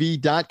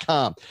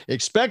ppv.com.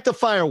 Expect the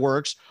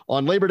fireworks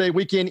on Labor Day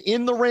weekend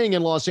in the ring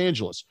in Los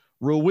Angeles.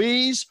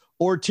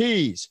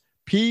 Ruiz-Ortiz,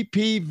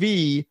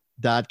 ppv.com.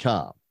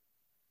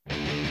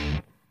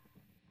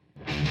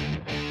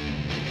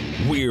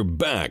 We're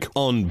back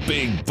on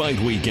Big Fight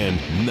Weekend.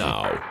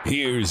 Now,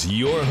 here's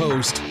your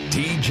host,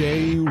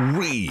 TJ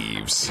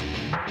Reeves.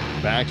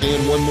 Back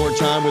in one more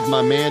time with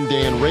my man,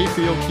 Dan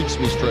Rayfield. Keeps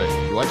me straight.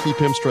 Do I keep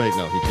him straight?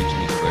 No, he keeps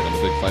me straight on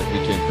the Big Fight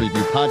Weekend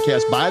Preview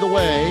Podcast. By the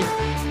way,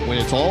 when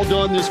it's all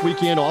done this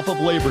weekend off of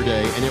Labor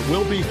Day, and it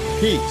will be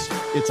peace,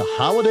 it's a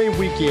holiday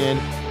weekend,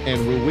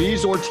 and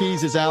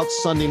Ruiz-Ortiz is out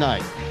Sunday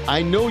night.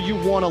 I know you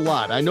want a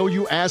lot. I know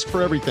you ask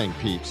for everything,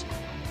 peeps.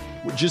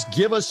 Just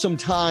give us some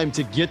time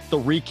to get the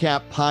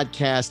recap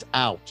podcast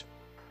out.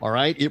 All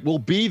right. It will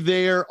be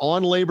there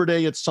on Labor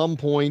Day at some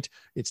point.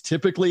 It's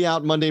typically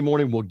out Monday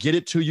morning. We'll get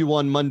it to you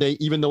on Monday,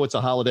 even though it's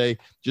a holiday.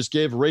 Just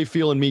give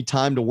Rayfield and me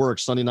time to work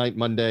Sunday night,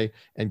 Monday,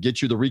 and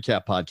get you the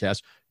recap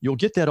podcast. You'll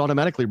get that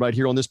automatically right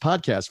here on this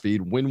podcast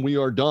feed when we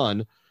are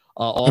done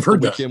off the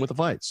weekend with the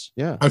fights.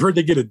 Yeah. I've heard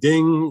they get a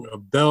ding, a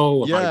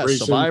bell, a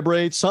vibration. A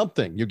vibrate,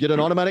 something. You get an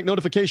automatic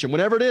notification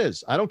whenever it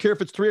is. I don't care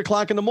if it's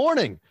 3:00 in the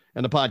morning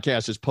and the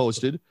podcast is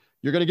posted.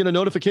 You're going to get a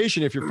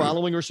notification if you're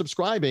following or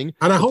subscribing.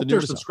 And I hope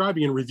they're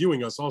subscribing and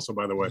reviewing us also,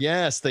 by the way.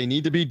 Yes, they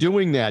need to be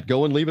doing that.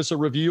 Go and leave us a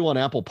review on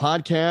Apple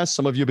Podcasts.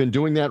 Some of you have been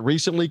doing that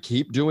recently.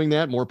 Keep doing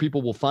that. More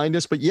people will find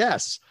us. But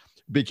yes,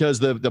 because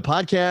the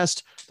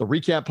podcast, the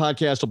recap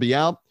podcast will be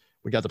out.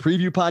 We got the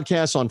preview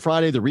podcast on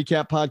Friday, the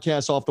recap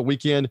podcast off the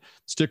weekend.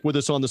 Stick with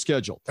us on the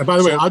schedule. And by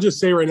the way, I'll just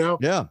say right now,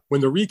 yeah, when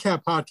the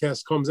recap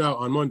podcast comes out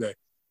on Monday,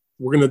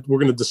 we're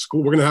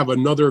gonna have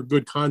another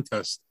good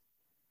contest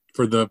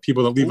for the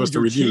people that leave us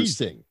the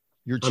reviews.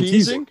 You're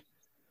teasing?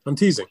 I'm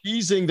teasing.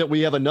 Teasing that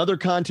we have another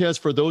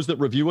contest for those that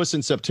review us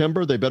in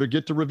September. They better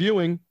get to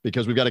reviewing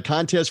because we've got a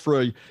contest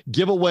for a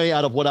giveaway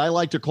out of what I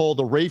like to call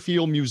the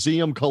Rayfield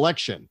Museum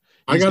Collection.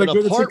 That's kind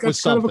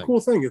of a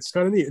cool thing. It's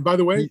kind of neat. And by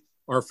the way,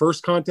 our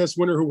first contest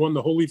winner who won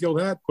the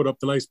Holyfield hat put up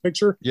the nice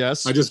picture.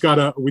 Yes. We just got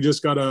a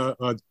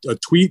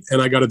tweet, and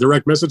I got a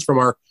direct message from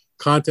our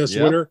contest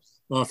winner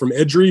from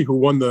Edry, who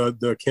won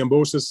the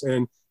Cambosis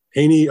and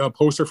Haney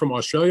poster from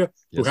Australia,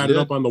 who had it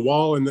up on the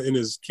wall in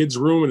his kid's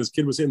room, and his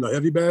kid was in the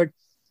heavy bag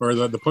or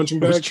the punching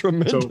bag. It was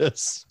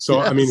tremendous. So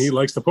yes. I mean, he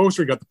likes the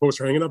poster. He got the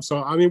poster hanging up.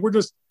 So I mean,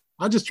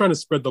 I'm just trying to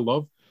spread the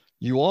love.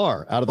 You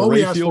are out of the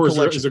Rayfield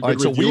collection. Is a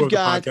good review we've of the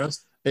got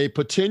podcast. A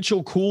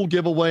potential cool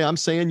giveaway. I'm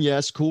saying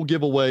yes, cool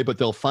giveaway, but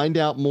they'll find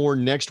out more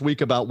next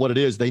week about what it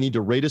is. They need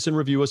to rate us and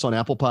review us on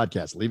Apple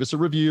Podcasts. Leave us a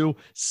review,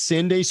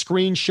 send a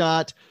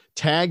screenshot,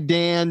 tag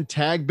Dan,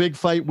 tag Big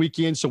Fight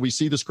Weekend so we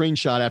see the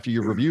screenshot after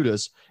you've reviewed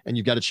us, and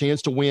you've got a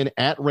chance to win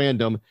at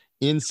random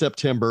in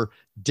September.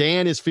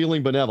 Dan is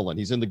feeling benevolent.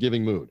 He's in the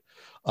giving mood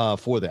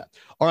for that.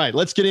 All right,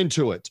 let's get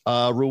into it.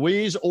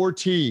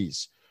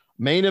 Ruiz-Ortiz.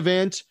 Main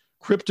event,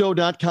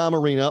 Crypto.com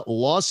Arena,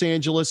 Los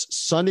Angeles,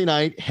 Sunday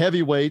night,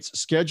 heavyweights,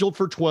 scheduled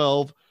for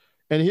 12.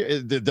 And here,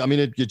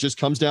 it just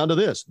comes down to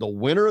this. The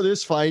winner of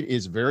this fight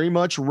is very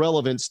much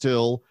relevant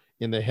still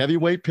in the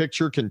heavyweight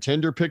picture,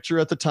 contender picture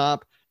at the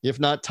top, if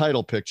not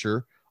title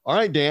picture. All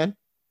right, Dan,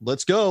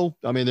 let's go.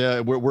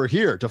 We're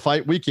here to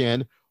fight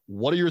weekend.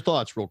 What are your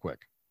thoughts real quick?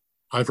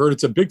 I've heard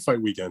it's a big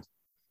fight weekend.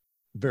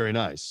 Very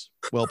nice.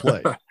 Well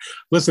played.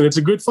 Listen, it's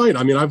a good fight.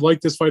 I've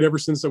liked this fight ever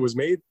since it was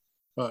made.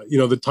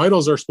 The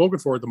titles are spoken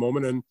for at the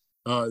moment,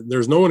 and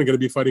there's no one going to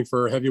be fighting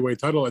for a heavyweight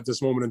title at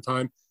this moment in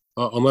time,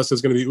 unless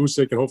it's going to be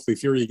Usyk and hopefully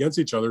Fury against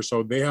each other.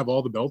 So they have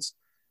all the belts,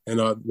 and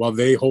while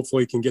they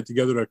hopefully can get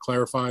together to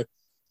clarify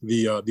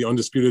the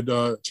undisputed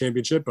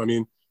championship,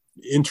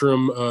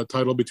 interim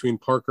title between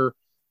Parker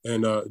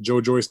and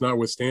Joe Joyce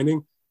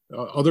notwithstanding,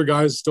 other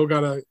guys still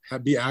got to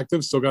be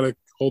active, still got to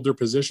hold their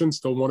position,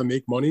 still want to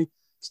make money,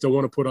 still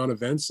want to put on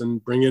events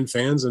and bring in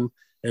fans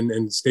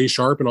and stay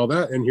sharp and all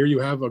that. And here you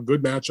have a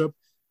good matchup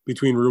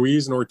between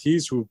Ruiz and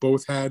Ortiz, who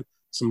both had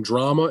some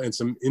drama and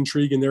some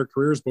intrigue in their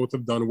careers. Both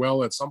have done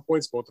well at some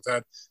points. Both have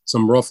had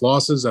some rough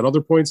losses at other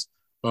points,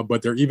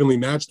 but they're evenly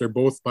matched. They're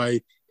both,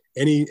 by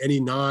any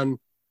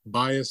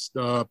non-biased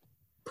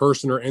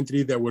person or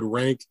entity that would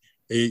rank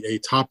a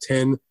top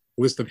 10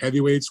 list of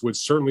heavyweights, would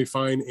certainly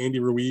find Andy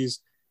Ruiz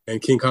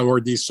and King Kong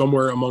Ortiz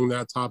somewhere among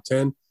that top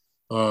 10.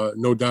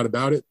 No doubt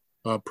about it.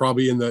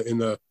 Probably in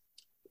the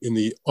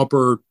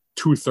upper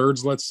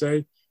 2/3, let's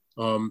say.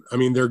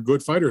 They're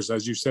good fighters,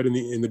 as you said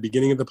in the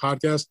beginning of the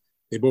podcast.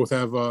 They both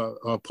have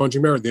a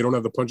punching power. They don't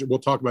have the punching. We'll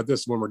talk about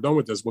this when we're done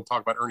with this. We'll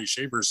talk about Ernie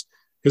Shavers,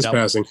 his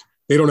passing.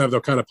 They don't have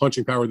the kind of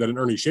punching power that an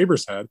Ernie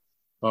Shavers had.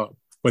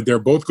 But they're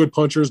both good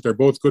punchers. They're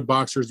both good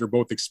boxers. They're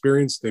both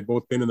experienced. They've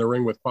both been in the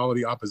ring with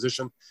quality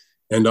opposition,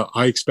 and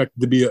I expect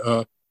it to be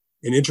an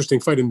interesting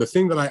fight. And the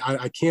thing that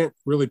I can't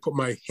really put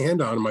my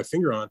hand on, my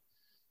finger on,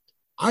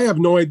 I have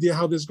no idea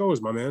how this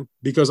goes, my man,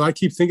 because I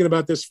keep thinking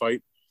about this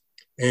fight.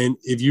 And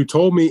if you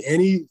told me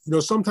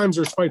sometimes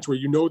there's fights where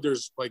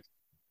there's like,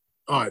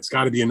 it's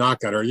got to be a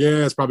knockout, or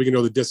it's probably going to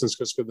go the distance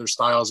because their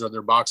styles are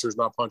their boxers,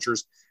 not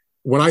punchers.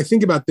 When I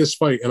think about this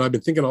fight, and I've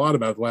been thinking a lot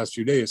about it the last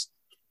few days,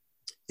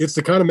 it's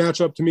the kind of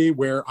matchup to me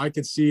where I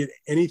could see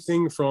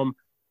anything from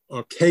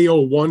a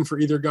KO1 for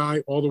either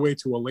guy all the way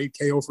to a late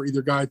KO for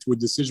either guy to a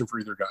decision for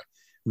either guy.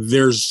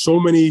 There's so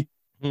many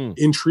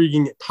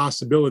intriguing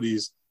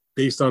possibilities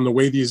based on the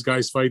way these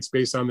guys fight,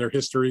 based on their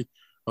history,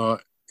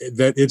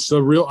 that it's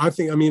a real,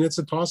 it's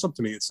a toss up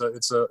to me. It's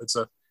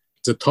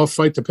a tough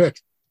fight to pick.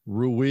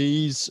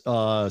 Ruiz,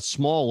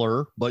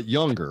 smaller, but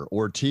younger.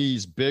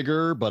 Ortiz,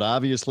 bigger, but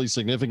obviously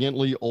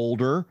significantly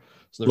older.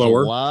 So there's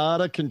lower. A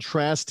lot of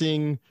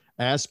contrasting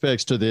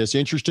aspects to this.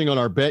 Interesting, on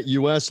our Bet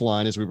US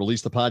line, as we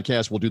release the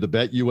podcast, we'll do the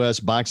Bet US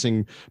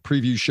boxing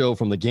preview show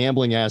from the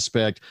gambling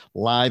aspect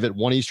live at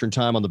 1 Eastern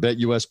time on the Bet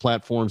US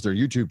platforms, their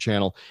YouTube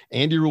channel.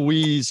 Andy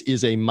Ruiz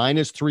is a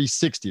minus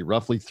 360,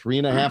 roughly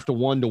 3.5 to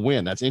 1 to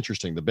win. That's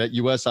interesting. The Bet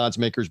US odds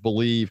makers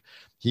believe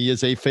he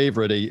is a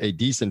favorite, a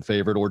decent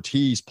favorite.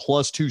 Ortiz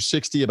plus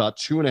 260, about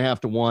 2.5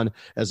 to 1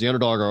 as the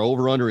underdog. Our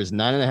over-under is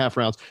 9.5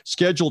 rounds.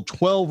 Scheduled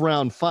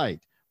 12-round fight,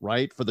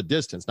 right, for the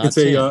distance, not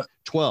 10,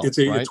 12. It's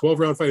a right?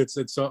 12-round fight.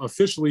 It's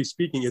officially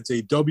speaking, it's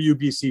a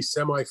WBC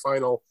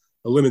semifinal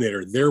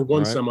eliminator. They're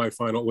one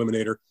semifinal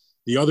eliminator.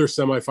 The other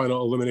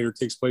semifinal eliminator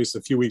takes place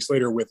a few weeks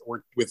later with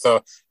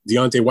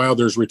Deontay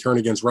Wilder's return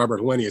against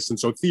Robert Helenius. And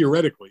so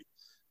theoretically,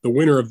 the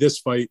winner of this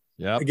fight,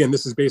 again,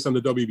 this is based on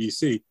the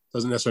WBC,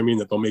 doesn't necessarily mean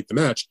that they'll make the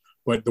match,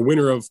 but the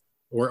winner of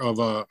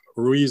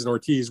Ruiz and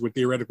Ortiz would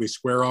theoretically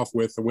square off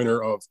with the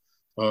winner of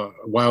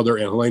Wilder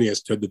and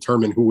Helenius to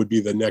determine who would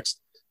be the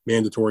next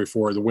mandatory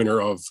for the winner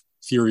of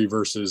Fury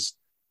versus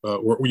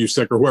or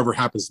Usyk or whoever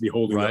happens to be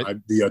holding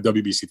the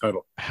WBC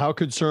title. How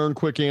concerned,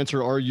 quick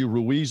answer, are you?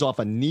 Ruiz off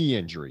a knee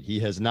injury.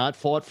 He has not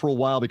fought for a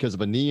while because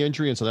of a knee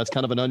injury, and so that's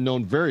kind of an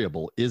unknown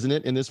variable, isn't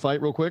it, in this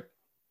fight, real quick?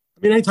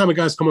 Anytime a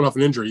guy's coming off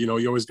an injury,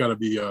 you always got to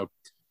be, I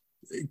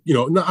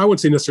wouldn't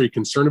say necessarily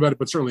concerned about it,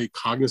 but certainly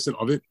cognizant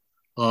of it.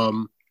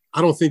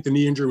 I don't think the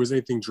knee injury was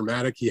anything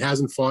dramatic. He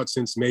hasn't fought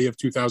since May of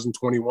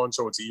 2021,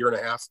 so it's a year and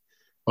a half.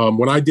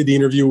 When I did the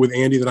interview with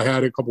Andy that I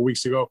had a couple of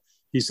weeks ago,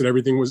 he said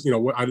everything was,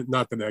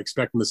 not that I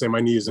expect him to say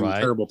my knee is in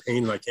terrible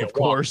pain and I can't walk. Of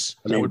course.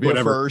 That would be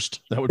a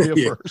first. That would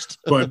be a first.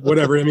 But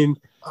whatever.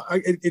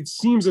 It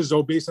seems as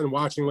though based on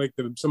watching like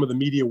some of the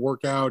media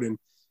workout and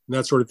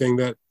that sort of thing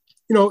that,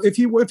 if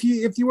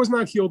he was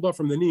not healed up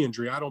from the knee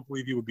injury, I don't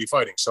believe he would be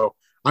fighting. So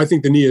I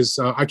think the knee is,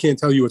 I can't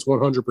tell you it's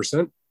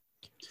 100%,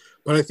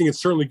 but I think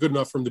it's certainly good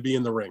enough for him to be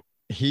in the ring.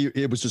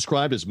 It was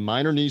described as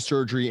minor knee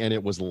surgery, and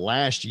it was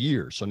last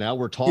year. So now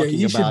we're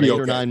talking about 8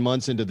 or 9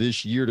 months into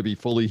this year to be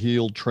fully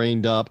healed,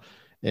 trained up.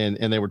 And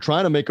they were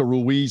trying to make a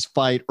Ruiz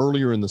fight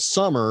earlier in the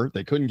summer.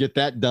 They couldn't get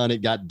that done.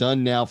 It got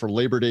done now for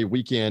Labor Day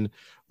weekend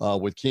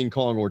with King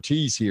Kong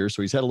Ortiz here.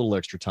 So he's had a little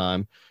extra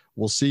time.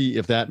 We'll see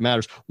if that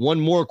matters. One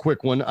more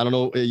quick one. I don't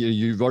know.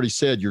 You've already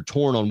said you're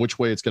torn on which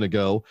way it's going to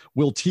go.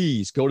 We'll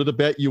tease. Go to the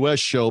Bet US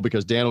show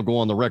because Dan will go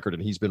on the record,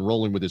 and he's been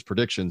rolling with his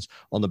predictions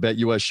on the Bet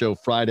US show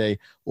Friday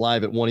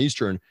live at 1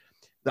 Eastern.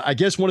 I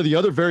guess one of the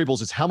other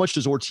variables is how much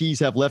does Ortiz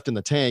have left in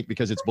the tank,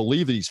 because it's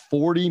believed that he's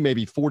 40,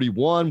 maybe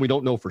 41. We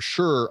don't know for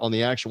sure on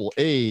the actual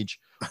age.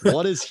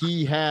 What does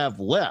he have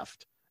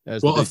left?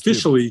 Well,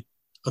 officially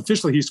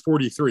he's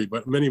 43,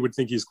 but many would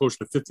think he's closer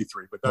to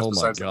 53. But that's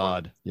besides the point. Oh my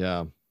God,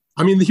 yeah.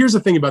 I mean, here's the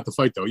thing about the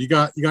fight, though. You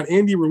got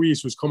Andy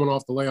Ruiz, who's coming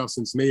off the layoff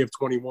since May of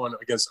 21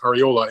 against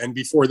Arreola, and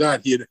before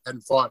that, he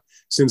hadn't fought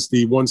since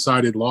the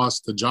one-sided loss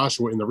to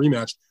Joshua in the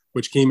rematch,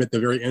 which came at the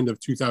very end of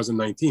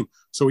 2019.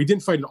 So he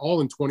didn't fight at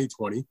all in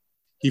 2020.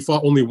 He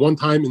fought only one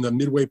time in the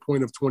midway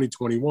point of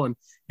 2021,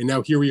 and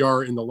now here we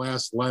are in the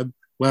last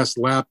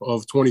lap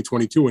of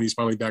 2022, and he's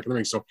finally back in the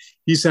ring. So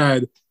he's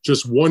had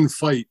just one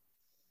fight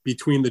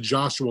between the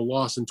Joshua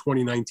loss in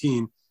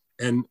 2019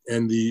 and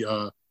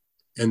the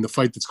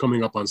fight that's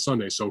coming up on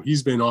Sunday. So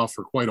he's been off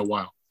for quite a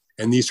while,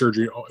 and knee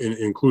surgery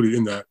included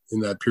in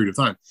that period of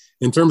time.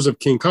 In terms of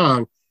King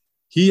Kong,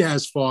 he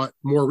has fought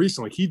more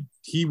recently.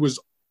 He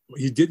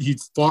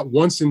fought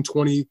once in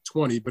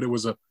 2020, but it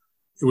was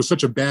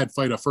such a bad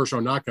fight, a first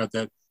round knockout,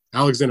 that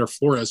Alexander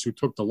Flores, who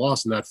took the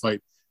loss in that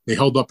fight, they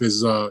held up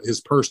his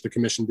purse, the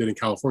commission did in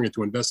California,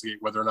 to investigate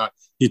whether or not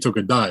he took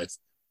a dive.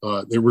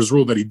 There was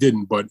ruled that he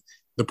didn't, but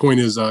the point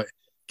is,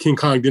 King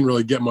Kong didn't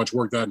really get much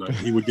work that night.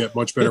 He would get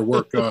much better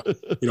work,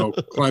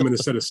 climbing a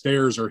set of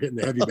stairs or hitting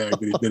the heavy bag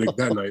that he did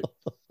that night.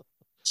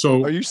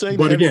 So, are you saying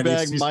the heavy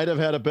bag might have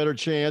had a better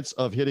chance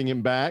of hitting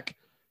him back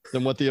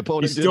than what the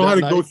opponent did? He still had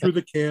to go through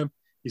the camp.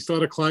 He still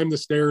had to climb the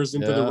stairs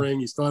into the ring.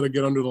 He still had to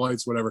get under the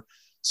lights, whatever.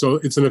 So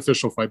it's an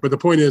official fight. But the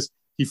point is,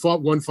 he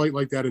fought one fight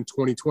like that in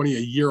 2020, a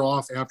year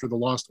off after the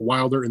loss to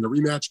Wilder in the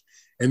rematch.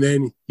 And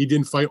then he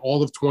didn't fight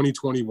all of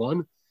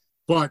 2021,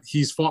 but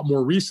he's fought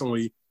more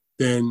recently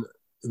than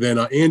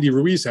Andy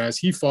Ruiz has.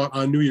 He fought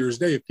on New Year's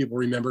Day, if people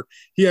remember.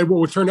 He had what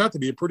would turn out to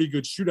be a pretty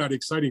good shootout,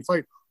 exciting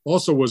fight.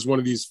 Also was one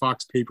of these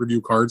Fox pay-per-view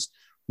cards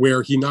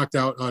where he knocked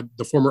out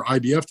the former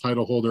IBF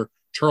title holder,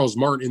 Charles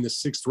Martin, in the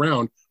 6th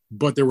round.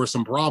 But there were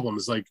some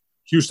problems. Like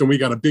Houston, we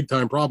got a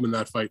big-time problem in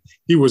that fight.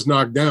 He was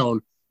knocked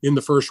down in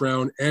the 1st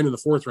round and in the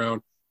 4th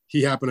round.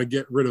 He happened to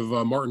get rid of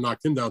Martin,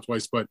 knocked him down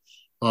twice. But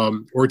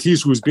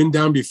Ortiz, who's been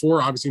down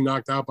before, obviously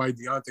knocked out by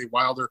Deontay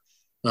Wilder.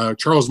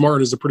 Charles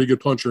Martin is a pretty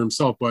good puncher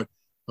himself, but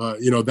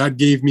that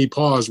gave me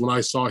pause when I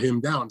saw him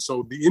down.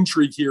 So the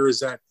intrigue here is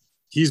that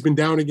he's been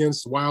down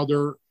against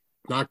Wilder,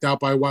 knocked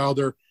out by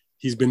Wilder.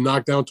 He's been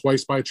knocked down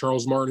twice by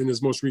Charles Martin in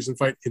his most recent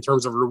fight. In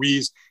terms of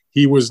Ruiz,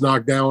 he was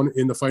knocked down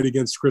in the fight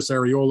against Chris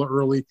Arreola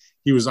early.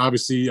 He was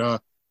obviously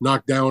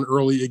knocked down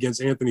early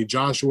against Anthony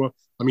Joshua.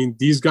 I mean,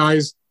 these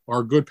guys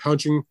are good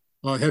punching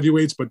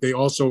heavyweights, but they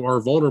also are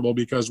vulnerable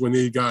because when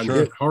they got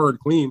hit hard,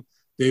 clean,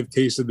 they've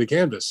tasted the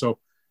canvas. So,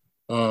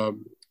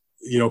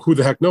 who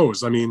the heck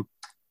knows? I mean,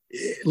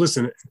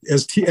 listen,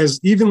 as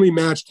evenly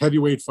matched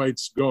heavyweight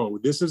fights go,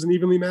 this is an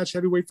evenly matched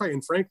heavyweight fight.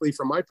 And frankly,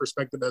 from my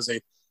perspective as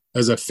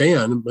a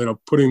fan,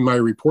 putting my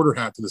reporter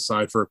hat to the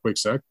side for a quick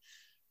sec,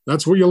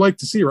 that's what you like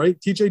to see, right?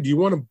 TJ, do you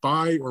want to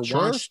buy or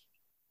watch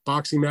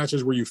boxing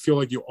matches where you feel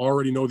like you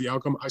already know the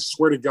outcome? I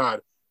swear to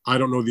God, I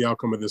don't know the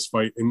outcome of this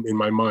fight in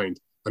my mind.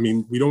 I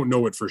mean, we don't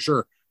know it for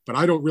sure, but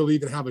I don't really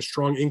even have a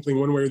strong inkling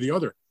one way or the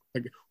other.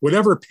 Like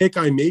whatever pick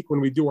I make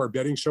when we do our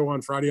betting show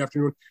on Friday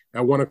afternoon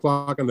at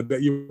 1:00 on the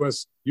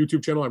BetUS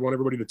YouTube channel, I want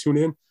everybody to tune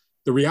in.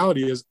 The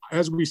reality is,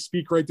 as we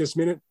speak right this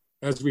minute,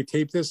 as we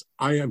tape this,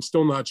 I am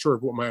still not sure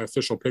of what my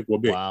official pick will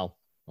be. Wow.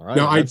 All right.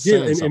 Now I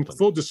did, in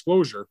full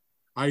disclosure,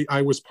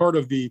 I was part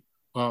of the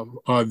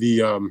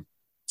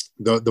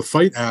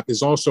Fight app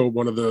is also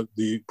one of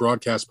the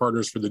broadcast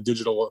partners for the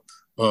digital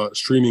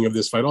streaming of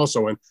this fight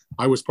also. And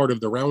I was part of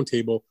the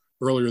roundtable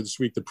earlier this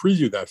week to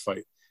preview that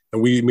fight.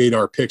 And we made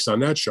our picks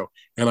on that show.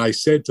 And I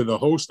said to the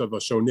host of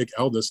the show, Nick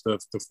Aldis, the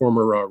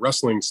former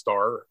wrestling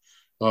star,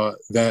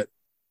 that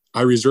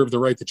I reserve the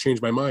right to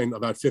change my mind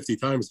about 50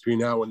 times between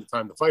now and the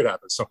time the fight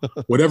happens. So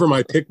whatever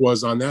my pick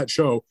was on that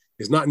show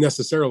is not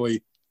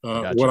necessarily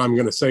what I'm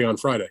going to say on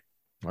Friday.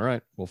 All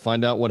right. We'll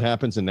find out what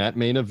happens in that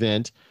main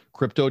event.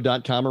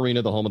 Crypto.com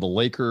Arena, the home of the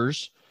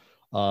Lakers,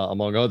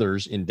 among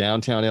others, in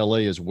downtown LA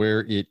is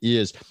where it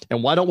is.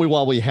 And why don't we,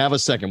 while we have a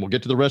second, we'll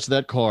get to the rest of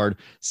that card,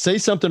 say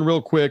something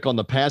real quick on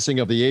the passing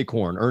of the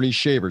Acorn, Ernie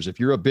Shavers. If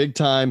you're a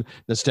big-time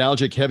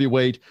nostalgic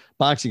heavyweight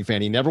boxing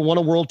fan, he never won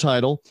a world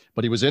title,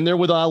 but he was in there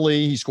with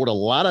Ali. He scored a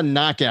lot of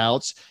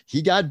knockouts.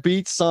 He got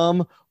beat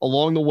some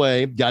along the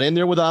way, got in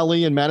there with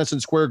Ali in Madison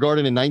Square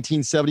Garden in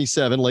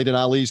 1977, late in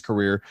Ali's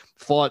career,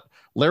 fought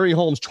Larry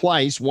Holmes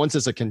twice, once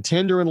as a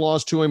contender and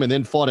lost to him, and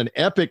then fought an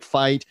epic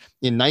fight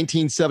in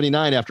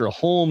 1979 after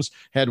Holmes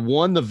had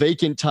won the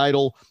vacant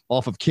title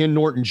off of Ken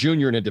Norton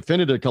Jr. and had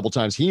defended it a couple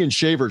times. He and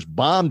Shavers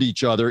bombed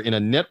each other in a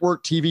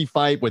network TV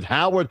fight with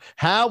Howard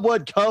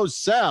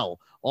Cosell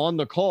on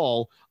the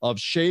call of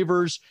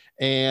Shavers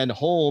and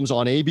Holmes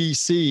on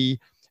ABC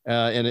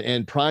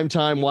and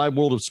primetime Wide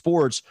World of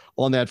Sports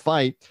on that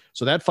fight.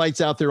 So that fight's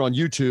out there on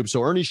YouTube.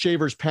 So Ernie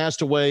Shavers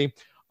passed away.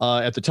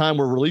 At the time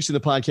we're releasing the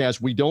podcast,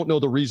 we don't know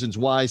the reasons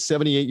why.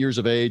 78 years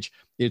of age.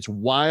 It's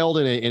wild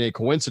and a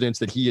coincidence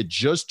that he had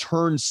just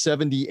turned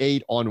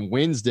 78 on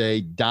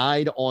Wednesday,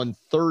 died on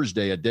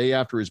Thursday, a day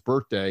after his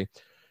birthday.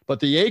 But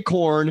the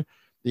Acorn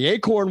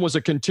was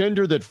a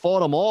contender that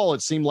fought them all,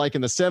 it seemed like,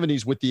 in the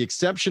 70s, with the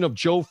exception of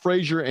Joe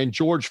Frazier and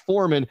George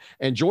Foreman.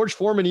 And George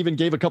Foreman even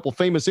gave a couple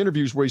famous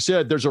interviews where he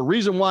said, there's a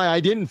reason why I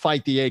didn't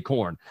fight the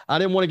Acorn. I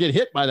didn't want to get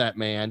hit by that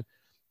man.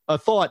 A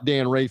thought,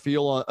 Dan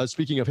Rayfield,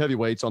 speaking of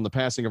heavyweights, on the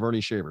passing of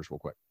Ernie Shavers real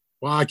quick.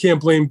 Well, I can't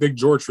blame Big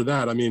George for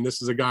that. I mean,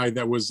 this is a guy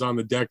that was on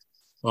the deck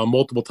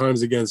multiple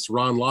times against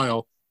Ron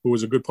Lyle, who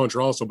was a good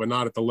puncher also, but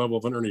not at the level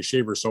of an Ernie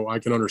Shavers. So I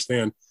can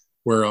understand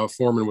where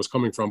Foreman was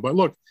coming from. But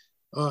look,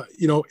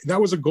 that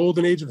was a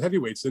golden age of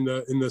heavyweights in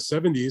the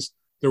 70s.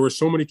 There were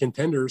so many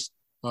contenders,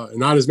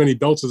 not as many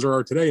belts as there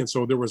are today. And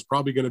so there was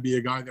probably going to be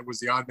a guy that was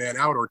the odd man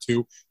out or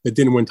two that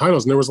didn't win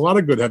titles. And there was a lot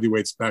of good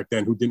heavyweights back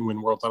then who didn't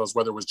win world titles,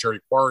 whether it was Jerry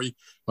Quarry,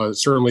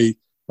 certainly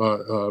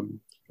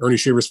Ernie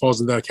Shavers falls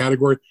into that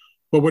category.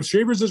 But what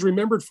Shavers is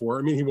remembered for,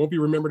 I mean, he won't be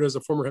remembered as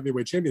a former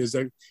heavyweight champion, is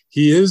that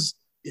he is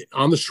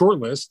on the short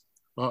list.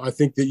 I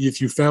think that if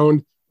you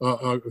found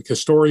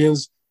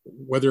historians,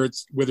 whether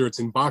it's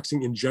in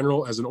boxing in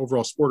general as an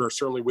overall sport, or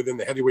certainly within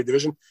the heavyweight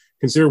division,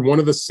 considered one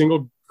of the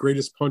single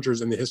greatest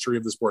punchers in the history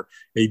of the sport.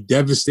 A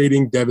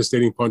devastating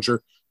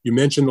puncher. You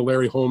mentioned the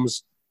Larry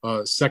Holmes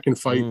second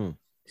fight.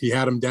 He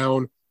had him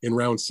down in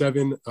round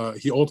 7.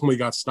 He ultimately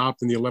got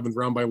stopped in the 11th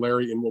round by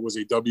Larry in what was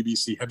a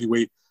WBC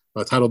heavyweight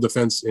title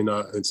defense in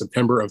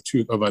September of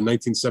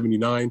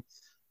 1979.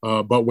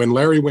 But when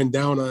Larry went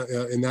down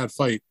in that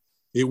fight,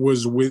 it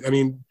was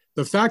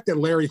the fact that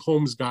Larry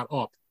Holmes got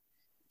up,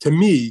 to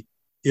me,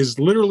 is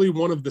literally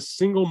one of the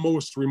single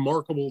most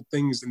remarkable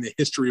things in the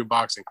history of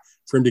boxing,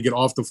 for him to get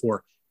off the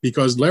floor,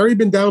 because Larry had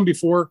been down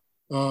before,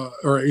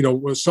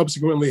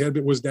 subsequently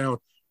was down,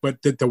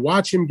 but to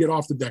watch him get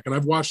off the deck, and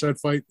I've watched that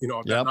fight,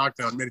 that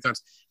knockdown many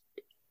times,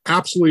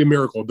 absolutely a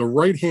miracle. The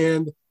right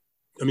hand,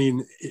 I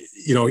mean,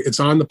 it's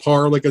on the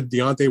par like a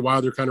Deontay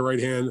Wilder kind of right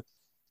hand,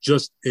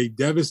 just a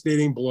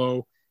devastating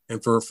blow.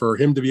 And for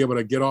him to be able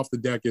to get off the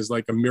deck is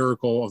like a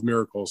miracle of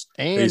miracles.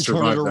 And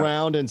turn it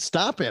around and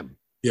stop him.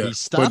 Yeah, he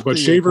stopped but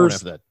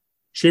Shavers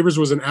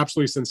was an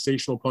absolutely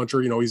sensational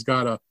puncher. He's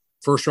got a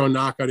first round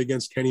knockout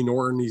against Kenny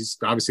Norton. He's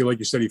obviously, like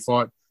you said, he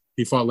fought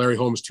Larry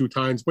Holmes 2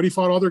 times, but he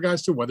fought other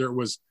guys too, whether it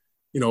was,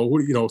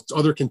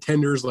 other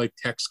contenders like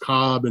Tex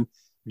Cobb. And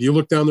if you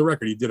look down the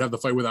record, he did have the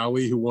fight with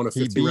Ali, who won a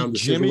 15-round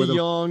decision with him. Jimmy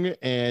Young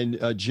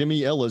and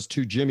Jimmy Ellis,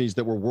 2 Jimmys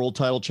that were world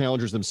title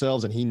challengers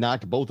themselves, and he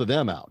knocked both of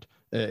them out.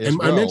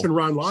 I mentioned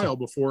Ron Lyle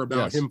before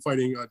about him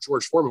fighting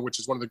George Foreman, which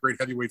is one of the great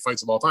heavyweight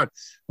fights of all time.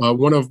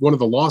 One of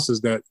the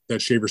losses that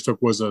Shavers took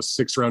was a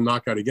 6-round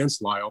knockout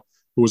against Lyle,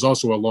 who was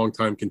also a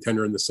longtime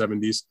contender in the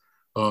 70s.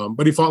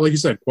 But he fought, like you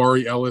said,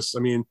 Quarry, Ellis,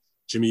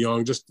 Jimmy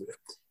Young,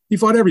 he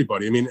fought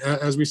everybody.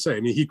 As we say,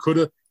 he could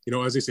have,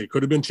 as they say,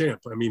 could have been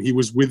champ. He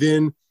was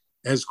within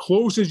as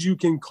close as you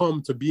can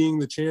come to being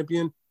the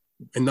champion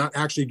and not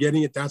actually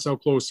getting it. That's how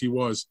close he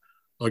was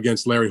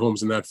against Larry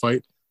Holmes in that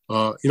fight.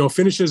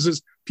 Finishes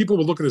is, people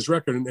will look at his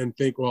record and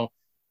think, well,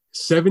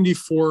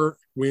 74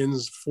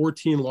 wins,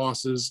 14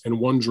 losses, and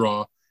 1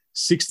 draw,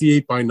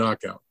 68 by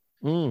knockout.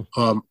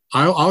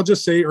 I'll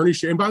just say Ernie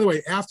Shavers. And by the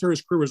way, after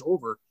his career was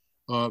over,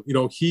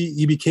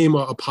 he became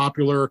a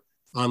popular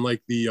on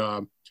like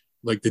the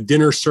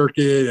dinner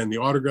circuit and the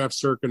autograph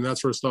circuit and that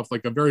sort of stuff,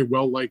 like a very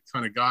well-liked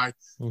kind of guy,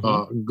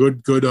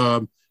 good,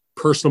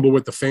 personable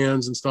with the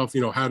fans and stuff,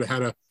 had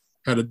a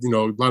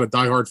lot of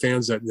diehard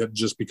fans that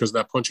just because of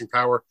that punching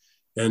power.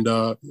 And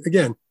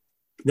again,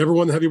 never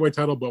won the heavyweight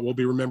title, but will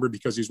be remembered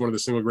because he's one of the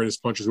single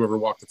greatest punchers who ever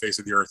walked the face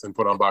of the earth and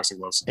put on boxing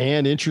gloves.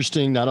 And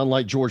interesting, not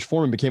unlike George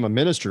Foreman, became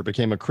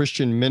a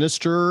Christian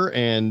minister,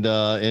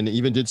 and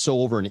even did so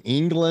over in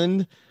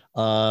England.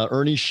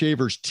 Ernie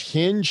Shavers,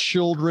 10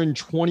 children,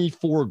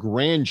 24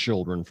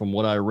 grandchildren, from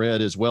what I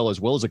read, as well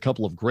as a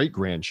couple of great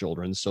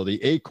grandchildren. So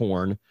the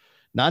Acorn,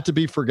 not to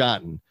be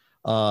forgotten,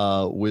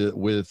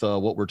 with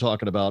what we're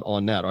talking about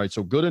on that. All right,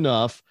 so good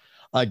enough.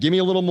 Give me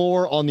a little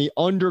more on the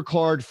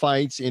undercard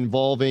fights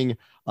involving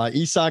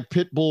Isaac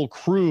Pitbull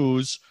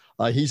Cruz.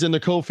 He's in the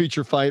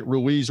co-feature fight,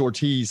 Ruiz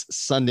Ortiz,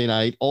 Sunday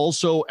night.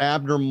 Also,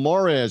 Abner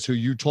Mares, who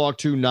you talked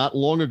to not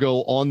long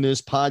ago on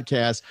this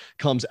podcast,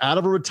 comes out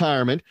of a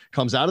retirement,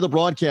 comes out of the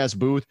broadcast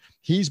booth.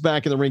 He's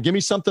back in the ring. Give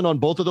me something on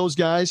both of those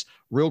guys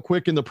real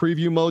quick in the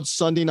preview mode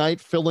Sunday night,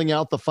 filling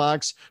out the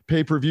Fox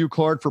pay-per-view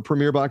card for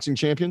Premier Boxing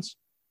Champions.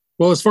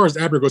 Well, as far as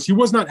Abner goes, he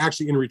was not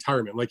actually in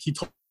retirement. Like he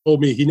told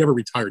me, he never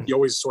retired. He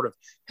always sort of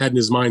had in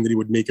his mind that he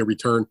would make a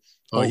return.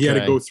 He had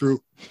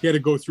to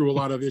go through a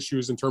lot of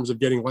issues in terms of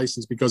getting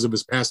licensed because of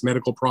his past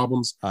medical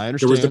problems. I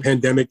understand. There was the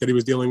pandemic that he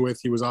was dealing with.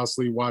 He was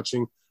obviously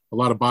watching a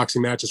lot of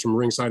boxing matches from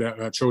ringside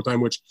at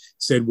Showtime, which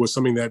said was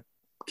something that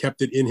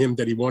kept it in him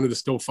that he wanted to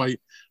still fight.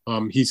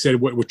 He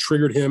said what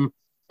triggered him,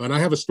 and I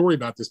have a story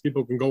about this.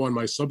 People can go on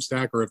my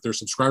Substack, or if they're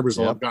subscribers,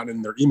 I'll have gotten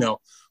in their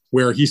email,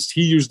 where he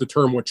used the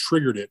term "what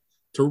triggered it."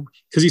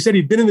 Because he said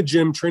he'd been in the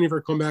gym training for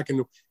a comeback,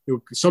 and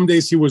some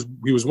days he was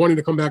wanting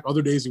to come back,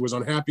 other days he was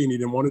unhappy and he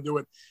didn't want to do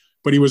it.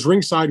 But he was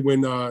ringside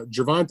when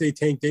Gervonta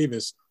Tank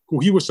Davis,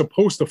 who he was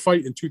supposed to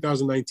fight in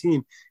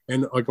 2019,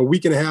 and like a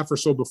week and a half or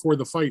so before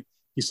the fight,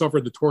 he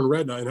suffered the torn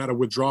retina and had to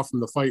withdraw from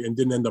the fight and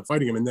didn't end up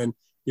fighting him. And then,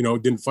 you know,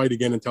 didn't fight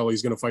again until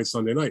he's going to fight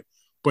Sunday night.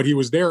 But he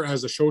was there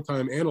as a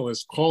Showtime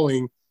analyst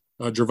calling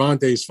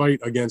Gervonta's fight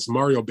against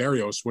Mario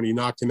Barrios when he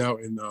knocked him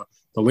out in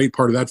the late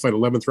part of that fight,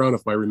 11th round,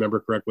 if I remember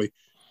correctly.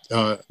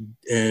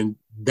 And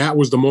that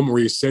was the moment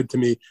where he said to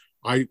me,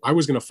 I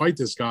was going to fight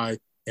this guy.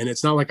 And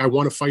it's not like I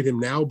want to fight him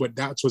now, but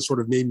that's what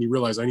sort of made me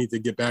realize I need to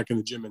get back in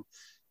the gym.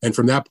 And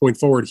from that point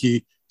forward,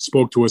 he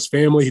spoke to his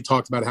family. He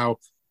talked about how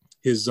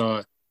his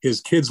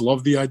kids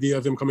loved the idea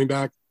of him coming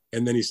back.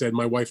 And then he said,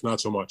 my wife,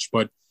 not so much.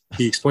 But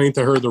he explained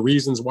to her the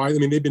reasons why. I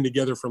mean, they've been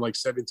together for like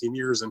 17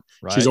 years, and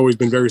she's always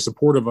been very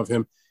supportive of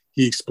him.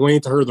 He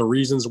explained to her the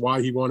reasons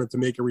why he wanted to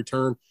make a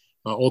return.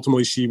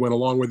 Ultimately, she went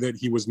along with it.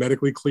 He was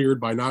medically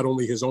cleared by not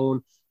only his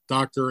own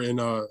doctor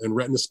and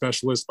retina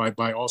specialist,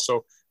 by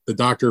also the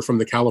doctor from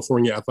the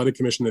California Athletic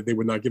Commission, that they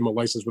would not give him a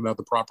license without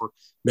the proper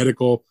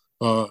medical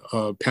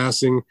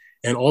passing.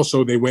 And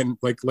also they went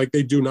like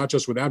they do, not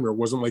just with Abner. It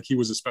wasn't like he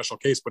was a special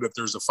case, but if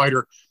there's a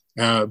fighter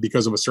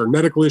because of a certain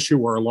medical issue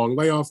or a long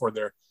layoff, or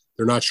they're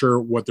not sure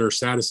what their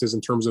status is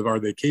in terms of are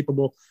they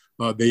capable,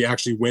 they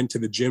actually went to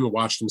the gym and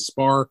watched him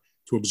spar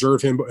to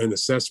observe him and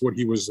assess what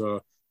he was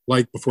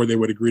like before they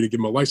would agree to give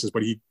him a license.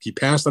 But he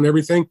passed on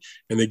everything,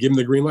 and they give him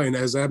the green light. And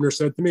as Abner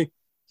said to me,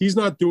 he's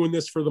not doing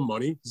this for the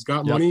money. He's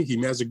got money.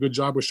 He has a good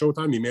job with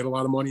Showtime. He made a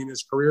lot of money in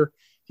his career.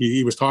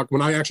 He was talking,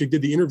 when I actually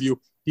did the interview,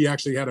 he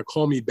actually had to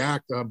call me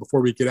back before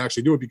we could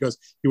actually do it, because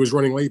he was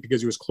running late because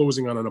he was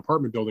closing on an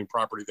apartment building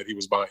property that he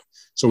was buying.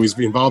 So he's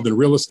involved in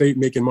real estate,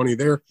 making money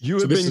there.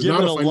 You've been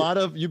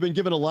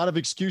given a lot of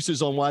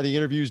excuses on why the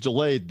interview's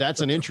delayed.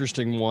 That's an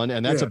interesting one.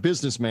 And that's a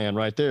businessman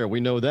right there. We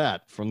know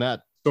that from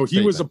that. So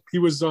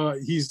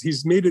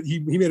he's made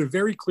it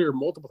very clear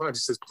multiple times.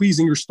 He says, please,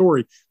 in your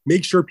story,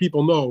 make sure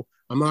people know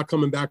I'm not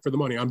coming back for the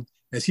money.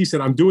 As he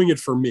said, I'm doing it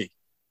for me.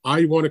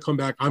 I want to come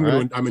back.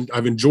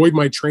 I've enjoyed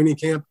my training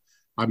camp.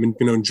 I'm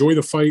going to enjoy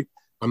the fight.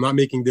 I'm not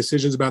making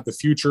decisions about the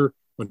future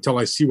until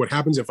I see what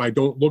happens. If I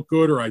don't look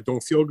good or I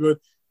don't feel good,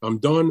 I'm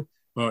done.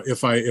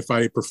 If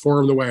I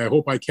perform the way I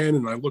hope I can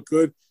and I look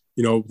good,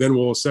 then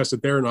we'll assess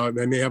it there. And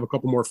I may have a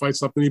couple more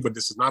fights left in me, but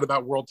this is not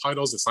about world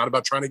titles. It's not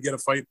about trying to get a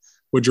fight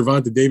with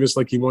Gervonta Davis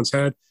like he once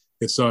had.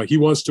 It's he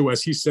wants to,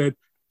 as he said,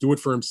 do it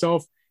for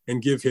himself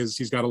and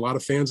he's got a lot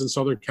of fans in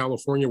Southern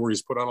California where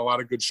he's put on a lot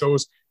of good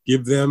shows,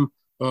 give them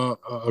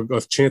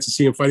a chance to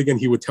see him fight again.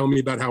 He would tell me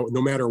about how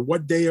no matter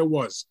what day it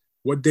was,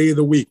 what day of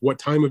the week, what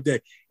time of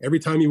day, every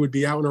time he would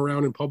be out and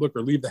around in public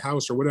or leave the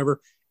house or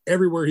whatever,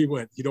 everywhere he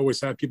went, he'd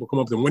always have people come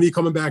up to him. When are you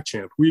coming back,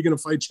 champ? Who are you going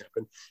to fight, champ?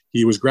 And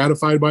he was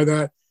gratified by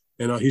that.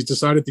 And he's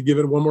decided to give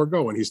it one more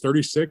go. And he's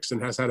 36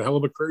 and has had a hell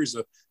of a career.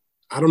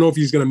 I don't know if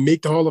he's going to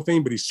make the Hall of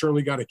Fame, but he's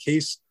certainly got a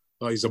case.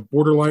 He's a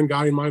borderline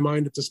guy in my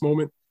mind at this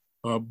moment.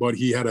 But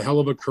he had a hell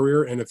of a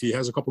career. And if he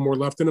has a couple more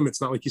left in him, it's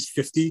not like he's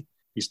 50.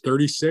 He's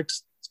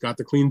 36. He's got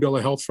the clean bill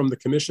of health from the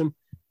commission.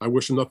 I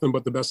wish him nothing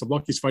but the best of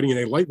luck. He's fighting in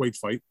a lightweight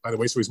fight, by the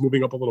way. So he's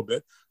moving up a little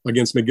bit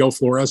against Miguel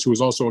Flores, who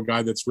is also a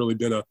guy that's really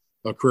been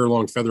a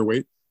career-long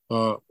featherweight.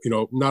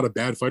 Not a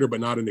bad fighter, but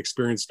not an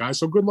experienced guy.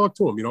 So good luck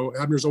to him.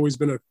 Abner's always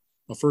been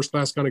a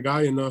first-class kind of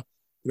guy. And,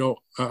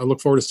 I look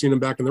forward to seeing him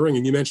back in the ring.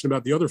 And you mentioned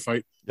about the other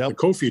fight, the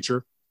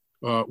co-feature,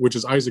 which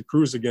is Isaac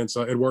Cruz against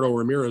Eduardo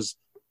Ramirez.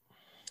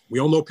 We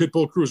all know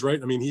Pitbull Cruz,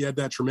 right? I mean, he had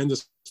that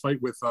tremendous fight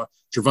with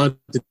Gervonta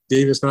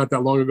Davis not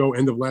that long ago,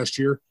 end of last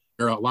year.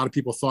 There are a lot of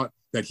people thought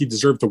that he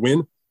deserved to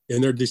win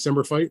in their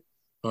December fight.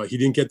 He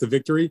didn't get the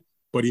victory,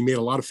 but he made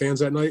a lot of fans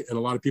that night, and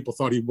a lot of people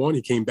thought he won.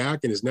 He came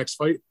back in his next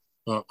fight.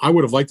 I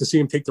would have liked to see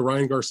him take the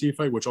Ryan Garcia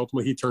fight, which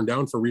ultimately he turned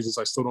down for reasons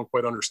I still don't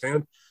quite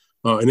understand.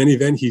 In any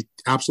event, he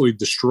absolutely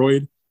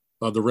destroyed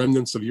the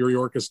remnants of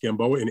Yuriorkis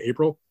Gamboa in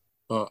April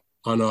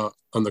on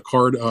the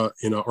card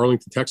in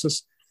Arlington,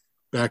 Texas.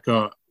 Back,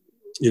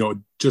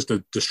 just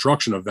a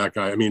destruction of that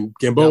guy. I mean,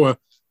 Gamboa,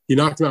 he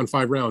knocked him out in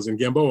 5 rounds. And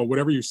Gamboa,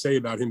 whatever you say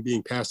about him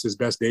being past his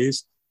best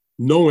days,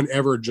 no one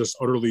ever just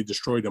utterly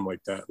destroyed him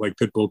like that, like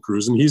Pitbull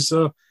Cruz. And he's,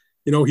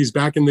 he's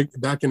back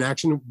in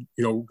action.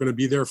 Going to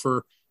be there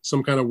for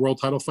some kind of world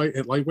title fight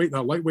at lightweight.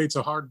 Now, lightweight's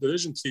a hard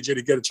division, TJ,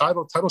 to get a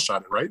title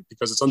shot in, right?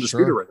 Because it's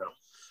undisputed right now.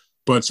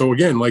 But so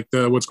again, like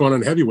what's going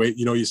on in heavyweight,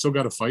 you still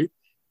got to fight.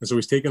 And so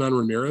he's taking on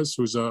Ramirez,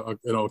 who's a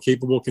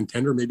capable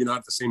contender, maybe not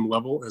at the same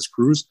level as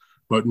Cruz,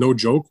 but no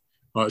joke.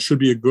 Should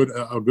be a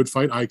good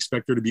fight. I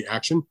expect there to be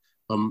action.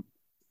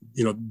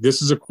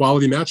 This is a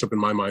quality matchup in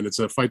my mind. It's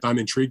a fight that I'm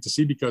intrigued to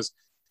see because,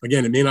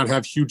 again, it may not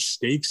have huge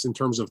stakes in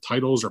terms of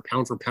titles or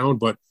pound for pound,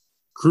 but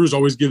Cruz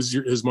always gives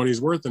his money's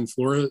worth. And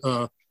Flores,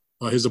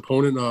 his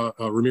opponent,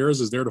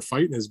 Ramirez, is there to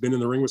fight and has been in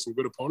the ring with some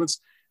good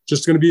opponents.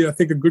 Just going to be, I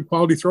think, a good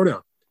quality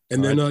throwdown.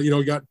 And then,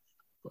 you got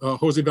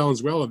Jose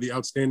Valenzuela, the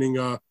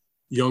outstanding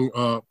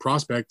young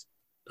prospect,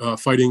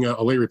 fighting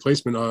a late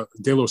replacement,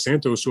 De Los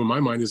Santos, who in my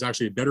mind is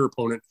actually a better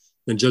opponent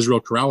than Jezreel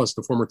Corrales,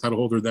 the former title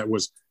holder that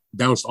was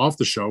bounced off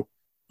the show.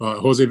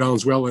 Jose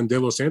Valenzuela and De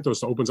Los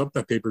Santos opens up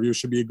that pay-per-view.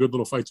 Should be a good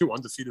little fight too.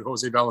 Undefeated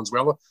Jose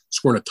Valenzuela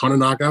scoring a ton of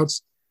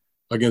knockouts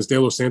against De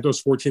Los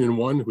Santos,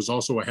 14-1, who's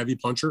also a heavy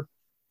puncher.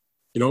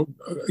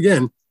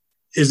 Again,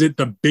 is it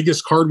the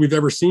biggest card we've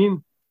ever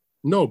seen?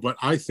 No, but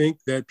I think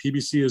that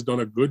PBC has done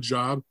a good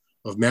job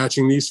of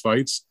matching these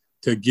fights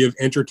to give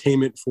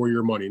entertainment for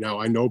your money. Now,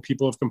 I know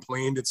people have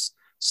complained it's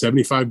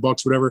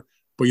 $75, whatever,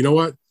 but you know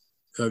what?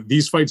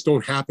 These fights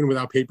don't happen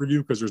without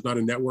pay-per-view because there's not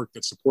a network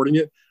that's supporting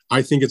it.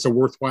 I think it's a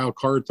worthwhile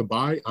card to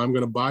buy. I'm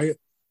going to buy it,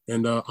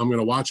 and I'm going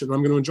to watch it, and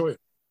I'm going to enjoy it.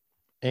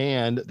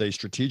 And they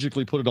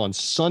strategically put it on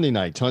Sunday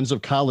night. Tons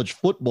of college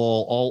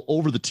football all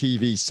over the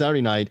TV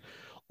Saturday night.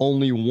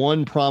 Only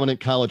one prominent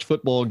college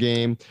football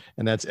game,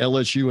 and that's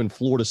LSU and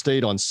Florida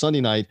State on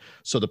Sunday night.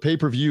 So the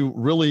pay-per-view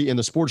really in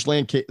the sports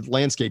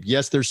landscape,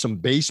 yes, there's some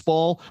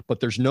baseball, but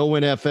there's no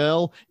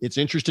NFL. It's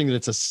interesting that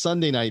it's a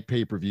Sunday night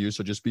pay-per-view,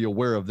 so just be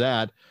aware of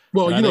that.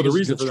 Well, the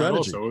reason for that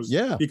also is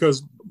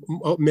because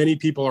many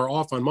people are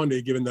off on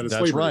Monday, given that it's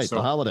Labor Day. That's right, so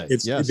the holiday.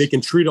 Yes. They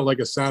can treat it like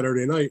a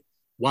Saturday night,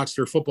 watch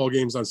their football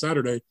games on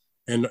Saturday,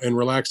 and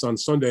relax on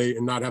Sunday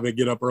and not have to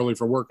get up early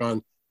for work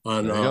on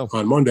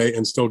Monday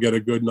and still get a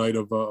good night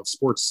of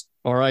sports.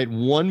 All right.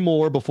 One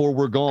more before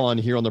we're gone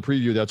here on the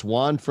preview. That's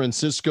Juan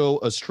Francisco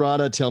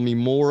Estrada. Tell me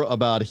more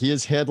about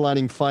his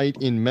headlining fight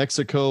in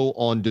Mexico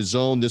on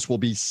DAZN. This will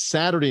be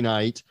Saturday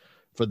night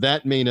for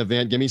that main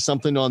event. Give me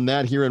something on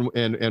that here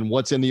and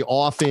what's in the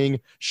offing.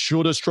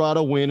 Should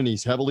Estrada win, and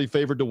he's heavily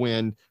favored to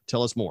win?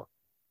 Tell us more.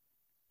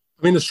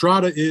 I mean,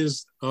 Estrada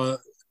is,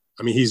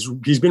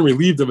 he's been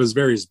relieved of his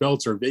various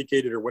belts or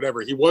vacated or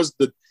whatever. He was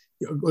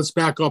let's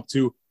back up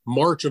to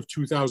March of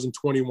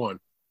 2021,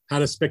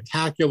 had a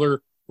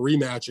spectacular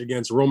rematch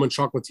against Roman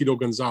Chocolatito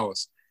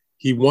Gonzalez.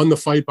 He won the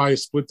fight by a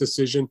split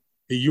decision.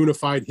 He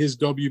unified his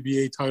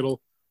WBA title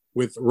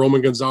with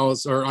Roman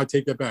Gonzalez, or I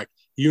take that back.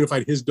 He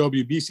unified his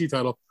WBC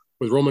title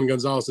with Roman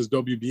Gonzalez's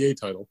WBA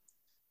title.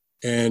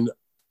 And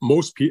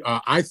most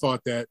people, I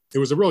thought that it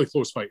was a really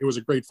close fight. It was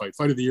a great fight.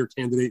 Fight of the year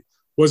candidate.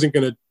 Wasn't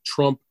going to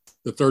trump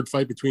the third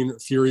fight between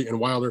Fury and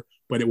Wilder,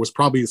 but it was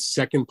probably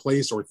second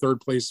place or third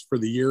place for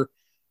the year.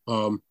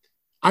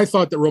 I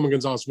thought that Roman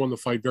Gonzalez won the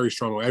fight very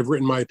strongly. I've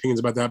written my opinions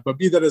about that, but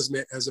be that as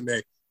it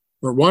may,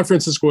 Juan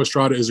Francisco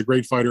Estrada is a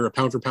great fighter, a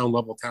pound-for-pound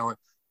level talent,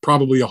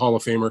 probably a Hall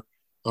of Famer,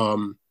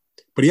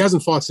 but he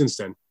hasn't fought since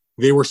then.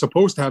 They were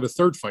supposed to have a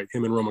third fight,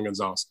 him and Roman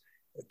Gonzalez.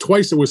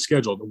 Twice it was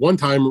scheduled. One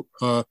time,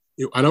 I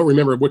don't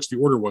remember which the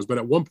order was, but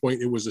at one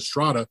point it was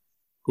Estrada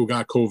who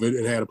got COVID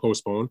and had to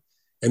postpone,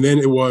 and then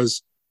it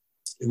was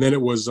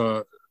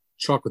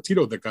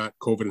Chocolatito that got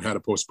COVID and had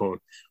to postpone.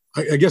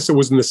 I guess it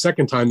was in the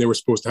second time they were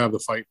supposed to have the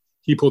fight.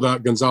 He pulled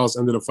out. Gonzalez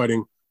ended up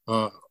fighting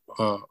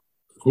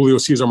Julio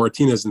Cesar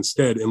Martinez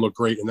instead and looked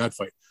great in that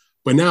fight.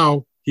 But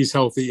now he's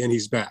healthy and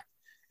he's back.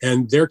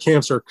 And their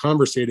camps are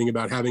conversating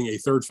about having a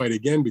third fight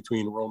again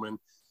between Roman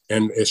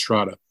and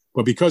Estrada.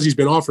 But because he's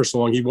been off for so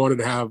long, he wanted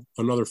to have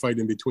another fight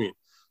in between.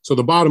 So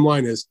the bottom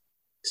line is,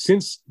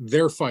 since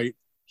their fight,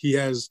 he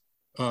has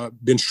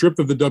been stripped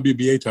of the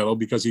WBA title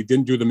because he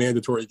didn't do the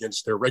mandatory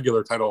against their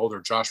regular title holder,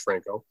 Josh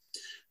Franco.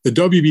 The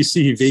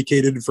WBC he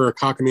vacated for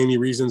cockamamie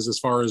reasons as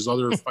far as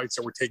other fights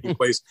that were taking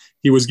place.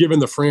 He was given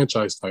the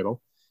franchise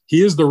title.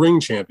 He is the ring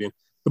champion.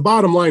 The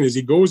bottom line is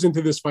he goes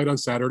into this fight on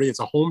Saturday. It's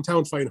a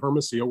hometown fight in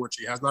Hermosillo, which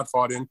he has not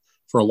fought in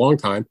for a long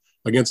time,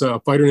 against a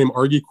fighter named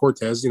Argy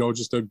Cortez,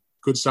 just a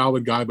good,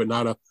 solid guy, but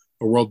not a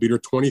world beater,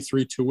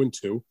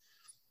 23-2-2.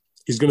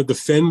 He's going to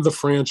defend the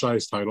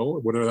franchise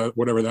title,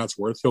 whatever that's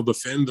worth. He'll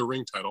defend the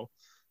ring title.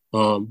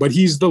 But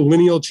he's the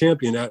lineal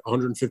champion at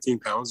 115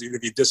 pounds, even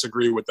if you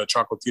disagree with the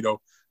Chocolatito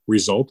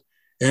result.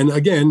 And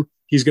again,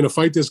 he's going to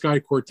fight this guy,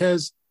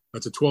 Cortez.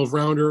 That's a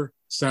 12-rounder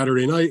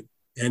Saturday night.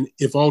 And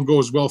if all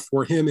goes well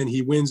for him and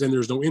he wins and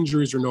there's no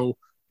injuries or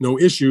no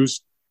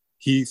issues,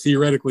 he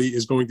theoretically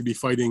is going to be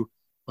fighting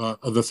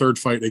the third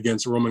fight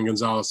against Roman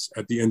Gonzalez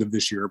at the end of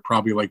this year,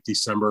 probably like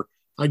December.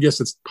 I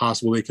guess it's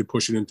possible they could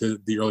push it into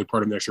the early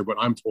part of next year, but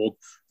I'm told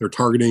they're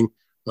targeting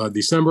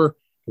December.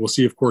 We'll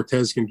see if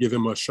Cortez can give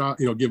him a shot,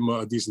 give him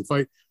a decent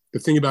fight. The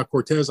thing about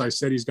Cortez, I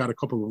said he's got a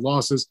couple of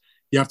losses.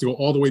 You have to go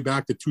all the way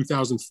back to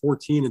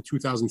 2014 and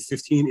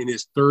 2015 in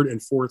his third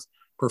and fourth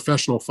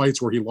professional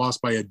fights where he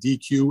lost by a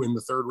DQ in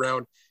the third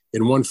round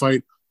in one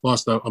fight,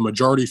 lost a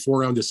majority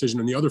 4-round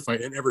decision in the other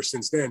fight. And ever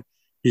since then,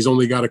 he's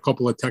only got a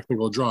couple of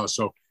technical draws.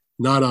 So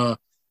not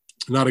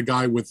a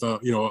guy with,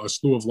 a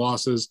slew of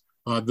losses.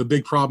 The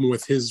big problem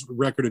with his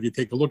record, if you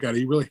take a look at it,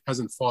 he really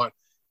hasn't fought,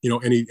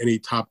 any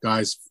top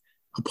guys,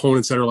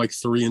 opponents that are like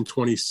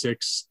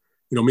 3-26,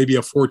 maybe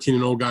a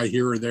 14-0 guy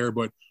here or there,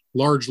 but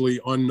largely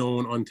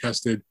unknown,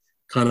 untested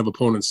kind of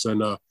opponents.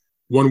 And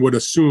one would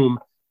assume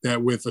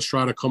that with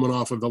Estrada coming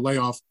off of the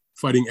layoff,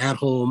 fighting at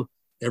home,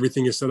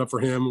 everything is set up for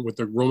him with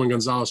the Roman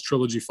Gonzalez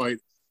trilogy fight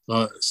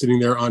sitting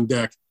there on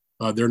deck.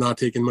 They're not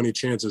taking many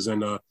chances.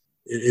 And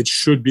it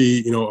should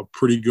be, a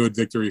pretty good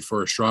victory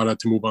for Estrada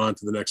to move on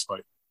to the next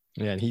fight.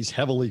 And he's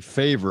heavily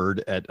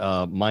favored at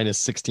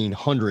minus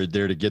 1,600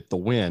 there to get the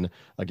win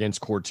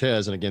against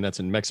Cortez. And again, that's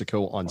in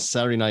Mexico on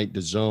Saturday night.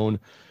 DAZN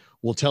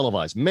will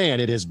televise. Man,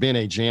 it has been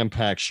a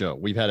jam-packed show.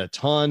 We've had a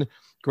ton,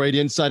 great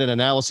insight and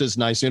analysis.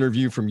 Nice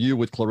interview from you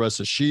with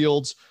Claressa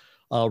Shields.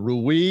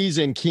 Ruiz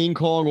and King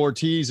Kong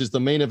Ortiz is the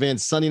main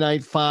event Sunday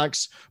night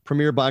Fox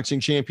Premier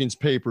Boxing Champions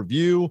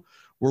pay-per-view.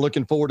 we're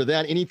looking forward to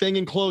that. Anything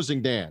in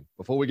closing, Dan,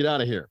 before we get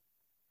out of here?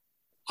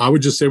 I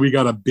would just say we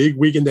got a big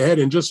weekend ahead.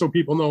 And just so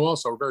people know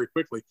also very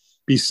quickly,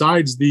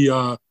 besides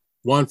the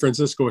Juan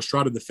Francisco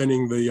Estrada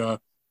defending the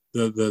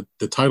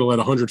title at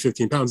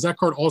 115 pounds, that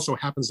card also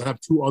happens to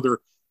have 2 other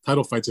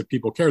title fights if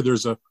people care.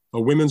 There's a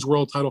women's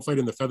world title fight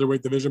in the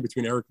featherweight division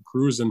between Erica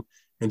Cruz and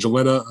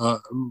Jelena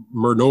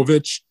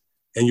Mrnovic.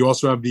 And you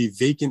also have the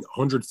vacant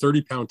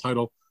 130-pound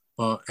title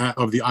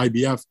of the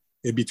IBF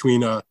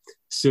between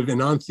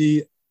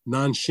Sivananthi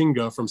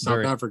Nanshinga from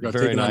South Africa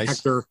taking on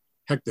Hector.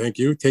 Thank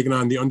you. Taking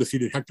on the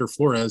undefeated Hector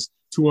Flores,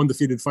 2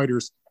 undefeated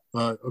fighters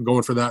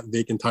going for that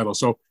vacant title.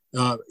 So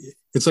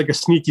it's like a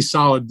sneaky,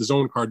 solid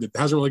DAZN card that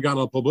hasn't really gotten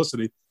a lot of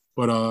publicity,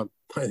 but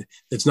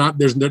it's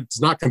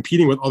not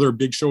competing with other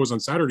big shows on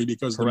Saturday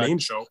because the main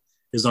show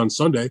is on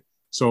Sunday.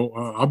 So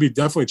I'll be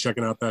definitely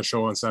checking out that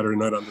show on Saturday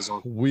night on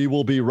DAZN. We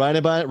will be writing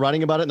about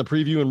it in the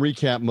preview and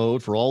recap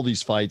mode for all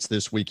these fights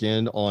this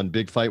weekend on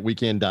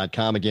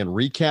BigFightWeekend.com. Again,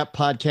 recap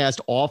podcast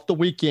off the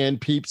weekend.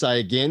 Peeps, I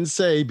again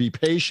say be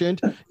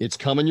patient. It's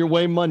coming your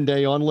way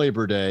Monday on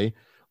Labor Day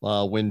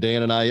when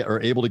Dan and I are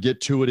able to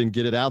get to it and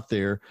get it out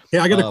there. Hey,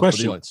 I got a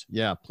question.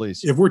 Yeah,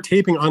 please. If we're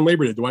taping on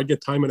Labor Day, do I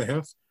get time and a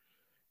half?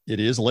 It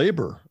is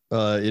labor.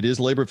 It is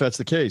labor if that's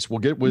the case. We'll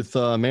get with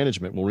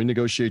management. We'll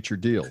renegotiate your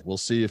deal. We'll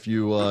see if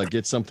you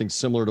get something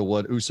similar to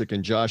what Usyk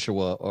and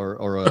Joshua or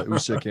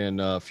Usyk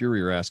and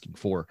Fury are asking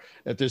for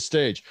at this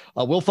stage.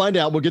 We'll find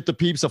out. We'll get the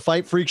peeps a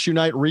Fight Freaks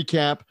Unite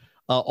recap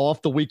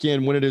off the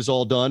weekend when it is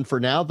all done. For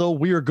now, though,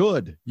 we are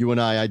good. You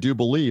and I do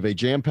believe. A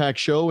jam-packed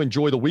show.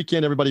 Enjoy the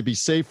weekend. Everybody be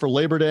safe for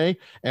Labor Day.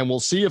 And we'll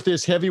see if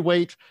this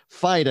heavyweight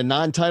fight, a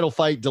non-title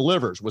fight,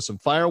 delivers with some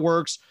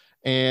fireworks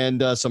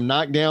and some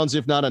knockdowns,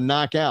 if not a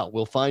knockout.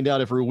 We'll find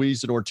out if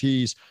Ruiz and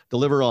Ortiz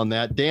deliver on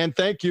that. Dan,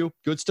 thank you.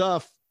 Good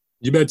stuff.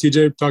 You bet,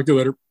 TJ. Talk to you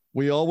later.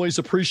 We always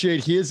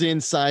appreciate his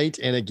insight.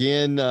 And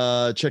again,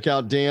 check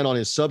out Dan on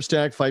his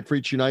Substack, Fight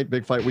Freaks Unite,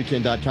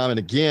 BigFightWeekend.com. And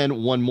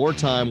again, one more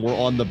time, we're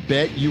on the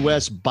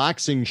BetUS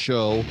Boxing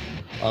Show,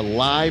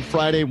 live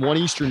Friday, 1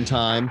 Eastern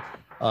time.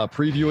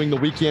 Previewing the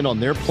weekend on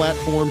their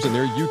platforms and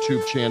their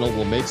YouTube channel.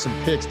 We'll make some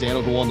picks. Dan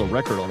will go on the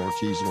record on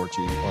Ortiz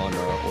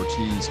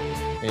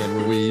and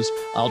Ruiz.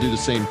 I'll do the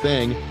same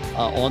thing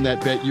on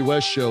that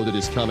BetUS show that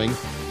is coming.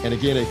 And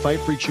again, a Fight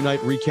Freaks Unite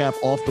recap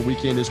off the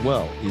weekend as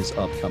well is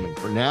upcoming.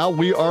 For now,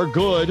 we are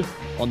good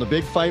on the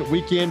Big Fight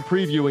Weekend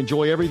preview.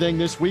 Enjoy everything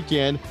this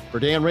weekend. For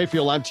Dan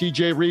Rayfield, I'm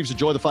TJ Reeves.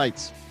 Enjoy the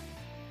fights.